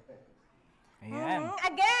 Ayan.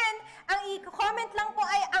 Again, ang i-comment lang po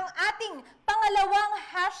ay ang ating pangalawang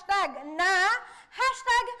hashtag na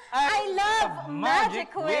hashtag I love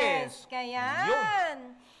Magic WHIZK.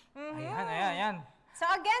 Ayan. Ayan. So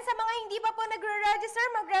again, sa mga hindi pa po nagre-register,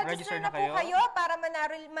 mag-register na po kayo para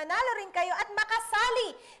manalo rin kayo at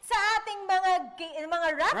makasali sa ating mga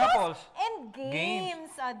raffles and games.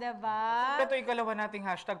 O, diba? Ito ikalawa nating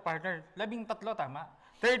hashtag, partner. 13 tama.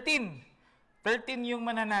 13 yung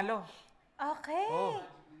mananalo. Okay.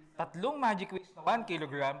 3 Magic WHIZK na 1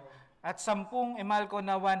 kilogram at 10 Emalco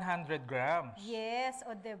na 100 grams. Yes,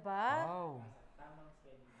 o, diba? Wow.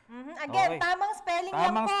 Again, tamang spelling lang po.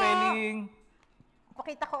 Tamang spelling.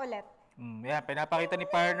 Pakita ko ulit. Yan, pinapakita ni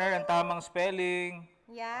partner ang tamang spelling.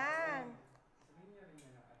 Yan.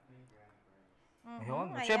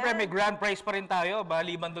 Ayun. Siyempre, may grand prize pa rin tayo,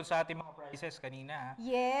 maliban doon sa ating mga prizes kanina.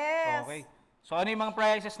 Yes. Okay. So, ano yung mga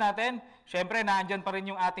prizes natin? Siyempre, naandyan pa rin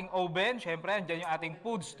yung ating oven. Siyempre, andyan yung ating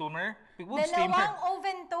food steamer. Dalawang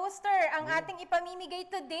oven toaster ang ating ipamimigay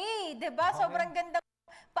today. Diba? Sobrang ganda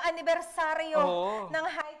pa-anibersaryo ng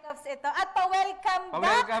HICAPS ito. At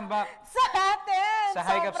pa-welcome back sa atin. Sa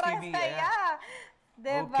HICAPS Sobrang TV. saya.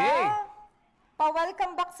 Diba? Okay.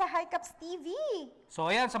 Pa-welcome back sa HICAPS TV. So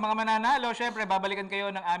ayan, sa mga mananalo, syempre, babalikan kayo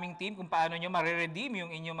ng aming team kung paano nyo mariredeem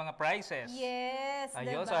yung inyong mga prizes. Yes,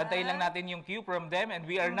 ayun, diba? So antayin lang natin yung cue from them and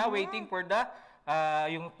we are now waiting for the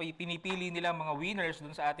yung pinipili nila mga winners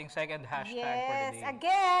dun sa ating second hashtag for the day. Yes,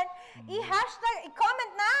 again,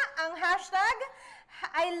 i-comment na ang hashtag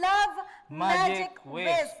I love Magic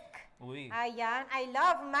WHIZK. Ayan, I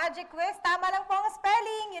love Magic WHIZK. Tama lang po ang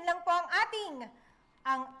spelling. Yun lang po ang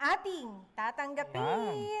ating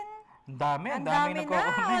tatanggapin. Ang dami na,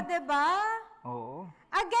 nagko-comment. diba? Oo.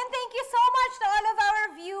 Again, thank you so much to all of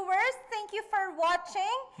our viewers. Thank you for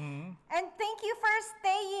watching. And thank you for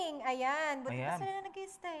staying. Ayan. Buti pa sila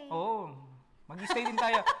nag-stay. Oo. Mag-stay din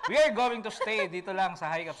tayo. We are going to stay dito lang sa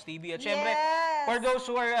HICAPsTV. At syempre, for those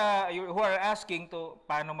who are asking to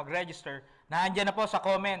paano mag-register, naandyan na po sa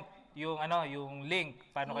comment yung yung link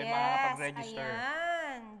paano kayo makakapag-register.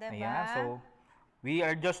 Ayan, diba? Ayan, so we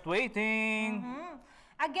are just waiting.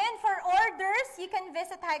 Again, for orders, you can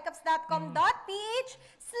visit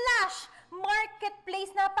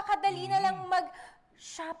hicapsTV.ph/marketplace. Napakadali na lang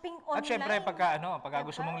mag-shopping online. At syempre, pagka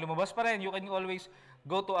gusto mong lumabas pa rin, you can always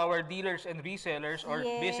go to our dealers and resellers or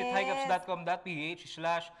visit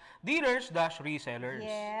hicapsTV.ph/dealers-resellers.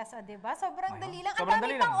 Yes, diba? Sobrang dali lang. Ang Sobrang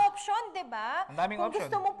dami dali pang lang. option, diba? Ang daming Kung option.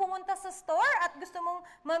 gusto mong pumunta sa store at gusto mong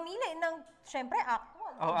mamili ng, syempre,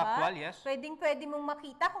 actual. Oh, diba? actual, yes. Pwede mong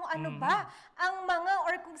makita kung ano ba ang mga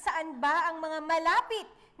or kung saan ba ang mga malapit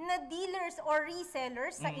na dealers or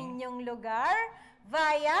resellers sa inyong lugar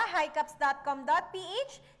via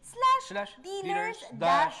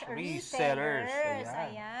hicapsTV.ph/dealers-resellers.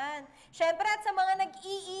 Ayan. Syempre, at sa mga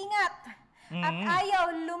nag-iingat at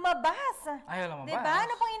ayaw lumabas. Diba?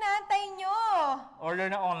 Ano pong inaantay nyo?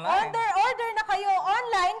 Order na online. Order na kayo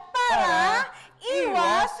online para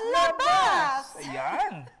iwas labas.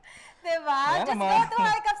 Ayan. Diba? Ayan, Just go to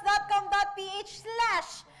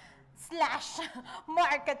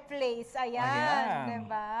hicapsTV.ph/marketplace. Ayan.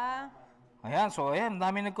 Diba? Ayan, so ayan,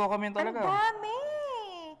 dami nagko-comment talaga. Ang dami.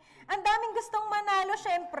 Ang daming gustong manalo,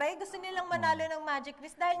 syempre. Gusto nilang manalo ng Magic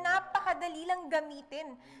Quiz dahil napakadali lang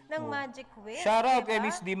gamitin ng Magic Quiz. Shout out kay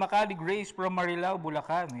Miss D. Macali Grace from Marilao,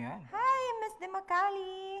 Bulacan. Ayan. Hi, Miss D.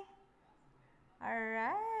 Macali.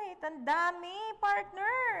 Alright. Ang dami,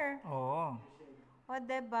 partner. Oo. O,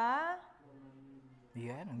 diba?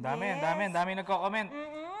 Yan, ang dami nagko-comment.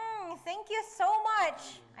 Thank you so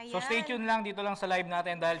much. Ayan. So stay tuned lang dito lang sa live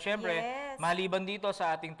natin dahil syempre, maliban dito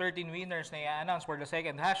sa ating 13 winners na i-announce for the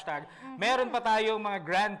second hashtag, meron pa tayong mga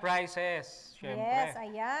grand prizes. Syempre. Yes,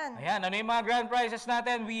 ayan. Ayan, ano yung mga grand prizes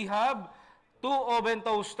natin? We have 2 oven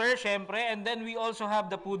toaster, syempre, and then we also have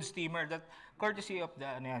the food steamer that courtesy of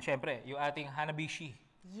the, syempre, yung ating Hanabishi.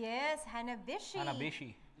 Yes, Hanabishi.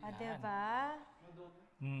 Hanabishi. O, diba?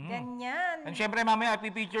 Ganyan. And syempre mamaya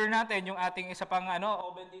ipipicture natin yung ating isa pang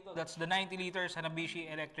oven dito. That's the 90 liters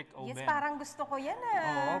Hanabishi electric oven. Yes, parang gusto ko yan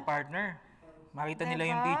Oo, partner. Makita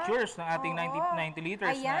nila yung pictures ng ating 90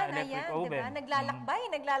 liters na electric oven. Diba?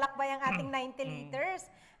 Naglalakbay ang ating 90 liters.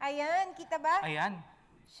 Ayan, kita ba? Ayan.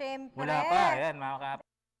 Syempre. Wala pa. Ayan,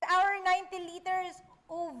 Our 90 liters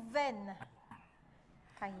oven.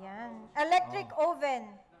 Ayan. Electric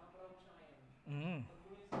oven.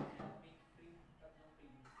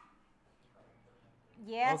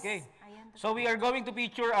 Yes. Okay. So we are going to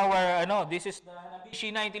feature our, this is the Hanabishi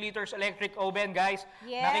 90 liters electric oven, guys.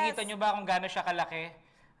 Yes. Nakikita nyo ba kung gaano siya kalaki?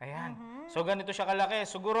 Ayan. So ganito siya kalaki.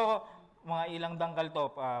 Siguro, mga ilang dangkal to?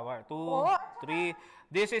 2, 3.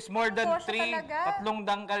 This is more than 3. 3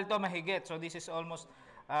 dangkal to mahigit. So this is almost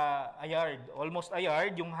a yard. Almost a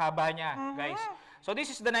yard yung haba niya, guys. So this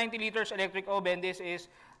is the 90 liters electric oven. This is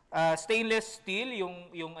stainless steel,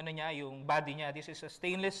 yung body niya. This is a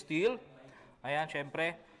stainless steel. Ayan,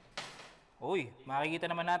 syempre. Uy, makikita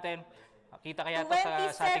naman natin. Kita kaya ito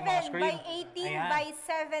sa ating mga screen. 27 by 18 by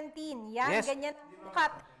 17. Yan, ganyan ang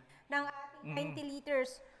cut ng ating 90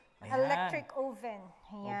 liters electric oven.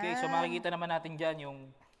 Ayan. Okay, so makikita naman natin dyan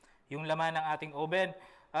yung laman ng ating oven.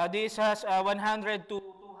 This has 100 to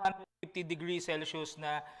 250 degrees Celsius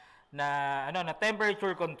na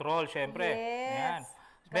temperature control, syempre. Yes. Ayan.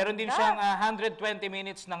 Meron din siyang 120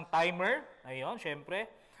 minutes ng timer. Ayun, syempre.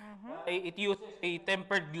 It uses a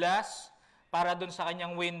tempered glass para dun sa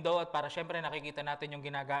kanyang window at para syempre nakikita natin yung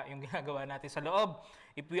ginagawa natin sa loob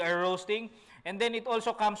if we are roasting. And then it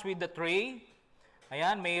also comes with the tray.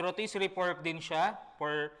 Ayan, may rotisserie pork din siya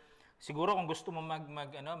for siguro kung gusto mo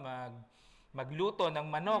magluto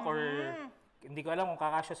ng manok or hindi ko alam kung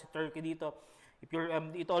kakasya si turkey dito. If you're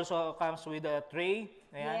it also comes with a tray.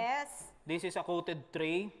 Ayan. Yes. This is a coated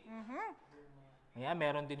tray. Ayan,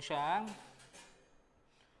 meron din siyang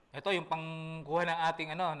ito yung pangkuha ng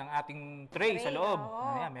ating tray sa loob.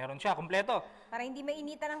 Ayan, meron siya, kompleto. Para hindi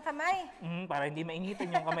mainitan ang kamay. Para hindi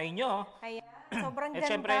mainitan yung kamay nyo. Ayan, sobrang At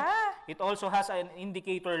ganda. syempre, it also has an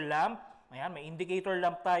indicator lamp. Ayan, may indicator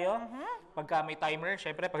lamp tayo. Pagka may timer,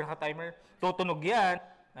 syempre, pag naka-timer, tutunog yan.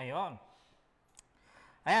 Ayun.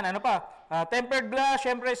 Ayan, ano pa? Tempered glass,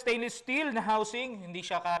 syempre, stainless steel na housing. Hindi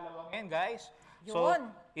siya kalawangin, guys. So,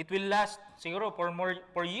 it will last siguro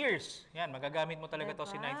for years. Yan, magagamit mo talaga to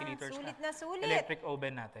si 90 liters sulit na sulit. electric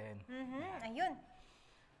oven natin. Ayun.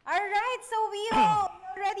 Alright, so we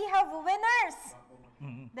already have winners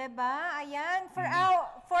diba? Ayan.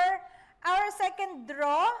 For our second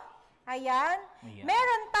draw, ayan,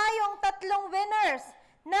 meron tayong 3 winners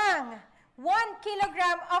ng 1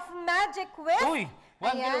 kilogram of Magic Whisk. Uy!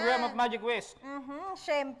 1 kilogram of Magic Whisk.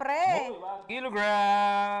 Syempre. 1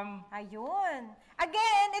 kilogram. Ayun.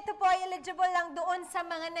 Again, ito po ay eligible lang doon sa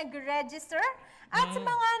mga nag-register at sa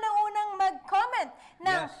mga naunang mag-comment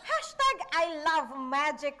ng hashtag I love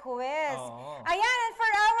Magic Whisk. Ayan, and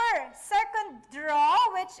for our second draw,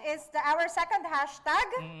 which is our second hashtag,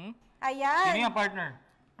 ayan. Sino yung partner?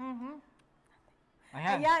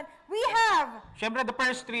 Ayan. Ayan. We have... Siyempre, the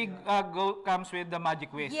first 3 comes with the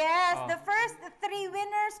Magic Whisk. Yes, the first 3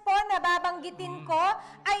 winners po na babanggitin ko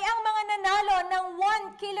ay ang mga nanalo ng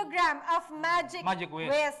 1 kilogram of Magic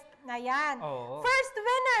Whisk. Ayan. First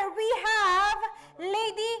winner, we have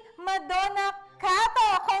Lady Madonna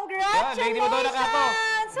Cato. Congratulations! Lady Madonna Cato.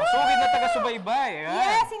 Masugid na taga-subaybay.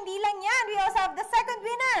 Yes, hindi lang yan. We also have the second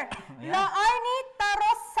winner, La Arnie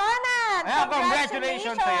Tarosanan. Ayan,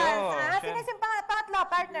 congratulations sa'yo. Sino yung pangatlo,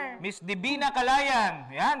 partner? Miss Divina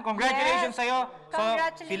Calayan. Yan, congratulations sa'yo. So,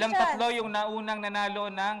 silang 3 yung naunang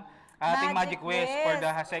nanalo ng ating Magic Whisk for the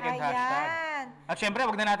second hashtag. At syempre,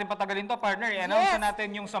 wag na natin patagalin to, partner. I-announce na natin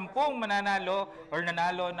yung 10 mananalo or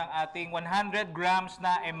nanalo ng ating 100 grams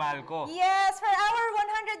na Emalco. Yes, for our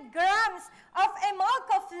 100 grams of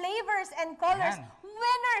Emalco flavors and colors,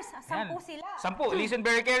 winners, 10 sila. 10. Listen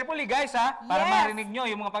very carefully, guys, ha? Para marinig nyo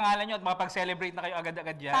yung mga pangalan nyo at makapag-celebrate na kayo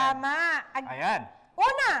agad-agad dyan. Tama. Ayan.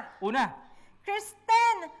 Una.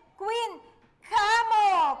 Kristen Queen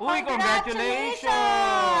Camo. Uy,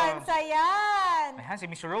 congratulations! Ayan. Ayan, si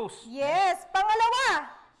Miss Rose. Yes. Pangalawa.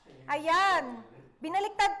 Ayan.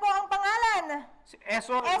 Binaliktad po ang pangalan. Si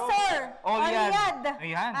Esor Oliad.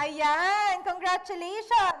 Ayan.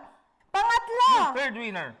 Congratulations. Pangatlo. Third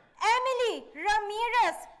winner. Emily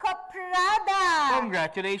Ramirez Coprada.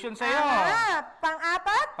 Congratulations sa'yo.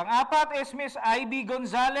 Pang-apat is Miss Ivy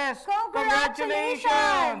Gonzalez.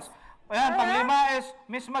 Congratulations. Ayan, pang-5 is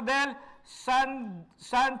Miss Madel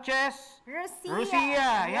Sanchez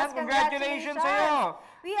Rusia. Ayan, congratulations sa'yo.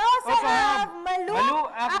 We also have Malu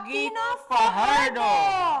Aquino Fajardo.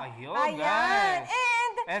 Ayun, guys.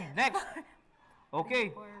 And next.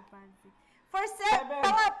 Okay. For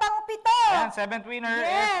pang-pito. Ayan, 7th winner.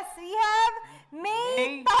 Yes, we have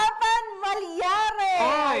May Tapan Malyare.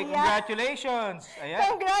 Oy, congratulations. Ayan.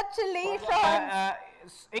 Congratulations.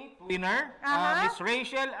 8th winner, Miss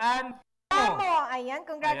Rachel and Ayan,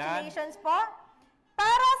 congratulations po.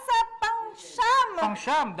 Para sa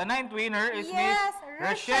pang-siyam, the 9th winner is Miss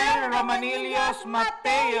Rachel Ramanillos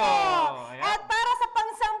Mateo. At para sa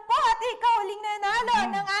pang-10 at ikaw uling nanalo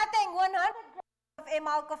ng ating 100 of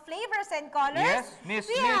Emalco flavors and colors. Yes,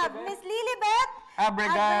 we have Miss Lilibet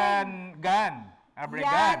Abregan.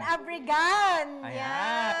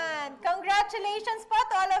 Yan. Congratulations po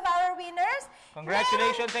to all of our winners.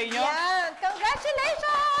 Congratulations sa inyo. Yan.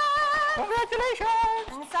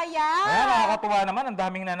 Congratulations! Ang saya! Ayan, nakakatuwa naman. Ang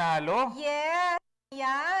daming nanalo. Yes.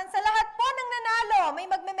 Yan. Sa lahat po ng nanalo, may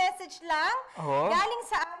magme-message lang galing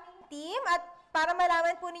sa aming team at para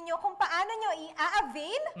malaman po ninyo kung paano nyo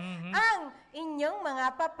i-avail ang inyong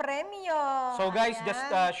mga papremyo. So guys, just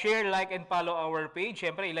share, like, and follow our page.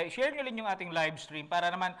 Siyempre, share nyo rin yung ating live stream para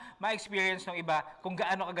naman ma-experience ng iba kung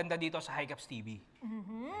gaano kaganda dito sa HICAPS TV.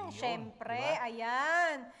 Siyempre,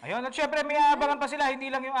 ayan. Ayun, at siyempre, may aabangan pa sila. Hindi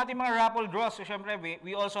lang yung ating mga raffle draws. So siyempre,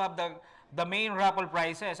 we also have the main raffle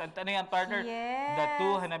prizes. At ano yan, partner? Yes. The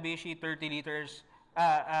 2 Hanabishi 30 liters,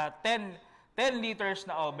 10 liters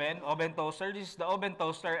na oven toaster. This is the oven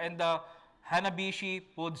toaster and the Hanabishi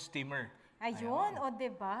food steamer. Ayun, o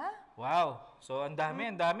diba? Wow. So, ang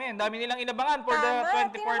dami nilang inabangan for the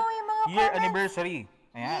 24th year anniversary.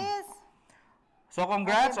 Ayan. Yes. So,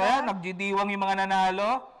 congrats. Ayan, nagdidiwang yung mga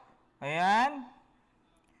nanalo. Ayan.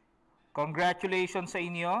 Congratulations sa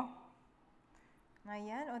inyo.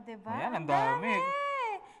 Ayan, o diba? Ayan, ang dami.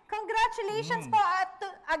 Congratulations po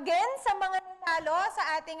again sa mga nanalo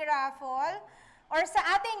sa ating raffle or sa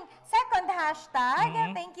ating second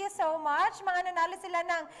hashtag. Thank you so much. Mga nanalo sila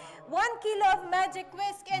ng 1 kilo of Magic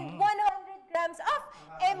Whisk and 100 grams of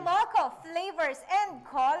Emalco flavors and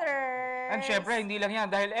colors. And syempre, hindi lang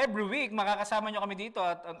yan. Dahil every week, makakasama nyo kami dito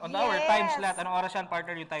at on our time slot. Anong oras yan,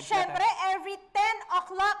 partner, yung time slot? Syempre, every 10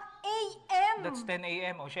 o'clock a.m. That's 10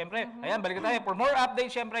 a.m. O syempre, ayan, balik tayo. For more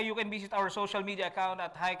updates, syempre, you can visit our social media account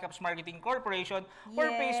at HICAPS Marketing Corporation for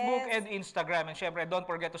Facebook and Instagram. And syempre, don't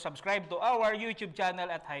forget to subscribe to our YouTube channel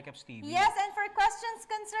at HICAPS TV. Yes, and for questions,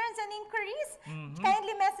 concerns, and inquiries,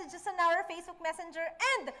 kindly message us on our Facebook Messenger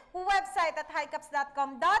and website at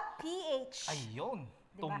hicaps.com.ph. Ayun.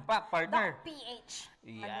 Tumpak, partner. .ph.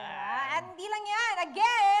 Yeah. At hindi lang yan.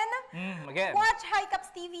 again, again. watch HICAPS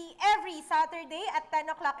TV every Saturday at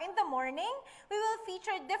 10 o'clock in the morning. We will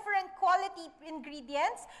feature different quality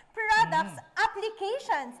ingredients, products,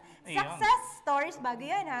 applications, success stories, bago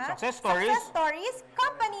yan ha? Success stories. Success stories,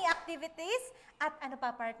 company activities, at ano pa,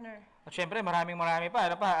 partner? At syempre, marami pa.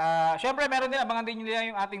 Ano pa? Syempre, meron din, abangan din nila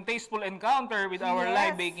yung ating tasteful encounter with our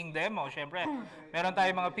live baking demo. Syempre, meron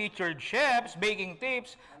tayong mga featured chefs, baking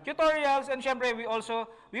tips, tutorials, and syempre,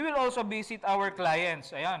 we will also visit our clients.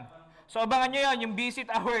 Ayan. So, abangan nyo yan, yung visit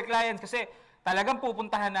our clients, kasi talagang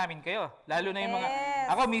pupuntahan namin kayo. Lalo na yung mga,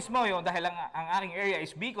 ako mismo, yung, dahil ang aking area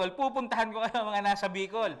is Bicol, pupuntahan ko kayo mga nasa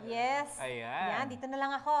Bicol. Yes. Ayan. Yan, dito na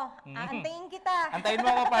lang ako. Aantayin kita. Antayin mo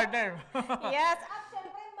ako, partner. Yes. At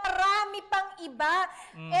syempre, marami pang iba.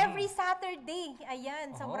 Every Saturday.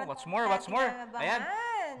 Ayan. Sobrang what's more? Ayan.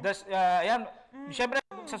 Ayan. Syempre,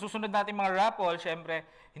 sa susunod natin mga raffle, syempre,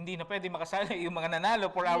 hindi na pwede makasali yung mga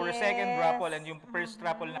nanalo for our second raffle and yung first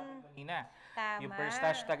raffle na kanina. Tama. Yung first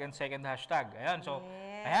hashtag and second hashtag. Ayan, so,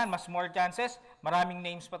 ayan, mas more chances. Maraming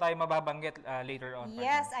names pa tayo mababanggit later on.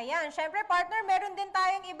 Yes, ayan. Syempre, partner, meron din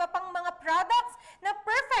tayong iba pang mga products na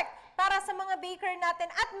perfect para sa mga baker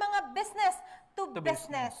natin at mga business to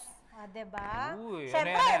business. Diba? Uy,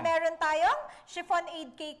 Syempre, meron tayong chiffon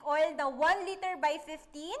aid cake oil na 1 liter by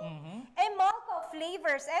 15, Emolco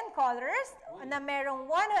flavors and colors na merong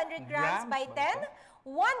 100 grams by 10,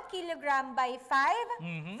 1 kilogram by 5,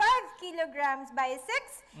 5 kilograms by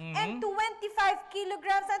 6, and 25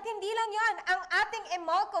 kilograms. At hindi lang yan, ang ating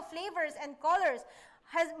Emolco flavors and colors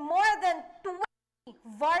has more than 20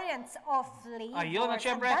 variants of flavors. Ayun, at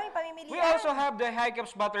syempre, we also have the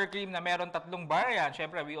HICAPS buttercream na meron 3 variant.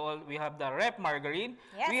 Syempre, we have the rep margarine,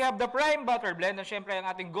 we have the prime butter blend, at syempre, ang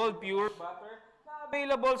ating gold pure butter na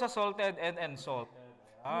available sa salted and unsalted.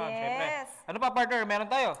 Syempre. Ano pa, partner? Meron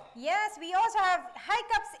tayo? Yes, we also have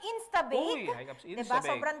HICAPS Instabake. Uy, HICAPS Instabake.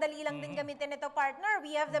 Diba? Sobrang dali lang din gamitin ito, partner.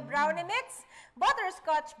 We have the brownie mix,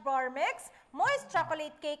 butterscotch bar mix, moist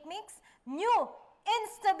chocolate cake mix, new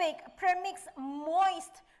Instabake Premix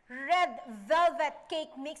Moist Red Velvet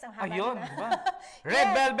Cake Mix. Ang haba ayun, na. diba? Red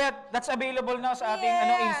Velvet, that's available na sa ating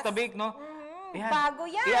Instabake, no? Ayan. Bago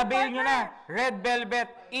yan, I-avail nyo na. Red Velvet.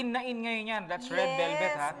 In na in ngayon yan. That's Red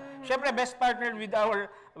Velvet, ha? Siyempre, best partner with our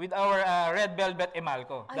Red Velvet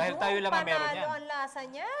Emalco. Dahil tayo lang ang meron yan. Panalo ang lasa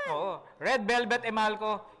niyan. Oo. Red Velvet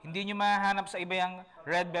Emalco, hindi nyo mahanap sa iba yung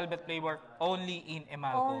Red Velvet flavor. Only in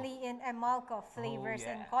Emalco. Only in Emalco flavors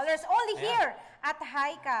and colors. Only here at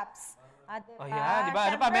HICAPS. Oh yeah, di ba?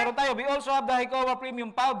 Ano pa? Meron tayo. We also have the HICOA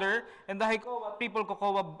Premium Powder and the HICOA Triple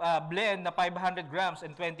Cocoa Blend na 500 grams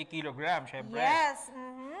and 20 kilograms, syempre. Yes.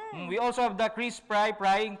 We also have the Crisp Fry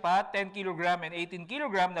Frying Pot, 10 kilogram and 18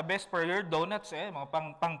 kilogram na best for your donuts,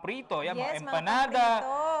 mga pang-prito, mga empanada,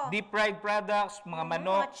 deep fried products, mga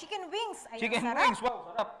manok. Mga chicken wings. Ay, chicken sarap. wings, wow,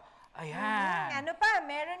 sarap. Ayan. Ano pa?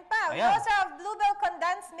 Meron pa. We Ayan. also have Bluebell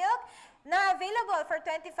condensed milk na available for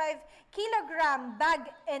 25 kilogram bag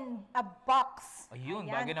in a box. Ayun,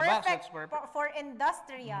 bag in a box. That's perfect for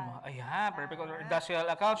industrial. Ayan, perfect for industrial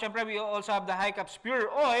account. Siyempre, we also have the HICAPS Pure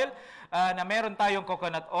Oil na meron tayong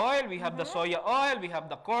coconut oil, we have the soya oil, we have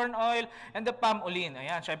the corn oil, and the palm oil.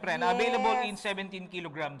 Ayan, siyempre, na available in 17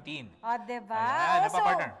 kilogram tin. Diba? Ayan, also,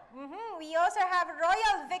 partner? We also have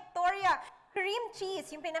Royal Victoria cream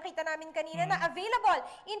cheese, yung pinakita namin kanina, na available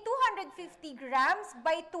in 250 grams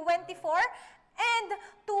by 24 and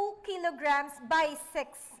 2 kilograms by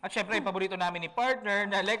 6. At syempre, yung paborito namin ni partner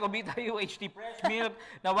na Lecobita UHT Fresh Milk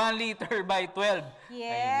na 1 liter by 12.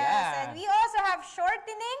 Yes, ayan. And we also have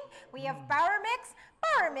shortening, we have Power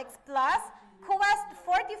Mix Plus, Quest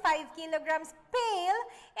 45 kilograms pale,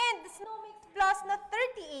 and Snow Mix Plus na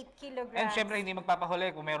 38 kilograms. And syempre, hindi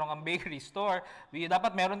magpapahuli kung meron kang bakery store.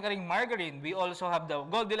 Dapat meron ka ring margarine. We also have the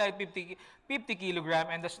Gold Delight 50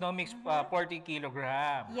 kilogram and the Snow Mix 40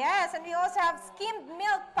 kilogram. Yes, and we also have skimmed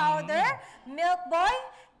milk powder, Milk Boy,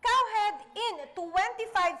 Cowhead in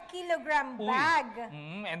 25 kilogram bag.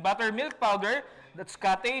 And buttermilk powder, that's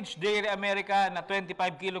Cottage Dairy America na 25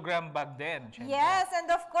 kilogram bag din. Syempre. Yes, and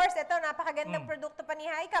of course, ito, napakagandang produkto pa ni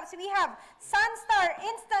HICAPS. We have Sunstar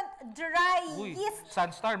Instant Dry Yeast.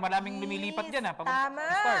 Sunstar, maraming lumilipat dyan. Tama.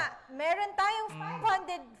 Meron tayong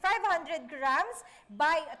 500 grams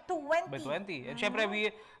by 20. By 20. And syempre,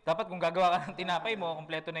 dapat kung gagawa ka ng tinapay mo,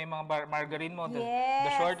 kompleto na yung mga margarine mo, the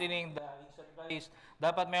shortening, the instant rice,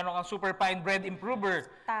 dapat meron kang super fine bread improver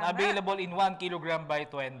na available in 1 kilogram by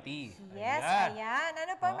 20. Yes, ayan.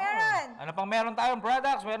 Ano pa meron? Ano pang meron tayong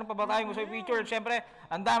products? Meron pa ba tayong gusto i-feature? Siyempre,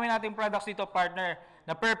 ang dami nating products dito, partner,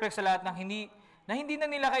 na perfect sa lahat ng hindi na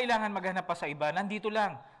nila kailangan maghanap pa sa iba. Nandito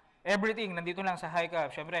lang. everything nandito lang sa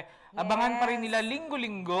HICAPS. Siyempre, abangan pa rin nila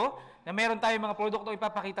linggo-linggo na meron tayong mga produkto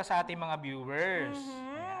ipapakita sa ating mga viewers.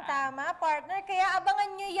 Tama, partner. Kaya abangan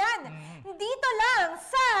nyo yan. Dito lang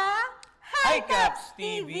sa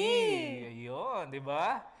HICAPsTV. Ayun, di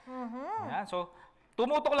ba? Ayan, so,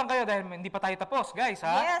 tumutok lang kayo dahil hindi pa tayo tapos, guys,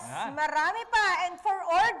 ha? Yes, marami pa. And for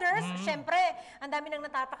orders, syempre, ang dami nang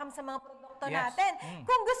natatakam sa mga produkto natin.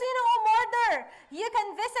 Kung gusto nyo nang umorder, you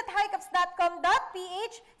can visit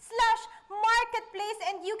hicapsTV.com.ph/marketplace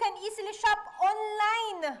and you can easily shop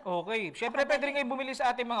online. Okay. Syempre, pwede rin kayo bumili sa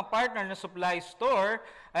ating mga partner na supply store.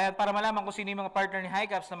 Ayan, para malaman kung sino yung mga partner ni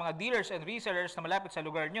HICAPS na mga dealers and resellers na malapit sa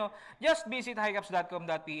lugar nyo, just visit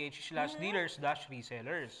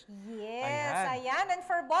hicapsTV.com.ph/dealers-resellers. Yes, ayan. And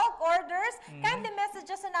for bulk orders, kindly message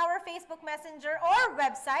us on our Facebook Messenger or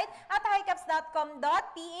website at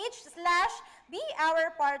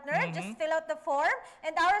hicapsTV.com.ph/be-our-partner. Just fill out the form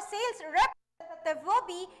and our sales representative will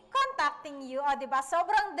be contacting you. O, diba?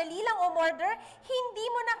 Sobrang dali lang umorder. Hindi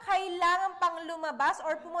mo na kailangan pang lumabas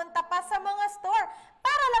or pumunta pa sa mga store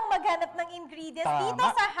para lang maghanap ng ingredients. Dito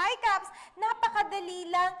sa HICAPS, napakadali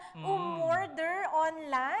lang umorder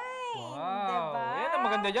online. Wow. Diba? Yan ang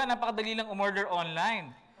maganda dyan. Napakadali lang umorder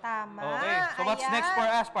online. Tama. Okay. So, what's next for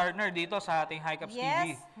us, partner, dito sa ating HICAPS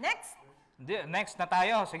TV? Next. Next na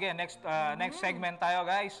tayo. Sige, next segment tayo,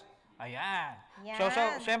 guys. Ayan. So,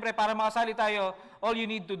 syempre, para makasali tayo, all you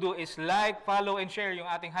need to do is like, follow, and share yung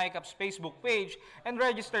ating HICAPS Facebook page and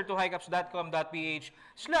register to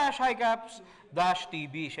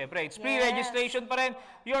hicapsTV/HICAPS-TV. Syempre, it's pre-registration pa rin.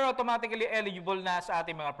 You're automatically eligible na sa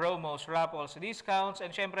ating mga promos, raffles, discounts, and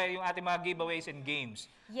syempre, yung ating mga giveaways and games.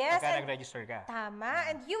 Yes. Pagka nag-register ka. Tama.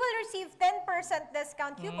 And you will receive 10%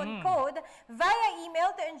 discount coupon code via email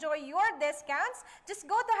to enjoy your discounts. Just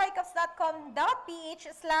go to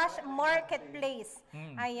hicapsTV.com.ph/marketplace.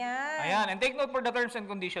 Ayan. Ayan. And take note for the terms and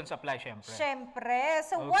conditions apply, syempre. Syempre.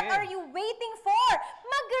 So, what are you waiting for?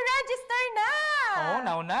 Mag-register na! Oo,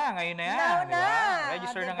 now na. Ngayon na yan. Now na.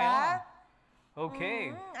 Register na diba? ngayon.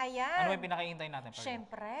 Okay. Ayan. Ano yung pinakahihintay natin?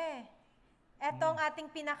 Syempre. Ito ang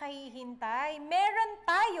ating pinakahihintay. Meron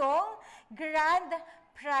tayong grand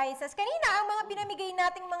prizes. Kanina, ang mga pinamigay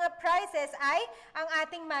nating mga prizes ay ang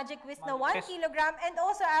ating Magic Whisk na 1 kilogram and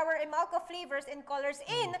also our Emalco flavors and colors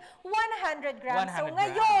in 100 grams. So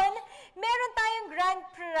ngayon, meron tayong grand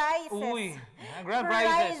prizes. Uy, grand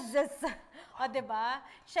prizes. O, diba?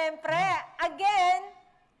 Syempre, again,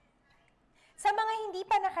 sa mga hindi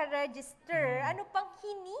pa naka-register, ano pang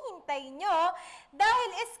hinihintay nyo? Dahil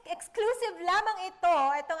exclusive lamang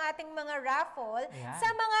itong ating mga raffle sa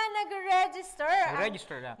mga nag-register.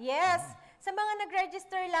 Nag-register lang. Yes. Sa mga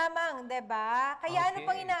nag-register lamang, diba? Kaya ano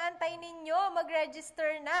pang inaantay ninyo?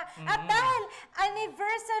 Mag-register na. At dahil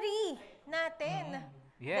anniversary natin,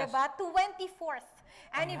 diba? 24th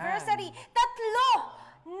anniversary. Tatlo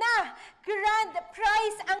na grand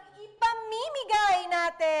prize ang ipamimigay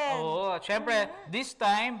natin. Oo, at syempre, this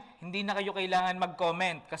time, hindi na kayo kailangan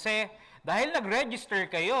mag-comment. Kasi dahil nag-register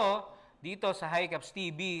kayo dito sa HICAPS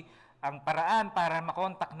TV, ang paraan para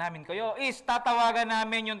makontak namin kayo is tatawagan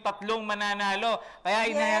namin yung tatlong mananalo. Kaya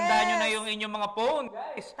inihanda nyo na yung inyong mga phone,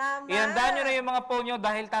 guys. Tama. Ihanda nyo na yung mga phone nyo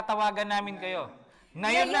dahil tatawagan namin kayo.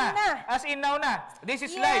 Ngayon na. As in now na. This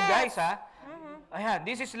is live, guys, ha? Ayan,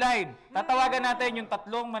 this is live. Tatawagan natin yung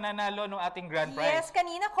tatlong mananalo ng ating grand prize. Yes,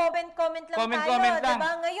 kanina comment lang tayo. Comment lang.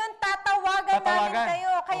 Diba? Ngayon, tatawagan namin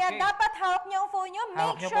kayo. Kaya dapat hawak niyo ang phone niyo.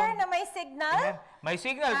 Make sure na may signal. Ayan. May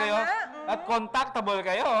signal kayo. At contactable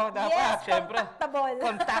kayo. Dapat, syempre.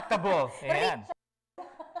 Contactable. Ayan.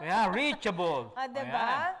 Ayan, reachable.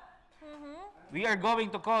 Diba? We are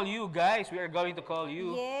going to call you, guys. We are going to call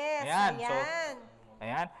you. Yes, ayan. So,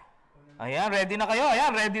 ayan. Ayan, ready na kayo.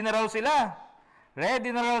 Ayan, ready na raw sila.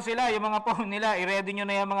 Ready na raw sila, yung mga phone nila. I-ready nyo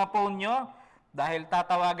na yung mga phone nyo dahil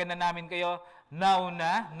tatawagan na namin kayo now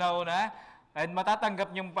na. And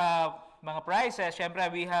matatanggap yung mga prizes. Siyempre,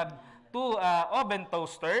 we have 2 oven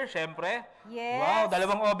toaster, siyempre. Yes. Wow,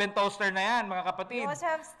 2 oven toaster na yan, mga kapatid. We also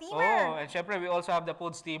have steamer. Oh, and siyempre, we also have the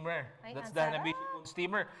food steamer. That's the Hanabishi food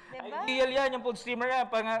steamer. Diba? Ideal yan, yung food steamer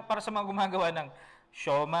yan, para sa mga gumagawa ng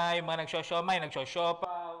siomay, mga nagsyo-siomay,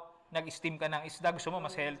 nagsyo-siopaw. Nag-steam ka ng isda, gusto mo,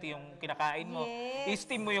 mas healthy yung kinakain mo. Yes.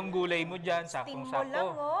 I-steam mo yung gulay mo dyan, saktong-sakto. Steam mo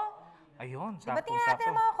lang, oh. Ayun, Diba tingnan natin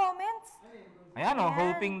ang mga comments? Ayan, oh,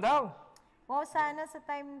 hoping daw. Wow, sana sa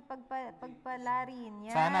time pagpalarin.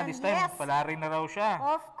 Yan. Sana this time, palarin na raw siya.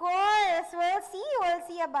 Of course. We'll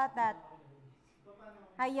see about that.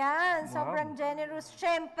 Ayan, sobrang generous.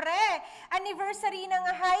 Siyempre, anniversary ng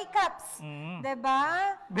HICAPS. Diba?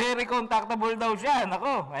 Very contactable daw siya.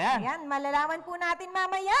 Nako, ayan. Ayan, malalaman po natin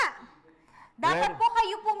mamaya. Dapat po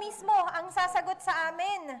kayo po mismo ang sasagot sa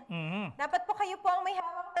amin. Dapat po kayo po ang may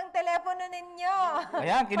hawak ng telepono ninyo.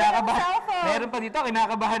 Ayan, kinakabahan. Meron pa dito,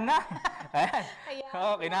 kinakabahan na. Ayan.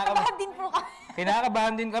 Oo, Kinakabahan din po kami.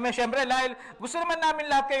 Kinakabahan din kami. Siyempre, dahil gusto naman namin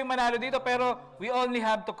lahat kayong manalo dito, pero we only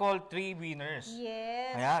have to call 3 winners.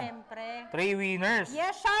 Yes, Ayan. syempre. 3 winners.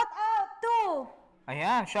 Yes, shout out to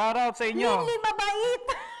Ayan, shout out sa inyo. Lily Mabait.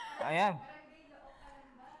 Ayan.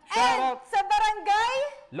 And Shout out. sa barangay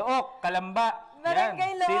Look, Kalamba.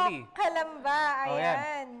 Barangay Yan, City. Look, Kalamba. Oh,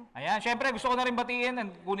 Ayan. Ayan, syempre gusto ko na rin batiin,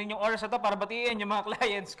 kunin yung oras na to para batiin yung mga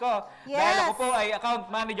clients ko. Yes. Dahil ako po ay account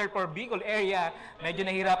manager for Bicol area. Medyo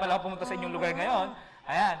nahihirapan lang ako pumunta sa inyong lugar ngayon.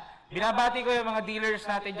 Ayan, binabati ko yung mga dealers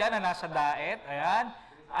natin dyan na nasa Daet. Ayan,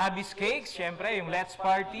 Abby's Cakes, syempre yung Let's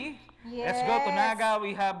Party. Yes. Let's go to Naga,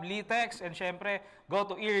 we have Litex, and syempre go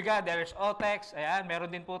to Irga, there's Otex. Ayan, meron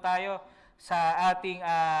din po tayo sa ating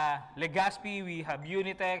Legazpi, we have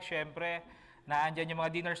Unitex, syempre. Naandyan yung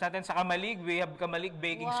mga dinners natin. Sa Kamalig, we have Kamalig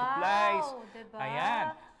Baking Supplies. Diba?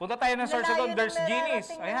 Ayan. Punta tayo ng Sorsogon, there's Genies.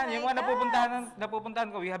 Ayan, yung mga napupuntahan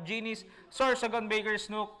ko. We have Genies, Sorsogon, Baker's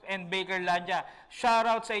Nook, and Bakerlandia.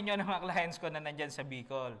 Shoutout sa inyo ng mga clients ko na nandyan sa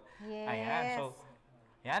Bicol. Yes. Ayan, so,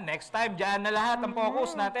 ayan, next time, dyan na lahat ang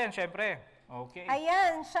focus natin, syempre. Okay.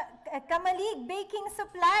 Ayan, Kamalig Baking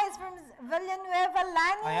Supplies from Villanueva,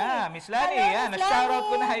 Lani. Ayan, Miss Lani. Hello, Ayan, Miss na-shoutout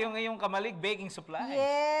Lani. ko na yung Kamalig Baking Supplies.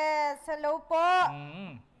 Yes, hello po.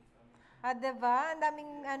 Diba? Ang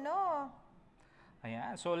daming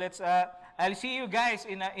Ayan, so let's, I'll see you guys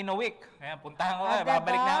in a week. Ayan, puntahan ko kayo. Diba?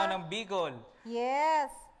 Babalik na ako ng Bicol.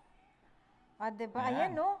 Yes. Diba? Ayan.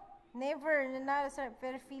 Ayan, no? Never nanalo, sir.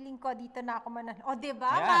 Pero feeling ko dito na ako manalo. Diba?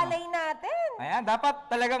 Ayan. Malay natin. Ayan, dapat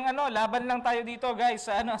talagang laban lang tayo dito, guys,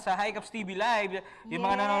 sa HICAPsTV Live. Yung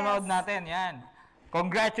mga Yes. nanonood natin, yan.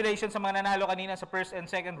 Congratulations sa mga nanalo kanina sa first and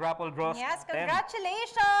second raffle draws. Yes, natin.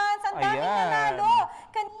 congratulations! Ang daming Ayan. nanalo.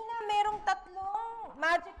 Kanina merong 3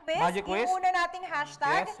 Magic Quiz. Magic Quiz? Yung una nating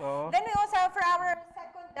hashtag. Yes, oh. Then we also have for our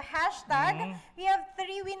second hashtag, we have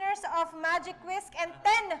 3 winners of Magic Quiz and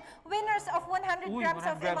 10 winners of 100 Uy, grams 100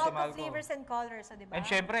 of grams Emalco Emalco. flavors and colors. Diba? And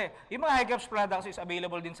syempre, yung mga HICAPS products is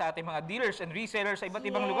available din sa ating mga dealers and resellers sa iba't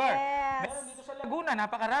ibang lugar. Meron dito sa Laguna,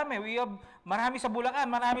 napakarami. We have marami sa Bulacan,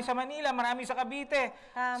 marami sa Manila, marami sa Cavite.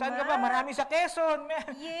 Tama. Saan ka ba? Marami sa Quezon.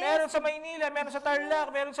 Yes. Meron sa Maynila, meron sa Tarlac,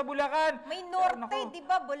 meron sa Bulacan. May Norte, di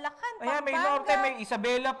ba? Bulacan, Pampanga. Ayan, may Norte, may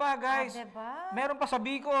Isabela pa, guys. Diba? Meron pa sa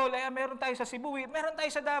Bicol, ayan, meron tayo sa Cebu, meron tayo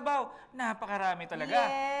sa Davao. Napakarami talaga.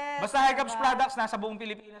 Yes, Basta HICAPS diba? products, nasa buong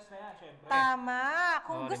Pilipinas na yan, syempre. Tama.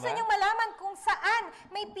 Kung gusto diba? niyong malaman kung saan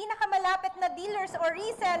may pinakamalapit na dealers or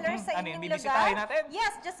resellers sa Ano yun, inyong bibisitahin lugar, natin?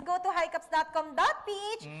 yes, just go to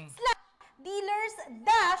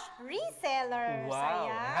hicaps.com.ph/dealers-resellers. Wow,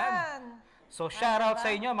 Ayan. So, shoutout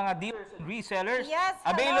sa inyo mga dealers and resellers. Yes,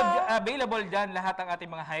 Available dyan lahat ang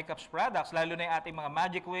ating mga HICAPS products, lalo na yung ating mga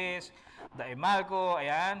Magic Whiz, the Emalco,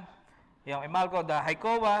 ayan. Yung Emalco, the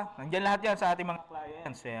Hicoa, nandiyan lahat yan sa ating mga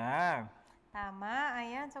clients. Ayan. Tama.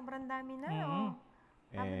 Ayan, sobrang dami na.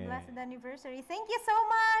 Happy blessed anniversary. Thank you so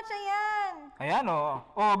much. Ayan. Ayan,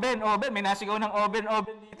 Oven, may nasigaw ng oven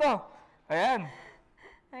dito. Ayan.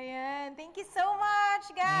 Ayan. Thank you so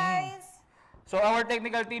much, guys. So, our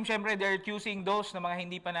technical team, syempre, they're choosing those na mga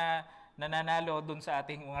hindi pa nananalo dun sa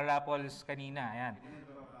ating mga raffles kanina. Ayan.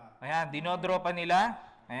 Ayan, dinodro pa nila.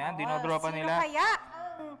 Ayan, dinodro pa nila. Sino kaya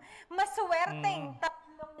ang maswerteng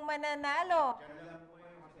tatlong mananalo?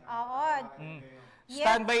 Oo. Yes.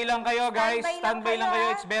 Standby lang kayo, guys. Standby lang Standby lang kayo.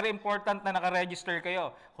 kayo, It's very important na naka-register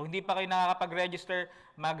kayo. Kung hindi pa kayo nakakapag-register,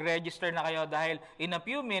 mag-register na kayo dahil in a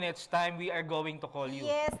few minutes time, we are going to call you.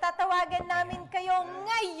 Yes, tatawagan namin kayo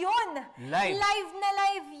ngayon. Live. Live na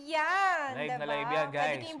live yan. Live na diba? live yan, guys.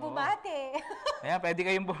 Pwede kayong bumate. Ayan, pwede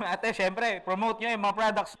kayong bumate. Siyempre, promote nyo yung mga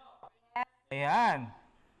products. Ayan.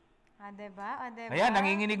 Diba? Ayan,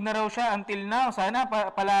 nanginginig na raw siya until now. Sana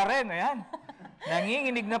pala rin. Ayan.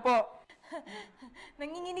 Nanginginig na po.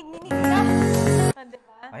 Nanginginig-ninig na.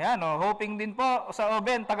 Diba? Ayan, hoping din po sa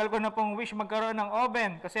oven. Tagal ko na pong wish magkaroon ng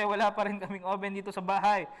oven kasi wala pa rin kaming oven dito sa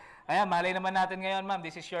bahay. Ayan, malay naman natin ngayon, ma'am.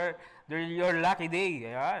 This is your lucky day.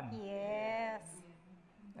 Ayan. Yes.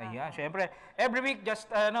 Ayan, syempre. Every week, just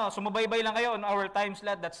sumubaybay lang kayo on our time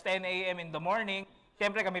slot. That's 10 a.m. in the morning.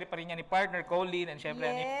 Syempre, kami pa rin yan ni partner, Colleen, and syempre,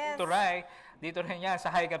 Yes. ni Turay. Dito rin yan sa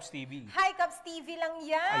HICAPsTV. HICAPsTV lang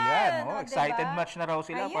yan. Ayan, excited diba? match na raw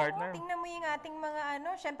sila, Ayun, partner. Tingnan mo yung ating mga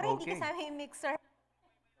syempre hindi Okay. kasama yung mixer.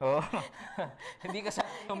 Oh. Hindi kasama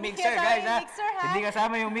yung Hindi mixer, kasama guys, yung ha? mixer, ha? Hindi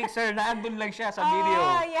kasama yung mixer, naandun lang siya sa video.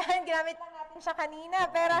 Yan, ginamit lang natin siya kanina.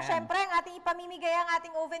 Pero Ayan. syempre, ang ating ipamimigay ang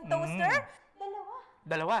ating oven toaster,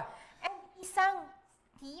 Dalawa. and isang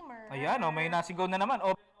steamer. Ayan, may nasigaw na naman.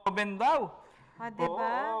 Oven daw.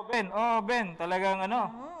 Diba? Ben. Talagang ano.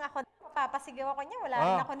 Ako, papasigaw ako niya. Wala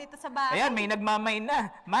rin ako nito sa bahay. Ayan, may nagmamain na.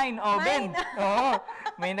 Ben. Oo,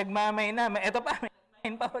 may nagmamain na. Ito pa, may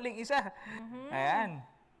nagmamain pa huling isa. Ayan.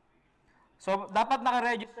 So, dapat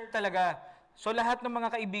naka-register talaga. So, lahat ng mga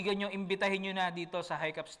kaibigan nyo, imbitahin nyo na dito sa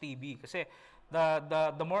HICAPsTV. Kasi,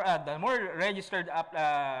 the more registered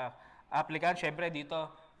applicant, syempre dito,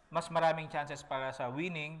 mas maraming chances para sa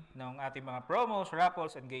winning ng ating mga promos,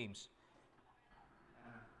 raffles, and games.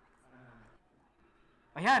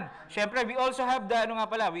 Ayan. Syempre, we also have the,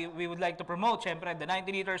 we would like to promote, syempre, the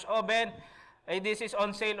 90 liters oven. This is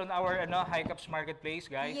on sale on our HICAPS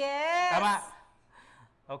marketplace, guys. Yes! Tama.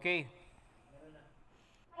 Okay.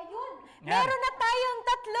 Ayun! Yan. Meron na tayong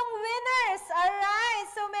 3 winners! Alright!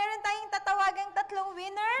 So, meron tayong tatawagang 3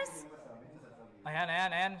 winners.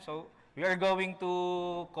 Ayan. So, we are going to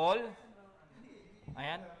call.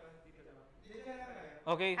 Ayan.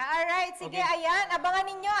 Okay. Alright, sige, Okay. ayan. Abangan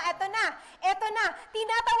ninyo. Eto na.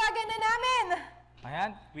 Tinatawagan na namin.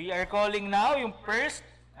 Ayan. We are calling now yung first.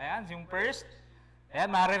 Ayan, yung first. Ayan,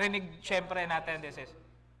 maririnig syempre natin. This is.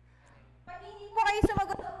 Pag hindi po kayo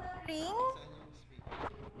sumagot sa unang ring,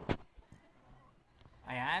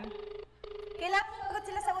 Ayan. kailangan sumagot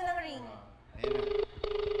sila sa unang ring.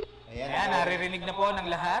 Ayan, naririnig na po ng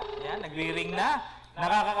lahat. Ayan, nagri-ring na.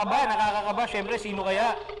 Nakakakaba. Syempre, sino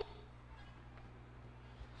kaya?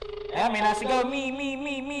 Ayan, may nasigaw. Me.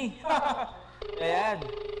 Ayan.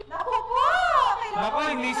 Naku po! Naku,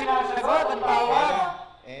 hindi sinasagot ang tawag.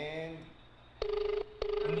 And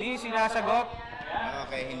Hindi sinasagot.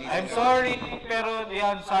 okay, hindi I'm sorry, pero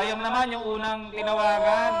yan, sayang naman yung unang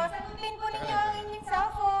tinawagan. Sagutin po ninyo ang inyong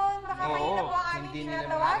cellphone. Baka kayo na po ang aming Hindi nila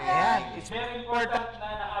tinatawagan. Ayan, it's very important na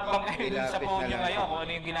nakabang kayo dun sa Ilapit phone na nyo lang. ngayon kung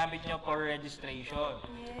ano yung ginamit nyo for registration.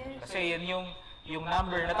 Yes. Kasi yan yung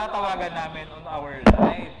number na tatawagan namin on our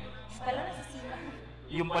live. Pala na si Sina.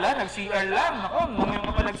 Yung pala, nag-CR lang. Naku, ngayon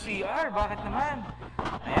ka pa nag-CR. Bakit naman?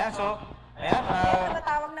 Ayan, so, ayan,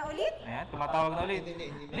 Tumatawag na ulit? ayan, tumatawag na ulit.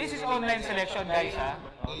 This is online selection, guys, ha?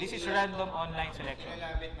 Oh, this is random online selection.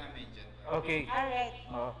 Lalapit namin dyan. Okay. Alright.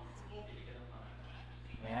 Oh.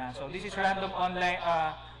 Ayan, so this is random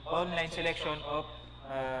online selection of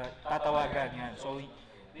tatawagan. Yan. So,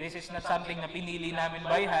 this is not something na pinili namin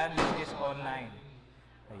by hand. This is online.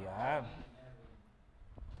 Ayan.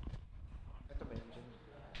 Ito ba yun dyan?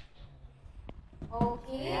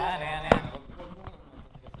 Okay. Ayan.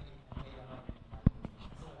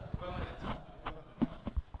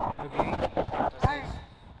 Okay.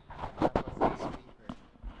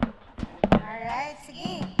 Alright,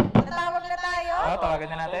 sige. Tatawag na tayo. Tawagan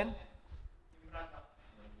na natin.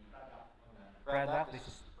 Product. This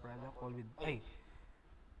is product.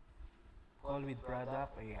 Call with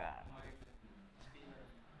product. Ayan.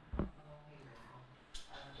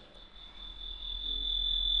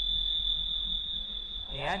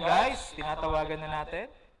 Ayan, guys. Tinatawagan na natin.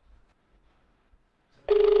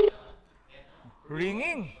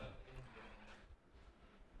 Ringing.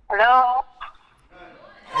 Hello?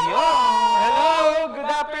 Ayun. Hello.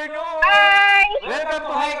 Good afternoon. Hi! Welcome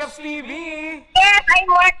to HICAPsTV. Yes, I'm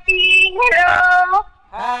working. Hello?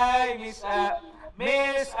 Hi, Miss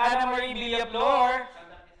Ana Marie Villaflor.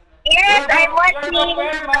 Yes, I'm You're working. from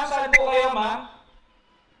where, ma'am? Saan po kayo, ma'am?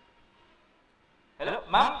 Hello?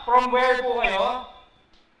 Ma'am, from where po kayo?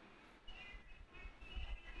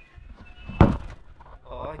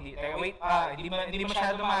 Oo, hindi. Teka, wait. Hindi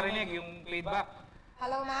masyado marinig yung feedback.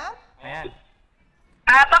 Hello, ma'am? Ayan.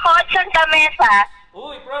 Pakoot Santa Mesa.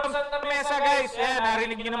 Uy, from Santa Mesa, guys. Ayan,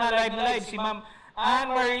 narinig nyo naman live na live. Si Ma'am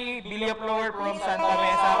Anne Marie Villaflor from Santa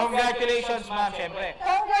Mesa. Congratulations, ma'am, syempre.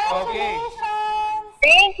 Congratulations!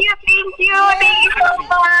 Thank you so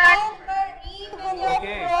much.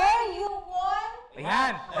 Okay. You won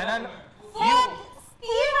Ayan. food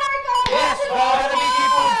steamer! Yes, Harabishi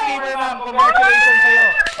Food Steamer, ma'am. Congratulations sa'yo.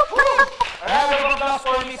 Round of applause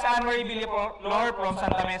for Miss Anne Marie Villaflor from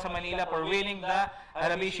Santa Mesa, Manila for winning the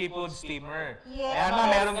Harabishi Food Steamer. Yes. Ayan, ma'am,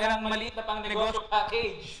 meron ka ng maliit na pang negosyo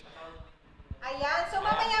package. Ayan, so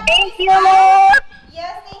mamaya po. Thank you.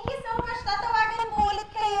 Yes, thank you so much. Tatawagan po ulit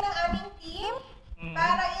kayo ng aming team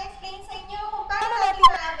para i-explain sa inyo kung paano natin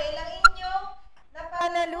ma-avail ang inyong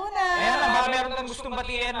napanalunan. Ayan, ma'am, baka meron kang gustong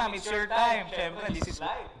batiin, ma'am. It's your time. Syempre, this is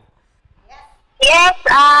live. Yes,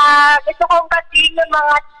 gusto kong batiin yung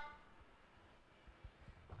mga...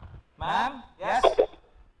 Ma'am? Yes?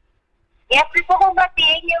 Yes, gusto kong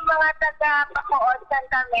batiin yung mga taga-Pakoot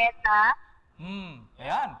Santa Mesa.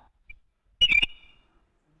 Ayan.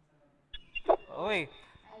 Uy.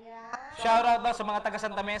 Shoutout daw sa mga taga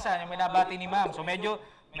Santa Mesa, yung minabati ni ma'am. So medyo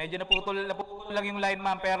naputol lang yung line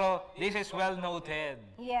ma'am, pero this is well noted.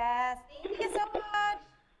 Yes. Thank you so much.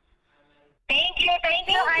 Thank you,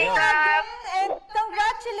 Thank you HICAPS. again. And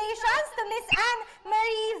congratulations to Miss Anne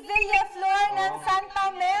Marie Villaflor ng Santa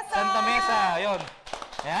Mesa. Santa Mesa, yun.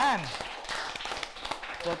 Ayan.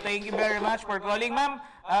 So thank you very much for calling, ma'am.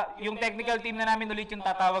 Yung technical team na namin ulit yung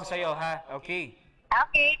tatawag sa'yo, ha? Okay.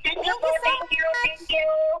 Okay, thank you po, so thank you, thank you.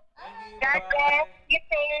 God bless. Good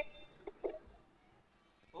day.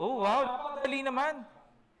 Oh, wow. Napakadali naman.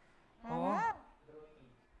 Oh.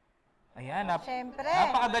 Ayan, Siyempre.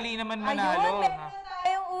 napakadali naman manalo. Ayun, meron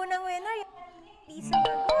tayong unang winner. Yung piso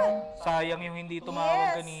agad. Sayang yung hindi tumawag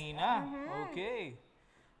Yes. kanina. Okay.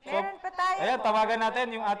 So, Meron pa tayo. ayan, tawagan natin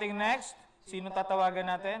yung ating next. Sino tatawagan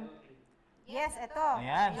natin? Yes, ito.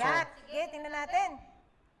 Ayan, so- Sige, tingnan natin.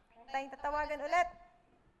 Tayong tatawagan ulit.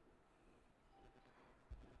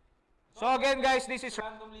 So again guys, this is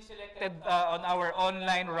randomly selected on our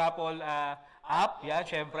online raffle app. Yeah,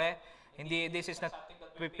 syempre. This is not something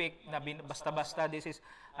that we pick na basta-basta. This is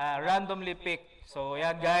randomly picked. So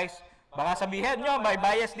yan guys, baka sabihin nyo, may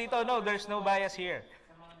bias dito. No, there's no bias here.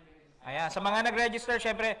 Ayan, sa mga nag-register,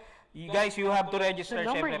 syempre, you have to register, The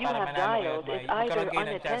number syempre, you para have manalo dialed kayo. is either Magkaroon kayo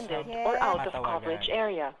ng chance na unattended or out of matawagan. coverage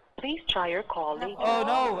area. Please try your call later. Oh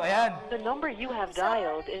no, ayan. The number you have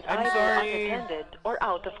dialed is I'm either sorry. unattended or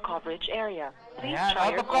out of coverage area. Please Ayan, try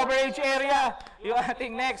out your of call. coverage area. Yung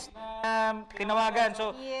ating next tinawagan.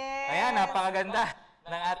 So, Yes. ayan, napakaganda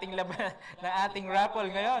ng ating raffle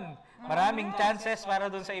ngayon. Maraming chances para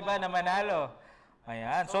dun sa iba na manalo.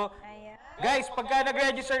 Ayan. So, Ayan. guys, pagka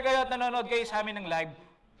nag-register kayo at nanonood kayo sa amin ng live,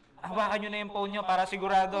 hawakan nyo na yung phone nyo para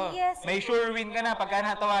sigurado. Yes. May sure win ka na pagka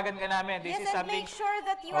natawagan ka namin. This Yes, is and something... make sure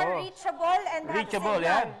that you are Oo. reachable and Reachable, have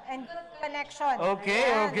signal yan. and good connection. Okay,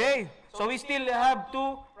 Ayan. okay. So, we still have 2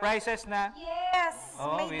 prizes na Yes,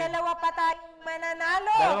 Oo, may we- dalawa pa tayong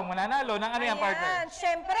mananalo. dalawang mananalo. Ng ano yan, partner? Ayan,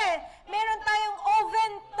 syempre, meron tayong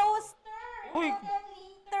oven toaster. Uy! 100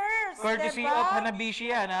 liters, Courtesy diba? of Hanabishi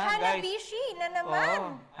yan, ha, guys? Hanabishi na naman.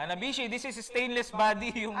 Oh, Hanabishi. This is stainless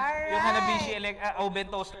body yung Alright. Hanabishi oven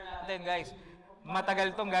toaster natin, guys.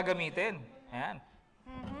 Matagal tong gagamitin. Ayan.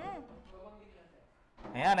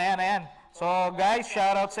 Ayan. So, guys,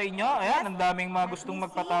 shout out sa inyo. Ayan, ang daming mga gustong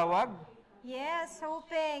magpatawag. Yes,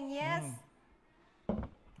 hoping. Yes.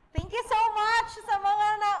 Thank you so much sa mga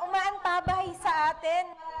na umaantabay sa atin.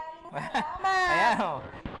 Ayan, oh.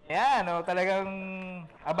 Ayan, oh, talagang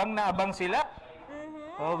abang na abang sila.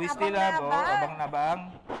 Oh, we still Abang na have, abang. abang na abang.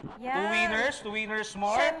 Yan. 2 winners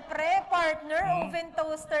more. Siyempre, partner, oven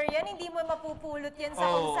toaster yan. Hindi mo mapupulot yan sa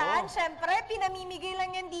kung Oo. saan. Siyempre, pinamimigay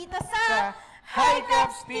lang yan dito Sa sa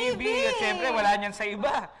HICAPS TV. At syempre, wala niyan sa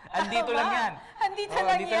iba. Andito lang yan. Andito Oo,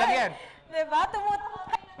 lang andito yan. lang yan. Diba?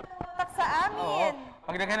 Tumutak sa amin.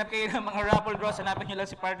 Pag naghanap kayo ng mga raffle draws, hanapin nyo lang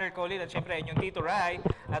si Partner Colin at syempre yung Tito Rai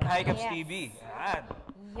at HICAPS Yes. TV. Ayan.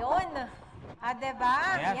 Yun. Diba?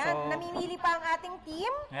 Ayan, Yan. so- Namimili pa ang ating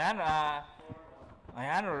team.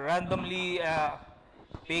 Ayan, randomly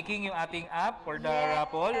picking yung ating app for the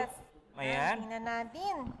raffle. Ayan. Tingnan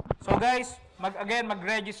natin. So guys,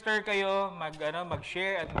 mag-register kayo,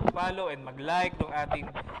 mag-share at mag-follow and mag-like ng ating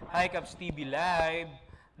HICAPS TV Live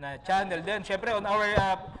na channel din. Syempre on our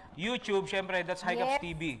YouTube, syempre that's HICAPS Yes.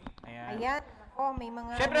 TV. Ayan. Ayan. Oh, may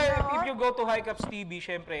mga... Syempre, ano, if you go to HICAPS TV,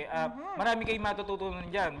 syempre, marami kayong matututunan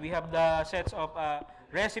dyan. We have the sets of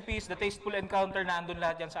recipes, the tasteful encounter na andun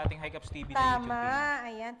lahat yan sa ating HICAPS TV na YouTube Tama. page.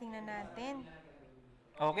 Ayan, tingnan natin.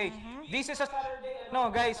 Okay. This is a Saturday,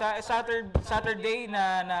 guys, Saturday na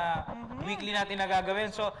weekly natin na gagawin.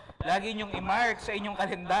 So, lagi nyong i-mark sa inyong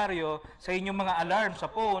kalendaryo, sa inyong mga alarm sa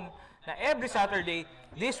phone, na every Saturday,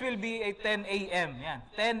 this will be a 10 a.m. Yan,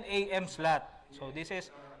 10 a.m. slot. So, this is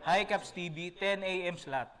HICAPS TV, 10 a.m.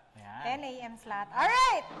 slot. Ayan. 10 a.m. slot.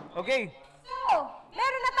 Alright! Okay. So,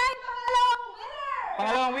 meron na tayong pangalawang winner!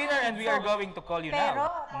 Pangalawang winner and we are going to call you Pero,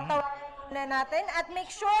 now. tatawagan na natin at make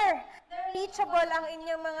sure na reachable ang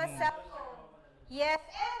inyong mga cellphone. Yes,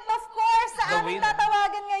 and of course, sa The aming winner.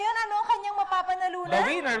 tatawagan ngayon, ano ang kanyang mapapanalunan? The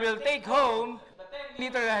winner will take home the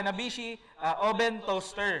 10-liter Hanabishi oven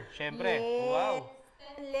toaster. Syempre. Yes. Wow.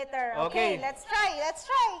 10 liter. Okay. Okay, let's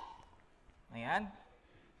try. Ayan.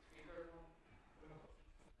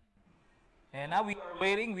 And now we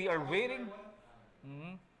are waiting.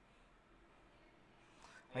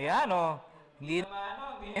 Ayan, oh.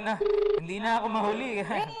 Hindi na ako mahuli.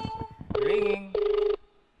 Ringing.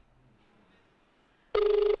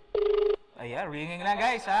 Ayan, ringing na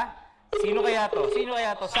guys, ha? Sino kaya to?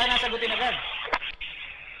 Sana sagutin agad.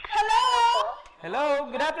 Hello! Hello,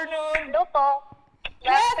 good afternoon. Hello po.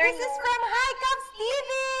 Good Yes, this is afternoon. from HICAPS TV!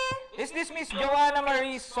 Is this Miss Joanna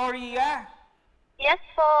Marie Soria? Yes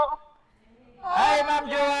po. Hi, Ma'am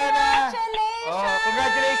Joanna! Congratulations! Oh,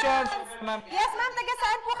 congratulations, Ma'am. Yes, ma'am. Taga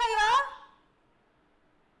saan po kayo?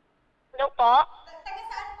 Ano po? Taga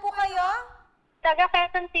saan po kayo? Taga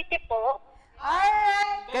Quezon City po.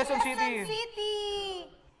 Alright. Quezon City. City.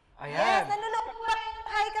 Ayan. Yes, nanonood po ba kayo ng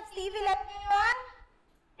HICAPS TV live ngayon?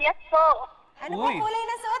 Yes po. Ano Uy. po kulay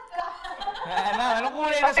na suot ko? Ma'am, anong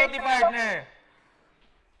kulay na suot ni partner?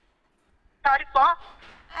 Sorry po.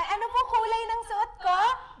 Ano po kulay ng suot ko?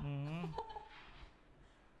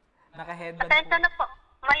 Naka-headband Pasensya po. na po.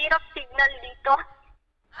 Mahirap signal dito.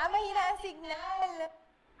 Mahina ang signal.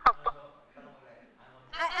 Opo.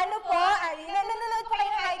 Ano po? Nanonood po kayo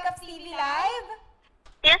ng HICAPS TV live?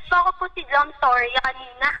 Yes po, ako po si Jom Soria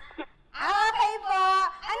kanina. Okay po.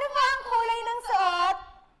 Ano po ang kulay ng suot?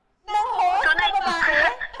 Ng host na babae?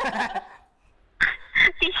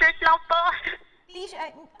 T-shirt lang po.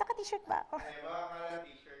 T-shirt. Naka-t-shirt ba ako?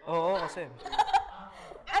 Oo, kasi.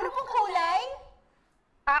 Ano pong kulay?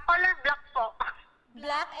 Color black po.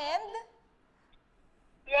 Black and?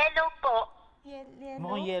 Yellow po. Yellow.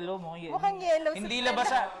 Mukhang yellow, mukhang yellow. Mukhang yellow. Hindi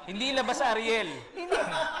labas sa Ariel.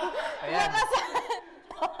 Ayan.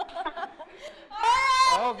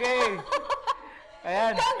 Okay.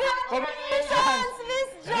 Ayan. Congratulations, Miss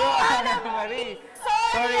Joanna Marie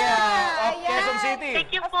Soria of Quezon City.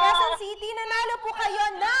 Thank you Of po. Quezon City, nanalo po kayo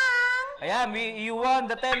ng... Ayan, you won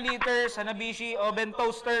the 10 liters Hanabishi oven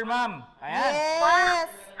toaster, ma'am. Ayan. Yes.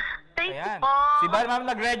 Thank you Ayan. po. Si Bar, ma'am,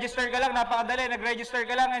 nag-register ka lang. Napakadali. Nag-register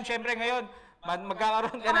ka lang. And syempre ngayon,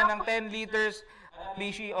 magkakaroon ka na ng 10 liters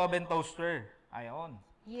Hanabishi oven toaster. Ayun.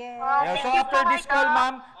 Yes. Ayan. So Thank you after po, this call, Michael.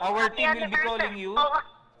 ma'am, our Happy team will be calling you. anniversary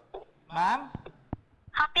po. Ma'am?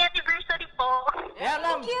 Happy anniversary po. Yeah,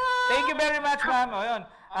 ma'am. Thank you. Thank you very much, ma'am. O, yun.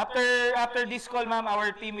 After this call, ma'am,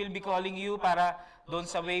 our team will be calling you para doon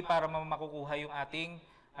sa way para makukuha yung ating,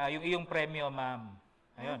 yung iyong premyo, ma'am.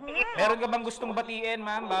 Ayun. Meron ka bang gustong batiin,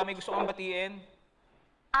 ma'am? Baka may gusto kang batiin?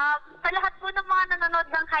 Sa lahat po ng mga nanonood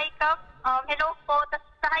ng HICAPS, hello po.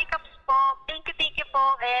 Sa HICAPS po, thank you po,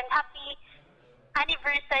 and happy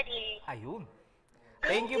anniversary. Ayun.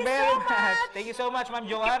 Thank you very much. Thank you so much, ma'am Thank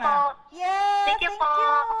you po. Joanna. Yes. Thank you po.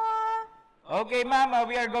 Okay, ma'am,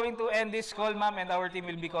 we are going to end this call, ma'am, and our team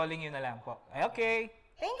will be calling you na lang po. Okay.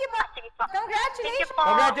 Thank you po. Sige po. Thank you Congratulations. po.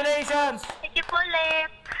 Congratulations! Thank you po,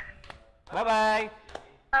 Lep. Bye-bye!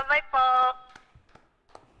 Bye-bye po.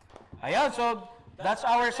 Ayan, so that's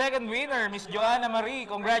our second winner, Miss Joanna Marie.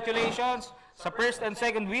 Congratulations sa first and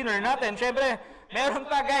second winner natin. Siyempre, meron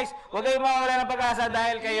pa guys. Huwag kayong mawala ng pag-asa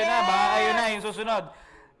dahil kayo na. Baka kayo na yung susunod.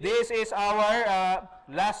 This is our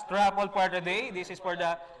last raffle for the day. This is for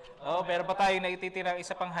the... Oh, pero pa tayo na ititirang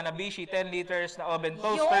isa pang Hanabishi 10 liters na oven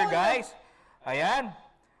toaster, guys. Ayan.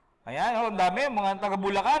 Ayan, oh, ang dami. Mga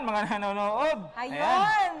taga-Bulacan, mga nanonood.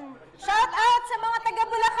 Ayun. Shout out sa mga taga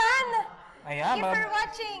Bulacan. Ayan. Thank you for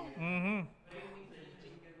watching.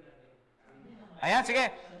 Ayan, sige.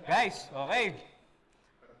 Guys, okay.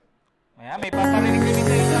 Ayan, may paparinig kami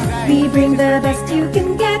sa inyo, guys. We bring the best you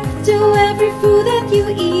can get to every food that you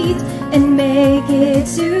eat and make it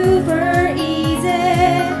super easy.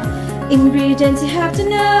 Ingredients you have to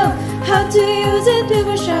know, how to use it we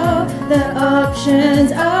will show. The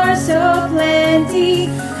options are so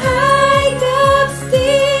plenty. HICAPsTV,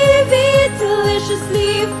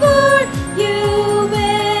 deliciously for you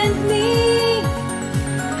and me.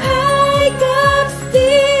 HICAPsTV,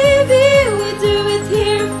 we do it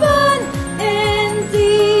here fun and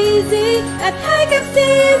easy at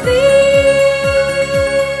HICAPsTV.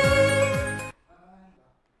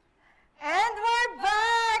 And we're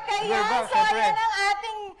back. Ayan, We're back, so syempre. ayan ang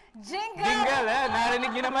ating jingle. Jingle,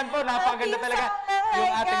 narinig niyo naman po, napakaganda Ating talaga. song ng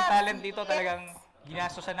Yung ating HICAPS. talent dito talagang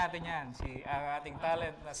ginastosan natin yan. Ang ating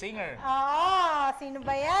talent na singer. Oo, sino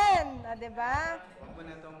ba yan? Diba?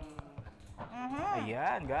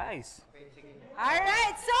 Ayan, guys.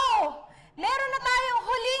 Alright, so, meron na tayong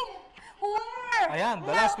huling winner. Ayan,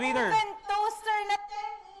 the last winner. Oven toaster na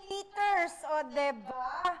 10 liters. O, diba?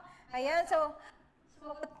 Ayan, so,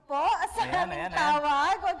 sumagot po sa Ayan, aming ayan.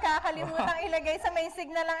 tawag. Huwag kakalimutan ilagay sa may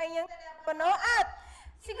signal ang inyong telepono. At,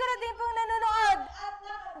 siguro din pong nanonood at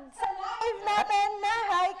sa live natin na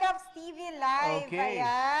HICAPsTV Live. Okay.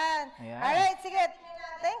 Ayan. Ayan. Alright, sige. Tingnan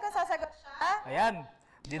natin kung sasagot siya. Ayan,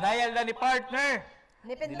 denial na ni partner.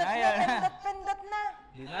 Pindot Denial na. na, pindot na.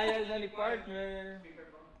 Denial na ni partner.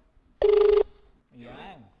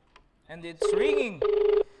 Ayan. And it's ringing.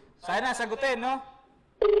 Sana sagutin, no?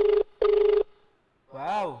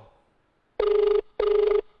 Wow.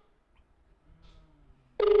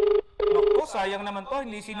 Naku, sayang naman to.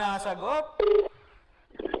 Hindi sinasagot.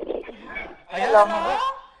 Ayan, sumagot.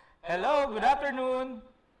 Hello, good afternoon.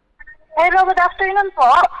 Hello, good afternoon po.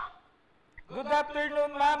 Good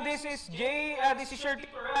afternoon, ma'am. This is Jay. This is your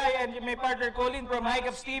Ray and my partner Colin from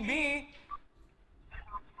HICAPsTV.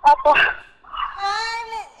 Opo. Hi,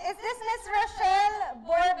 is this Miss Rochelle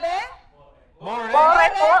Borbe? Bore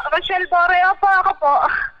po. Rochelle Bore. Opo, ako po.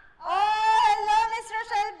 Oh, hello, Miss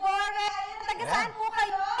Rochelle Borbe. Taga saan po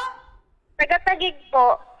kayo? Taga-Tagig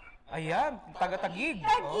po. Ayan, taga-Tagig.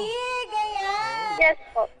 Tagig, ayan. Yes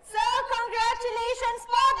po. So, congratulations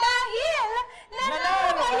po dahil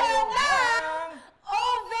nanalo kayo ng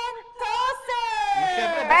oven toaster!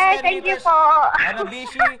 Siyempre, Ay, thank you po.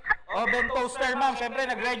 Hanabishi, oven toaster, ma'am. Siyempre,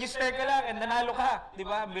 nag-register ka lang and nanalo ka. Di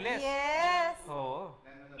ba? Ang bilis. Yes. Oo.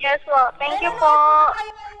 Yes po. Thank you po.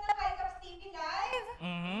 Kayo ng HICAPS TV Live?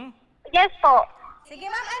 Yes po. Sige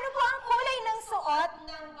ma'am, ano po ang kulay ng suot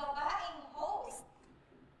ng babaeng host?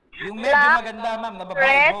 Yung medyo Black, maganda, ma'am, na Red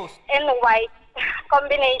babaeng host. and white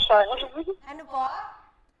combination. Ano po?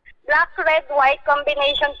 Black, red, white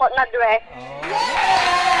combination po na dress.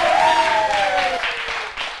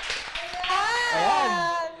 Ayan.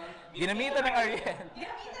 Ginamitan ng Ariel.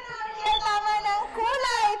 Gamitan na Ariel, tama ng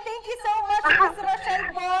kulay. Thank you so much, Miss Rochelle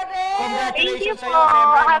Bore. Congratulations Thank you sa'yo, po.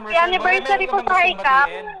 siyempre, ma'am Happy Rochelle. anniversary Meron po ka bang sa gustong HICAP.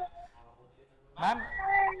 batiin? Ma'am?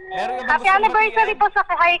 Meron ka bang Happy gustong anniversary batiin? po sa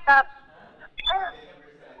HICAP.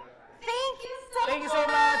 Thank you so Thank you so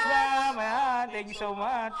much, ma'am. Ayan, thank you so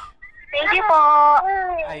much. Thank you po.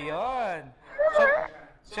 Ayun.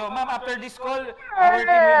 So ma'am, after this call, our team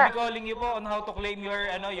will be calling you po on how to claim your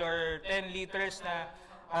your 10 liters na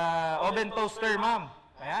oven toaster, ma'am.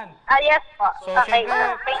 Ayan. Yes po. So Okay.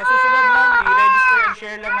 syempre, sa susunod, ma'am, i-register and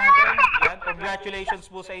share lang natin. Ayan, congratulations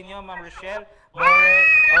po sa inyo, ma'am Rochelle Bore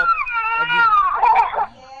of Tagig.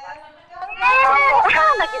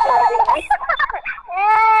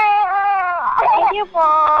 Thank you po.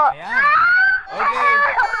 Ayan. Okay.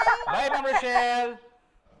 Bye, ma'am Rochelle.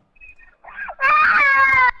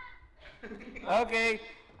 Okay.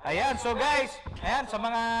 Ayan, so guys, ayan, sa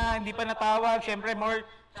mga hindi pa natawag, syempre more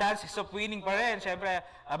chances of winning pa rin. Syempre,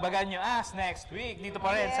 abagan nyo us next week dito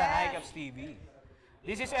pa rin sa HICAPsTV.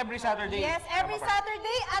 This is every Saturday. Yes, every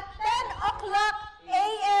Saturday at 10 o'clock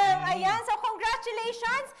a.m. Ayan, so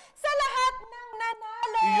congratulations sa lahat ng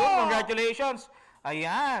nanalo. Yun, congratulations.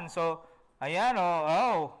 Ayan, so, ayan,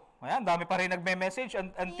 ayan, dami pa rin nagme-message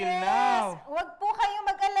until now. Huwag po kayong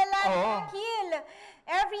mag-alala dahil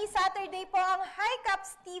every Saturday po ang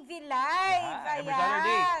HICAPsTV Live. Every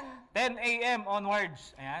Saturday, 10 a.m.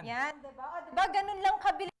 onwards. Ayan. Yan, diba? O, diba? Ganun lang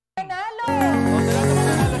kabilis nanalo.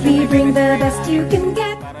 We bring the best you can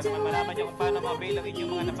get Para naman malaman nyo kung paano ma-avail ang inyong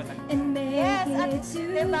mga napatag. and make Yes, at it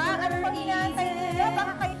super diba? Ano pang inaantay ninyo?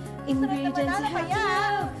 Baka kayo Ingredients manalo you have kaya. to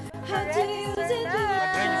know how to use it.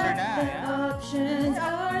 Mag-register na. The Ayan. options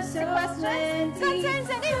are so Questions, plenty. concerns,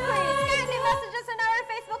 and inquiries, kindly messages on our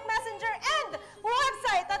Facebook Messenger and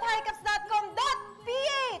website at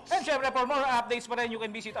hicaps.com.ph. And syempre, for more updates pa rin, you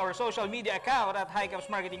can visit our social media account at HICAPS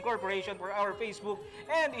Marketing Corporation for our Facebook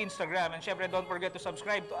and Instagram. And syempre, don't forget to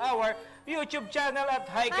subscribe to our YouTube channel at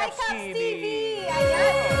HICAPsTV.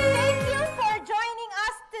 Ayan. Thank you for joining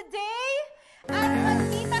us today. At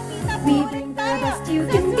magkita-kita po We ulit bring the tayo best you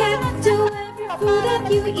sa can get susunod to na every araw food para that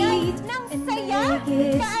you magbigay eat ng and saya, make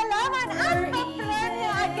it kaalaman at super papremyo. easy.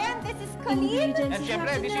 Again, this is Colleen. Ingredients And you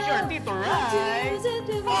syempre, have to this is your know Tito how to Rai use it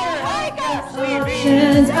to for HICAPsTV.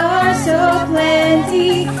 Options are so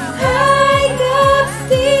plenty.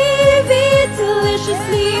 HICAPsTV,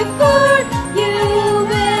 deliciously for you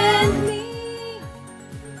and me.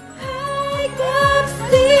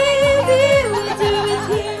 HICAPsTV, we do it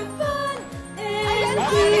here fun and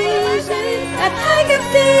easy at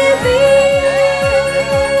HICAPsTV.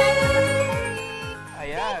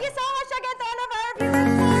 Ayan. Thank you so much again to all of our viewers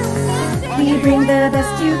for watching. We bring the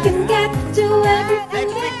best you can get to every food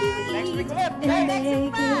Next that week. you Next eat week ulit. and Next make it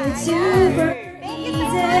Ayan. super Thank you so much.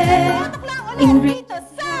 easy. Tutok lang ulit Ingredients dito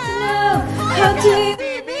sa know how to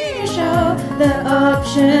show the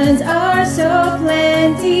options are so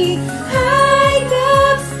plenty.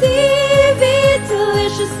 HICAPsTV,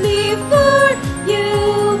 deliciously for you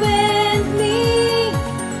and me.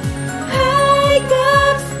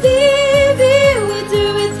 HICAPsTV, we do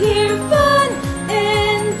it here fun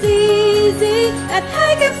and easy at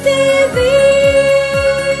HICAPsTV.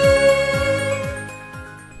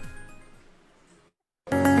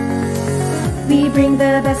 We bring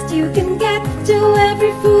the best you can get to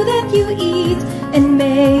every food that you eat and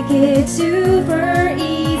make it super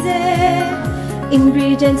easy.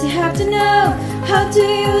 Ingredients you have to know how to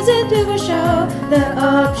use it to show. The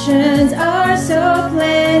options are so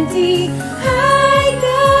plenty.